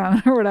on her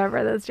phone or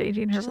whatever that's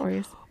changing her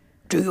voice.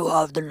 Like, do you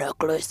have the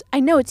necklace?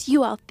 I know it's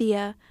you,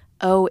 Althea.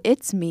 Oh,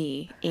 it's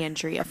me,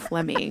 Andrea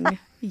Fleming.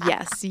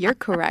 Yes, you're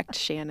correct,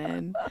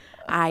 Shannon.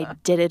 I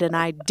did it and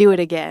I do it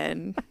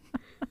again.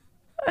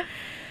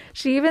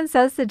 She even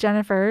says to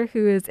Jennifer,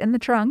 who is in the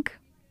trunk,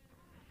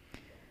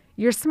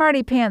 your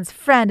smarty pants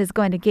friend is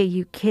going to get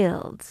you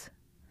killed.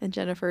 And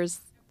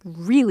Jennifer's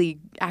really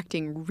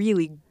acting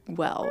really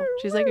well.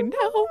 She's like,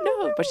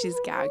 no. But she's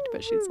gagged,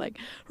 but she's like,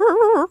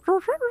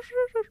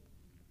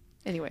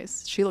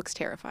 anyways, she looks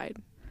terrified.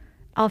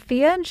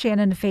 Althea and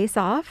Shannon face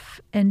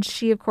off, and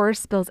she, of course,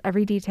 spills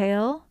every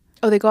detail.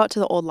 Oh, they go out to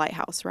the old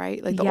lighthouse,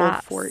 right? Like the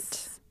old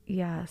fort.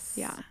 Yes.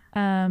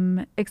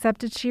 Yeah.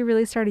 Except did she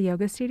really start a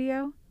yoga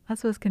studio?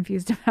 That's what I was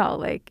confused about.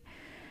 Like,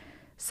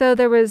 so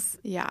there was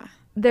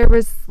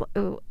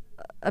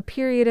a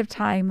period of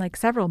time, like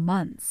several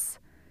months,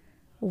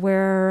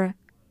 where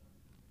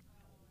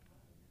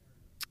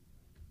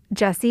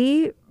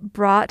Jesse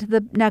brought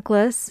the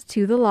necklace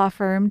to the law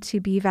firm to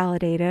be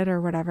validated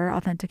or whatever,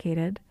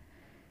 authenticated.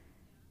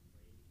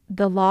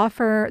 The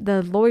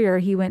lawyer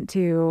he went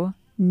to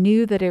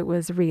knew that it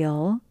was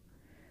real,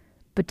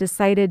 but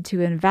decided to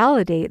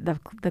invalidate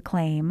the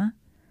claim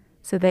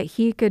so that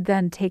he could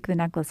then take the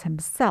necklace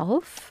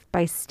himself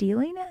by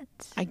stealing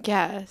it. I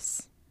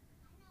guess.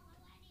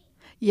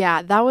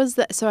 Yeah,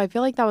 so I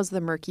feel like that was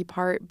the murky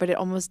part, but it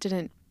almost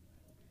didn't,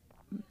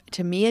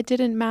 to me it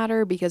didn't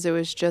matter because it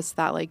was just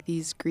that like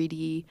these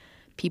greedy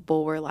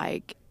people were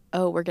like,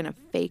 oh, we're going to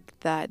fake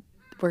that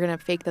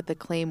the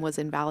claim was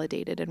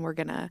invalidated and we're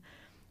going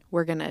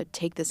to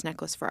take this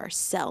necklace for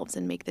ourselves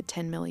and make the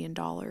 $10 million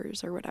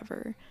or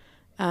whatever.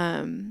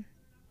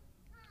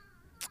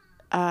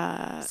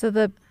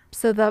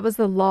 So that was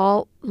the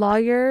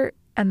lawyer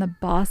and the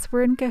boss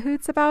were in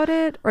cahoots about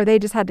it, or they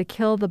just had to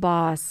kill the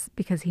boss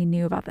because he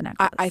knew about the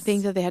necklace? I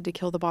think that they had to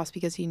kill the boss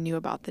because he knew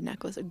about the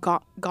necklace.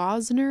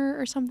 Gosner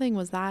or something,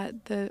 was that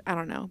I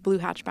don't know, Blue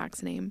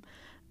Hatchback's name.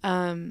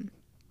 And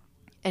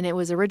it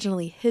was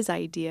originally his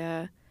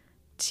idea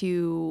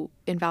to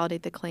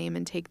invalidate the claim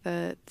and take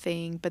the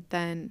thing,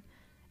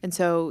 and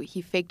so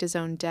he faked his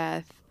own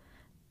death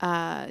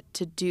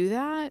to do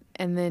that.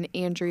 And then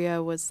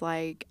Andrea was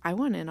like, I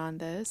want in on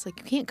this. Like,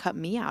 you can't cut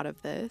me out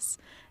of this.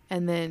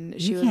 And then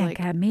she was like, you can't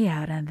cut me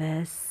out of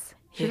this.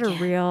 She's a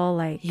real,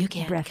 like, you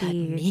can't breathy. cut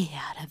me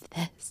out of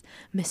this,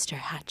 Mr.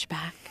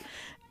 Hatchback.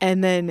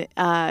 And then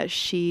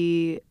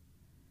she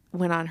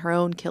went on her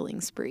own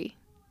killing spree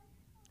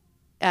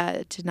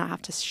to not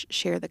have to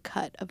share the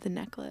cut of the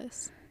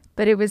necklace.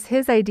 But it was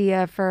his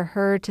idea for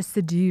her to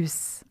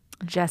seduce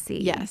Jesse.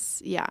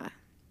 Yes, yeah.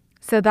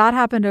 So that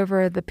happened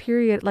over the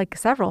period, like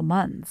several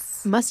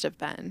months. Must have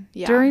been,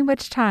 yeah. During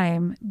which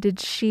time did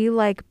she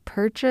like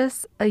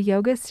purchase a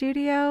yoga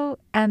studio?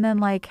 And then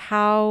like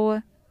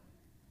how...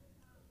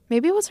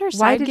 Maybe it was her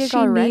side gig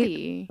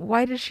already.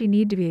 Why does she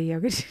need to be a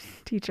yoga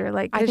teacher?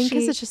 Like, I think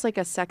because it's just like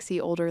a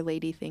sexy older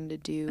lady thing to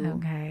do.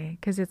 Okay,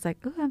 because it's like,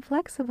 oh, I'm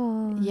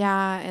flexible.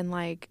 Yeah, and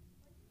like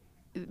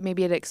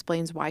maybe it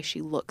explains why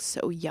she looks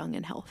so young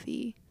and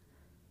healthy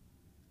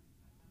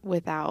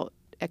without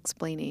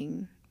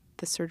explaining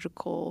the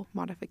surgical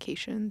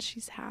modifications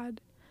she's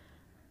had.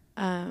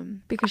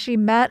 Because she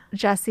met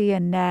Jesse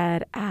and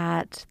Ned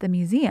at the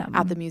museum.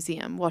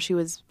 Well, she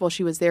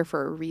was there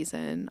for a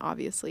reason.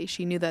 Obviously,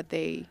 she knew that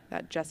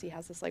Jesse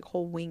has this like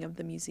whole wing of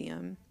the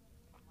museum,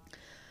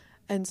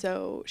 and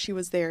so she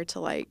was there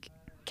to like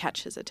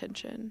catch his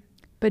attention.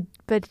 But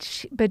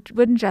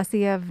wouldn't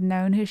Jesse have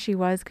known who she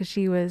was because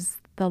she was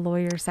the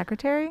lawyer's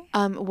secretary?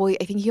 Well,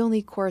 I think he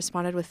only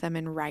corresponded with them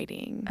in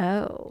writing.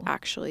 Oh,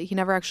 actually, he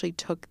never actually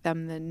took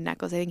them the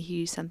necklace. I think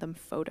he sent them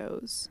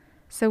photos.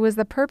 So was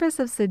the purpose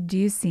of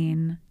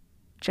seducing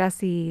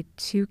Jesse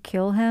to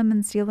kill him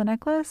and steal the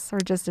necklace, or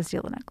just to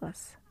steal the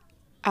necklace?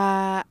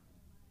 I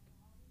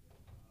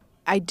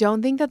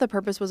don't think that the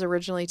purpose was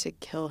originally to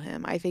kill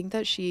him. I think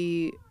that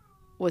she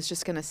was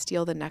just going to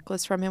steal the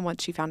necklace from him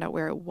once she found out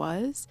where it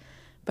was.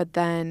 But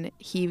then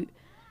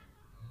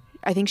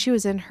I think she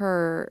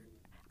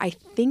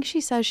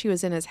says she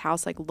was in his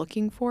house, like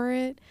looking for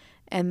it.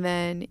 And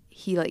then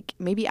he like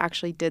maybe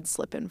actually did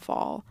slip and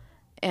fall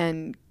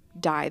and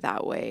die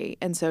that way.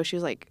 And so she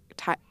was like,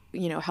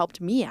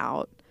 helped me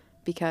out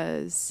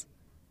because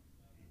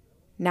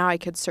now I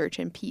could search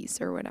in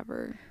peace or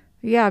whatever.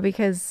 Yeah,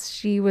 because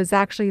she was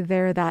actually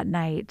there that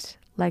night,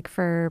 like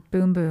for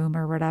Boom Boom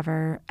or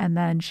whatever, and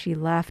then she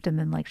left, and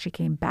then like she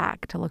came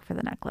back to look for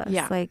the necklace.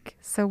 Yeah. Like,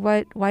 so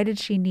why did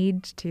she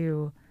need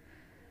to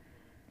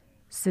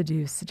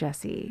seduce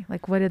Jesse?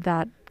 Like, what did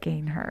that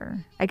gain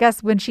her? I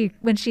guess when she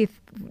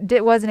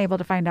wasn't able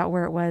to find out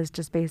where it was,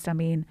 just based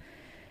on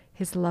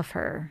his love for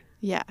her,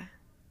 Yeah.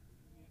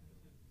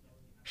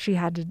 she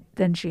had to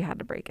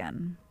break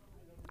in.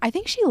 I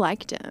think she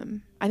liked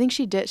him. I think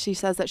she did. She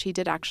says that she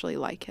did actually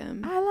like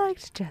him. I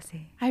liked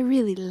Jesse. I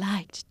really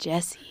liked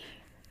Jesse.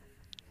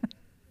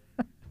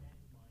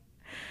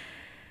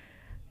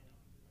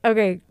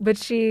 Okay, but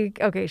she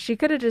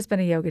could have just been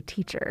a yoga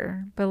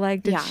teacher, but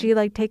like, did she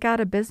like take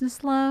out a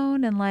business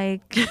loan and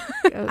like,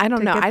 I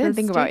don't know. I didn't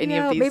think about any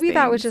of these Maybe things.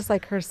 that was just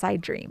like her side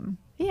dream.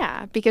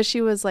 Yeah, because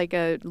she was like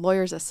a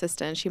lawyer's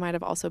assistant. She might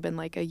have also been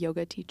like a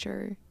yoga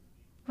teacher.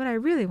 What I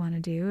really want to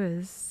do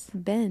is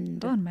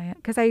bend.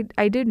 Because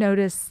I've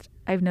noticed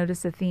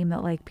a theme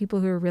that like people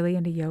who are really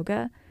into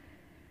yoga,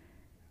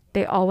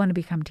 they all want to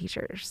become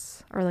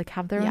teachers or like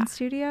have their own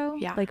studio.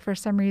 Yeah. Like for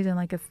some reason,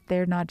 like if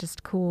they're not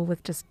just cool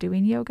with just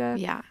doing yoga.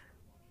 Yeah.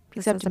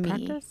 Except me.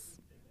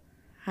 Practice.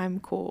 I'm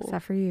cool.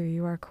 Except for you.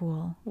 You are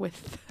cool.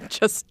 With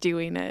just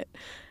doing it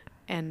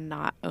and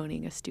not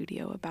owning a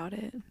studio about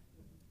it.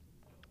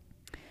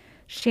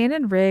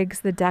 Shannon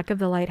rigs the deck of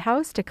the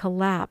lighthouse to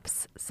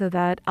collapse so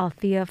that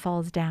Althea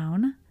falls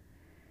down.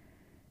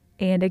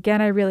 And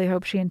again, I really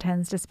hope she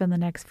intends to spend the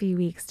next few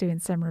weeks doing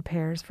some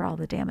repairs for all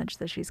the damage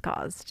that she's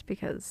caused,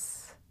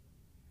 because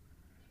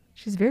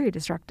she's very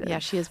destructive. Yeah,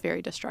 she is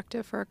very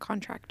destructive for a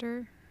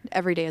contractor.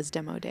 Every day is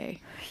demo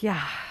day.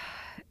 Yeah.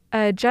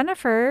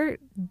 Jennifer,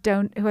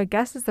 who I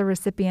guess is the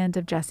recipient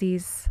of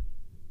Jesse's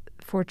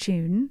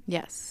fortune.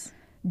 Yes.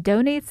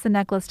 Donates the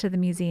necklace to the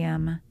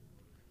museum,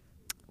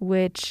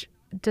 which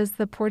does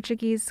the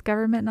Portuguese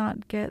government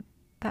not get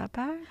that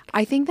back?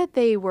 I think that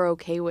they were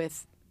okay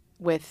with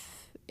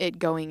it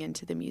going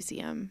into the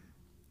museum,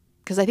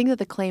 because I think that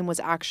the claim was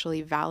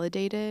actually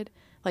validated.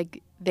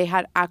 Like, they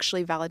had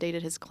actually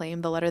validated his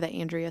claim. The letter that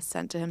Andrea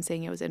sent to him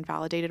saying it was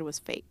invalidated was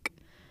fake.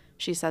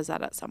 She says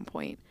that at some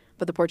point.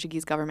 But the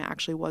Portuguese government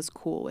actually was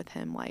cool with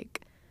him,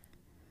 like,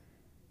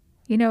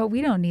 we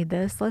don't need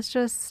this. Let's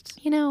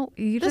just,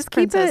 you just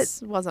keep it.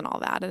 Wasn't all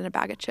that in a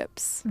bag of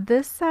chips.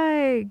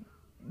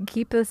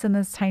 Keep this in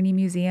this tiny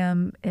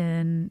museum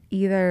in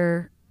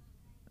either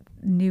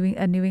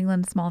a New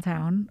England small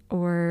town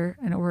or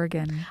in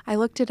Oregon. I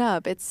looked it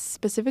up. It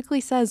specifically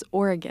says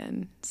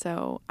Oregon.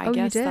 So I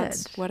guess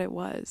that's what it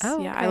was.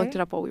 Oh, yeah, okay. I looked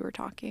it up while we were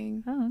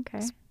talking. Oh, okay.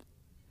 It's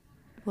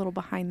a little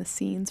behind the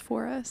scenes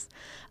for us.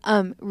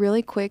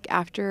 Really quick,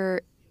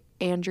 after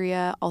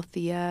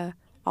Althea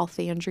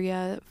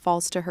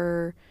falls to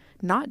her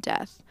not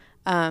death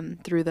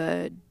through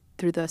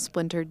the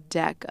splintered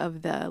deck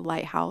of the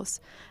lighthouse,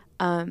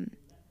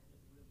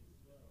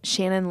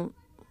 Shannon,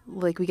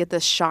 like, we get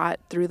this shot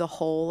through the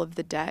hole of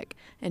the deck,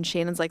 and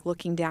Shannon's like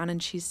looking down,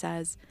 and she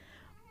says,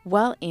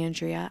 "Well,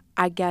 Andrea,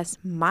 I guess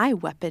my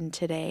weapon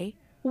today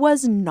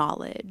was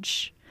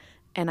knowledge."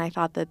 And I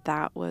thought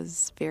that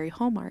was very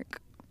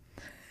Hallmark.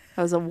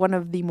 That was one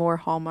of the more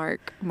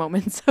Hallmark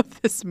moments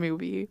of this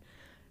movie. It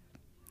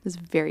was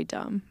very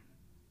dumb,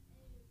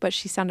 but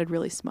she sounded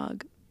really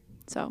smug,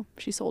 so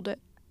she sold it.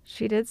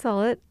 She did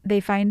sell it. They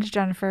find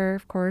Jennifer,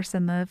 of course,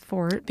 in the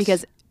fort.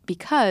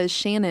 Because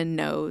Shannon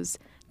knows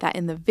that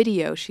in the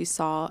video she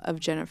saw of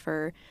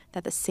Jennifer,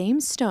 that the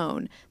same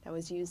stone that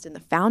was used in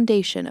the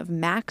foundation of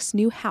Mac's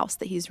new house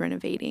that he's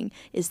renovating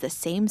is the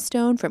same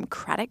stone from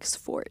Craddock's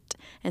fort.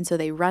 And so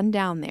they run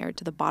down there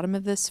to the bottom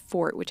of this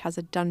fort, which has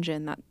a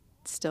dungeon that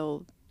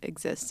still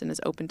exists and is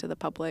open to the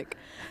public.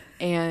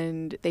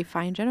 And they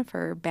find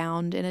Jennifer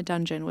bound in a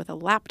dungeon with a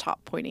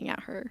laptop pointing at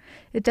her.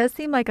 It does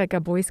seem like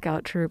a Boy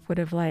Scout troop would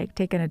have like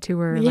taken a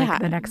tour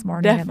like the next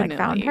morning and like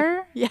found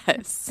her.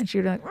 Yes. And she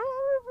would have like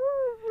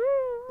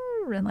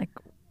and like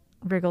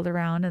wriggled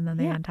around, and then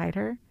they untied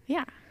her.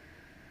 Yeah.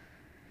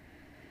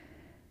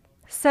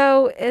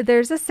 So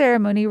there's a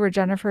ceremony where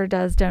Jennifer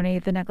does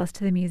donate the necklace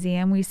to the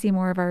museum. We see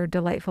more of our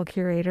delightful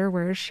curator.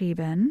 Where's she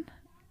been?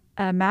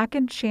 Mac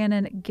and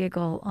Shannon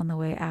giggle on the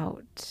way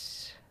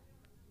out.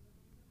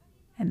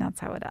 And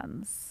that's how it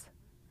ends.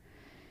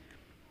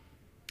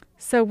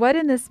 So what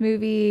in this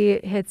movie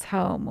hits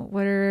home?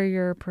 What are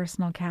your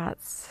personal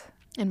cats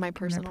in my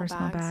personal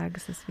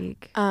bags this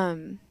week?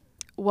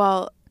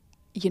 Well,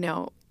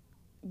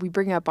 we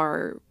bring up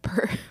our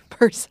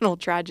personal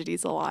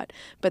tragedies a lot,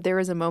 but there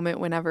was a moment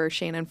whenever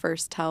Shannon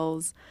first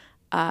tells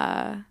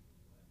Mac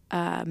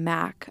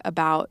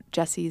about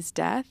Jesse's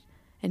death,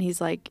 and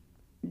he's like,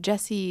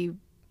 "Jesse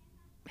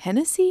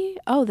Hennessy?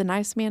 Oh, the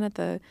nice man at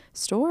the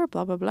store,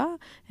 blah, blah, blah."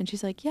 And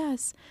she's like,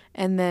 "Yes."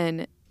 And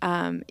then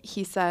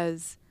he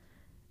says,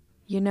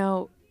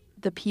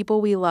 "The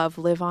people we love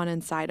live on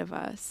inside of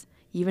us,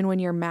 even when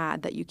you're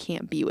mad that you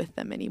can't be with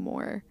them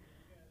anymore."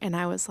 And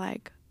I was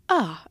like,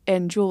 "Ah."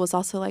 And Jewel was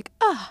also like,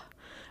 "Ah."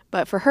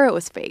 But for her, it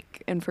was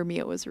fake, and for me,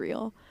 it was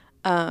real.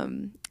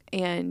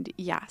 And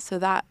yeah, so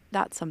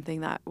that's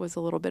something that was a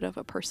little bit of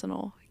a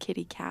personal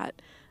kitty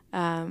cat.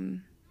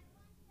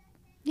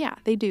 Yeah,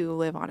 they do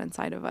live on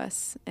inside of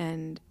us,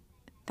 and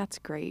that's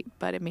great,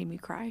 but it made me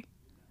cry.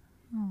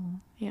 Oh,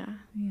 Yeah.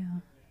 yeah.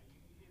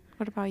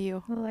 What about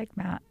you? I like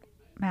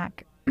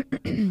Mac.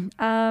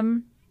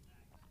 um,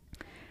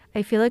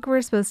 I feel like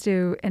we're supposed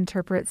to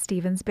interpret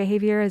Steven's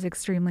behavior as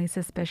extremely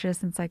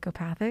suspicious and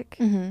psychopathic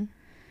Mm-hmm.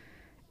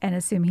 and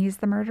assume he's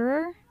the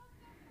murderer.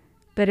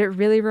 But it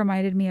really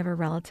reminded me of a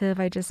relative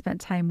I just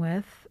spent time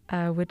with,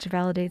 which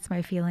validates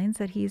my feelings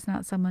that he's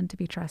not someone to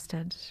be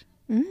trusted.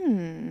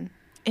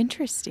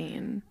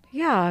 Interesting.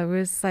 Yeah, it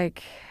was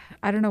like,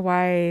 I don't know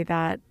why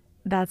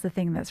that's the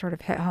thing that sort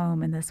of hit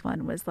home in this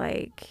one was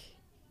like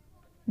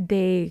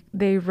they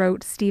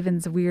wrote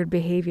Steven's weird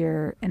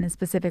behavior in a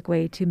specific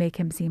way to make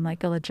him seem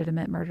like a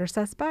legitimate murder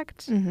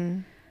suspect. Mm-hmm.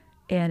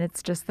 And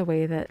it's just the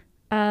way that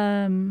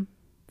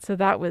so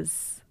that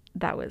was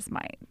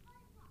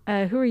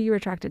mine. Who are you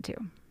attracted to?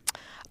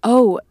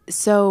 Oh,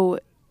 so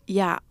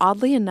yeah,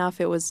 oddly enough,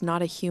 it was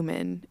not a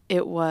human.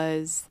 It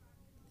was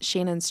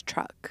Shannon's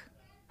truck.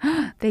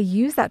 They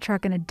used that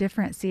truck in a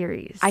different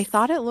series. I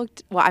thought it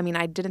looked, well, I mean,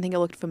 I didn't think it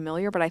looked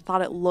familiar, but I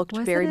thought it looked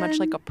Was very it much in?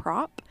 like a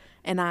prop,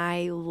 and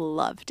I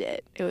loved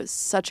it. It was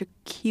such a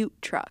cute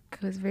truck.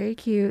 It was very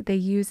cute. They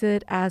use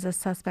it as a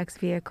suspect's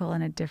vehicle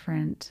in a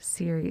different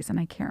series, and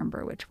I can't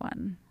remember which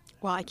one.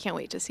 Well, I can't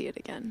wait to see it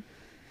again.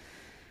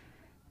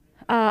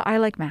 I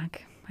like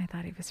Mac. I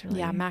thought he was really...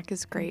 Yeah, Mac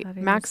is great. thought he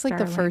was Mac's like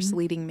the first darling.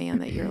 leading man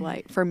that you're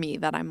like, for me,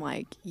 that I'm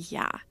like,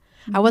 yeah.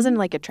 I wasn't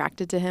like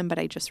attracted to him, but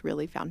I just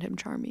really found him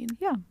charming.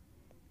 Yeah.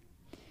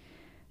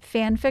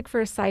 Fanfic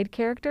for side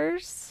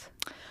characters?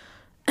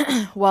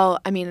 Well,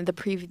 I mean,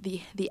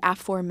 the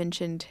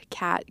aforementioned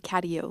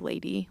Catio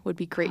lady would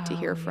be great to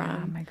hear Oh, yeah,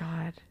 from. my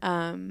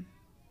God.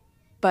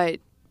 But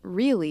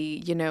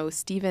really, you know,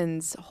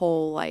 Steven's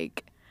whole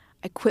like,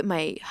 I quit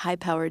my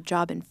high-powered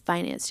job in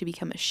finance to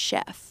become a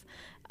chef,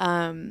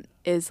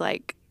 is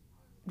like,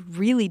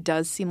 really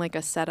does seem like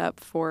a setup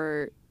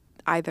for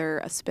either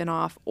a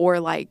spinoff or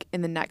like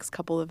in the next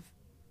couple of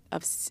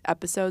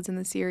episodes in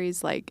the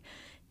series, like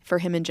for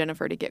him and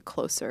Jennifer to get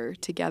closer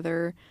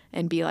together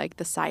and be like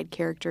the side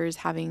characters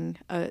having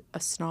a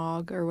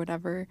snog or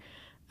whatever.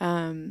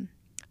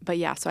 But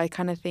yeah, so I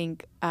kind of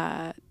think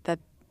that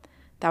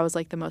was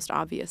like the most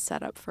obvious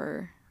setup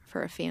for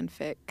a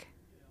fanfic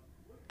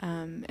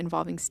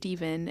involving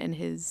Steven and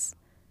his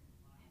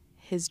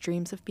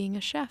dreams of being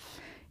a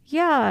chef.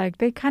 Yeah,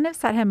 they kind of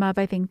set him up,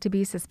 I think, to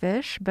be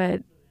suspicious,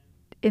 but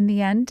in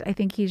the end, I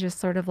think he's just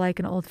sort of like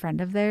an old friend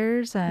of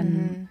theirs.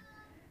 And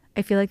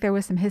I feel like there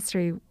was some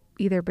history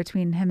either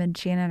between him and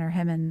Shannon or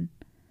him and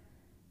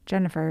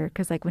Jennifer,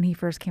 because like when he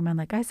first came on,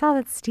 like, I saw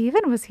that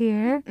Steven was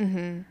here.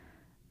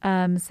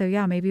 So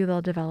yeah, maybe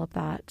they'll develop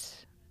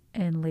that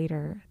in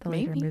later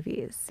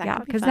movies. That yeah, could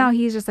be because fun. now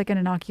he's just like an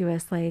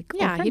innocuous, like,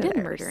 old Yeah, friend he of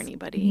didn't theirs. murder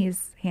anybody. And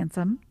he's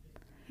handsome.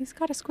 He's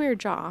got a square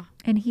jaw.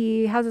 And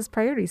he has his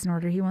priorities in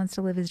order. He wants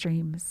to live his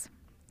dreams.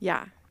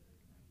 Yeah.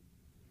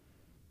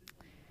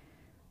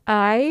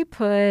 I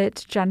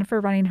put Jennifer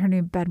running her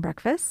new bed and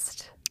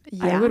breakfast.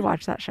 Yeah. I would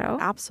watch that show.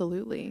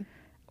 Absolutely.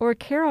 Or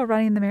Carol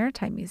running the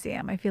Maritime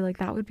Museum. I feel like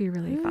that would be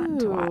really fun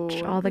to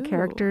watch. All the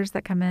characters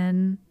that come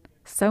in.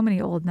 So many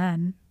old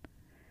men.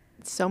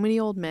 So many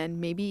old men,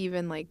 maybe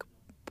even like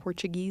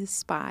Portuguese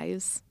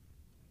spies.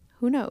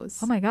 Who knows?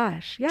 Oh my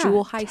gosh. Yeah.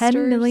 Jewel heisters.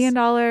 $10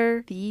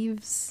 million.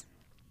 Thieves.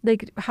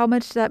 Like how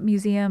much that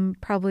museum,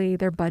 probably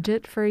their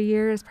budget for a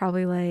year is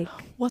probably like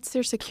What's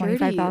their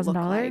security look $25,000?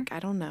 like? I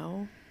don't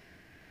know.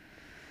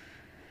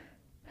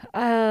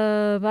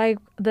 Like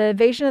the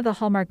Invasion of the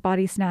Hallmark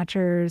Body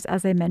Snatchers,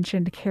 as I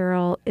mentioned,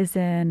 Carol is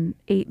in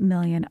 8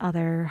 million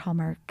other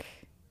Hallmark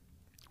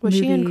Was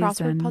she in movies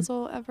Crossword and-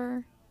 Puzzle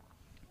ever?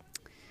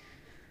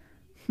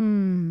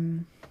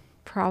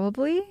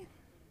 Probably.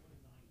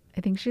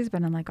 I think she's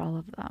been in like all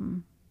of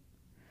them.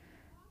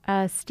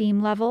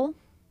 Steam Level.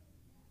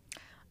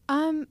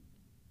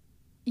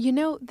 You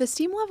know, the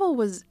Steam Level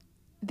was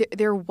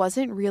there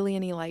wasn't really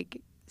any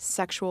like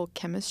sexual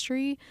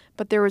chemistry,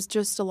 but there was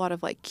just a lot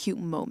of like cute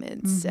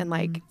moments and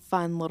like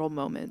fun little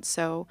moments.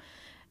 So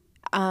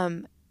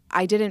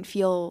I didn't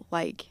feel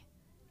like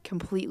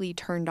completely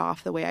turned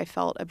off the way I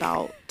felt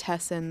about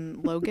Tess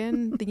and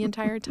Logan the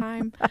entire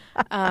time.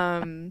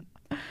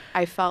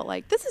 I felt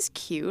like this is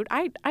cute.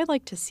 I'd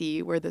like to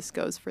see where this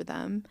goes for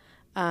them.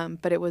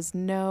 But it was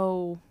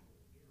no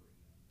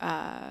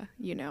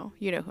you know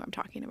who I'm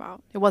talking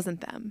about. It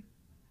wasn't them.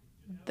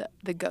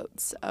 The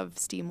goats of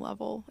Steam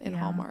Level in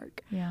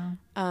Hallmark. Yeah.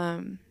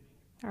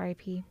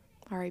 R.I.P.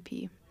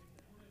 R.I.P.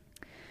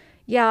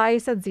 Yeah, I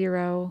said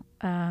 0,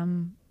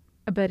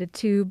 but a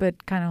 2,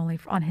 but kind of only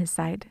on his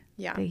side.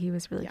 Yeah. That he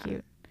was really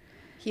cute.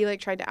 He like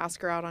tried to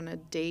ask her out on a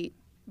date,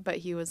 but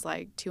he was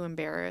like too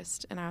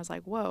embarrassed, and I was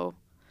like, "Whoa,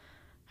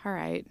 all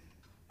right,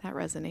 that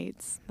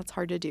resonates. That's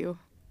hard to do."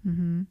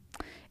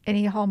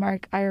 Any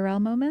Hallmark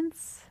IRL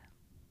moments?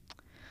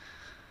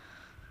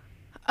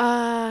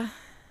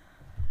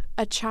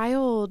 A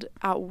child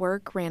at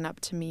work ran up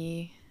to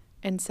me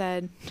and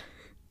said,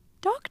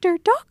 "Doctor,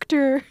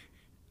 doctor."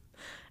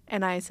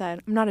 And I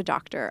said, "I'm not a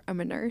doctor, I'm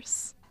a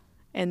nurse."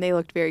 And they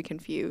looked very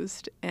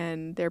confused.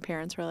 And their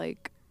parents were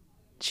like,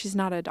 "She's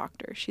not a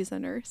doctor, she's a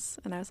nurse."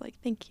 And I was like,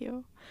 "Thank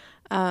you."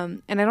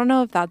 And I don't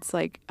know if that's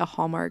like a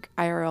Hallmark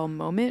IRL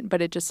moment,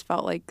 but it just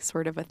felt like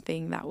sort of a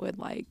thing that would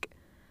like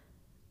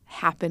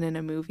happen in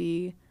a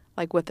movie,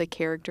 like with a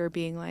character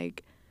being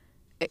like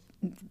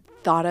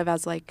thought of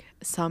as like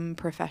some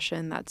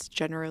profession that's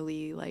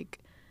generally like,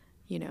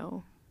 you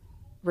know,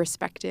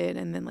 respected,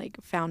 and then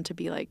like found to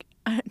be like,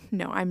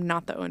 "No, I'm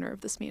not the owner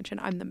of this mansion,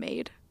 I'm the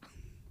maid."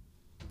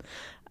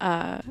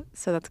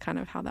 So that's kind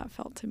of how that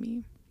felt to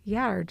me.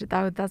 Yeah, or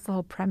that's the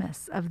whole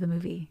premise of the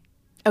movie.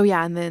 Oh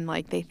yeah, and then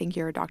like they think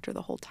you're a doctor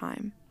the whole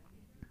time.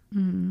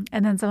 Mm.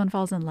 And then someone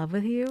falls in love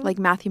with you. Like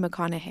Matthew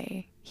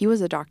McConaughey, he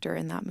was a doctor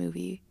in that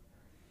movie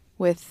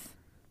with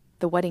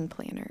The Wedding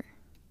Planner.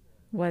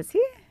 Was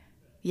he?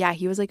 Yeah,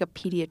 he was like a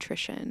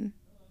pediatrician.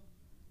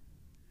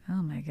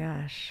 Oh my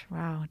gosh.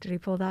 Wow. Did he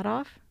pull that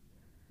off?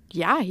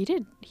 Yeah, he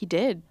did. He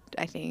did,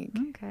 I think.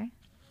 Okay.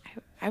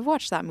 I've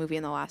watched that movie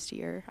in the last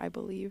year, I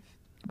believe.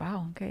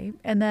 Wow. Okay.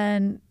 And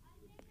then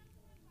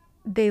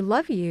they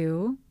love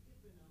you.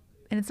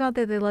 And it's not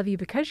that they love you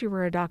because you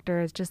were a doctor,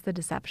 it's just the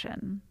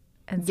deception.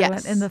 And so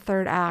Yes. in the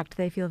third act,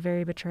 they feel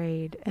very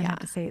betrayed and Yeah. have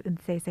to say, and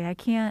they say, I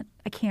can't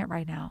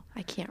right now.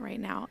 I can't right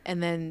now.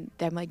 And then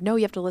I'm like, "No,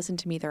 you have to listen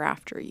to me. They're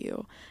after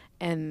you."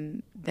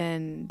 And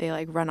then they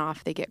like run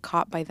off. They get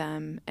caught by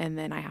them. And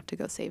then I have to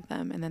go save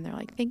them. And then they're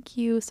like, "Thank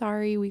you.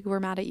 Sorry. We were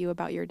mad at you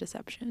about your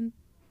deception."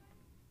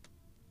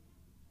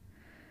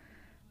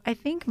 I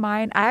think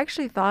I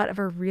actually thought of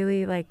a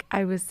really like,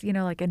 I was,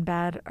 like in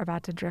bed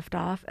about to drift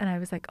off. And I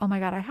was like, oh my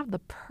God, I have the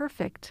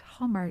perfect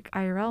Hallmark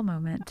IRL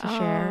moment to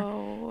share.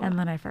 And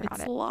then I forgot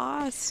It's it.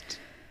 lost.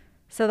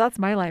 So that's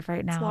my life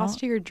right now. It's lost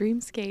to your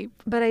dreamscape.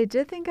 But I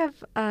did think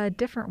of a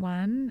different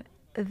one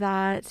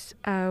that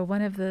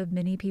one of the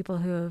many people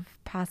who have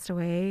passed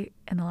away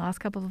in the last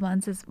couple of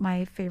months is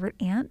my favorite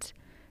aunt,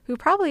 who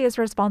probably is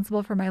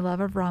responsible for my love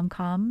of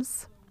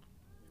rom-coms.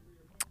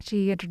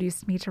 She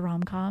introduced me to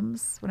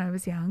rom-coms when I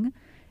was young,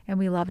 and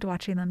we loved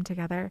watching them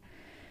together.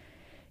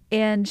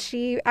 And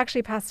she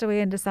actually passed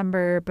away in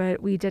December, but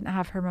we didn't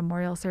have her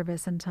memorial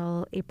service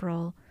until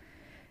April.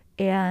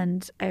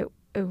 And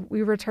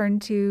we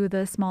returned to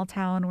the small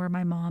town where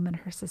my mom and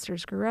her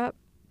sisters grew up.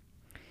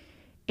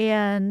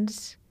 And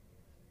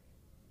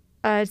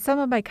some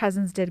of my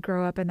cousins did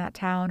grow up in that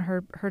town.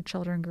 Her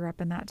children grew up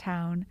in that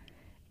town.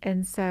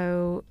 And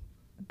so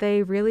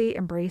they really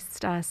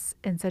embraced us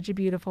in such a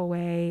beautiful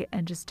way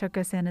and just took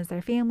us in as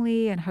their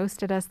family and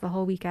hosted us the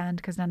whole weekend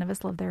because none of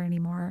us lived there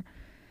anymore,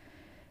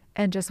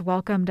 and just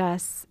welcomed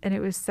us. And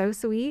it was so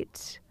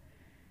sweet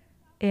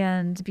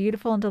and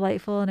beautiful and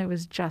delightful. And it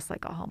was just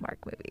like a Hallmark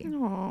movie.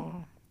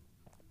 Oh,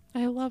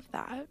 I love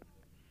that.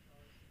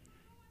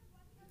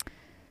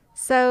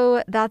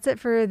 So that's it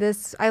for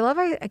this.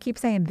 I keep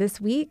saying this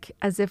week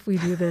as if we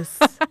do this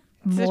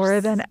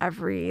more than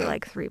every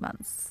like 3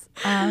 months.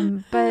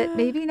 But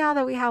maybe now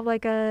that we have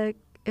like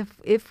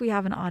if we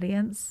have an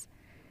audience,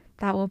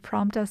 that will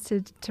prompt us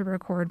to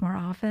record more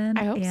often.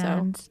 I hope so.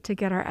 And to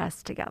get our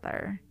S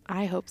together.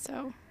 I hope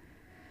so.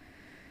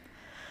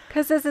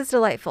 Because this is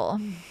delightful.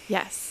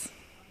 Yes.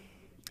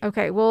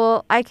 Okay,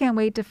 well, I can't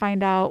wait to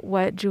find out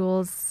what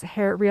Jules'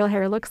 real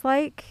hair looks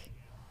like.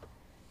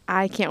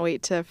 I can't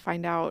wait to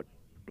find out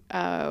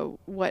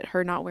what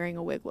her not wearing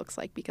a wig looks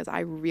like, because I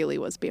really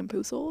was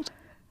bamboozled.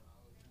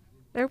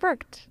 It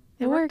worked.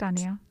 It worked on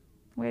worked. you.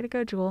 Way to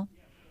go, Jewel.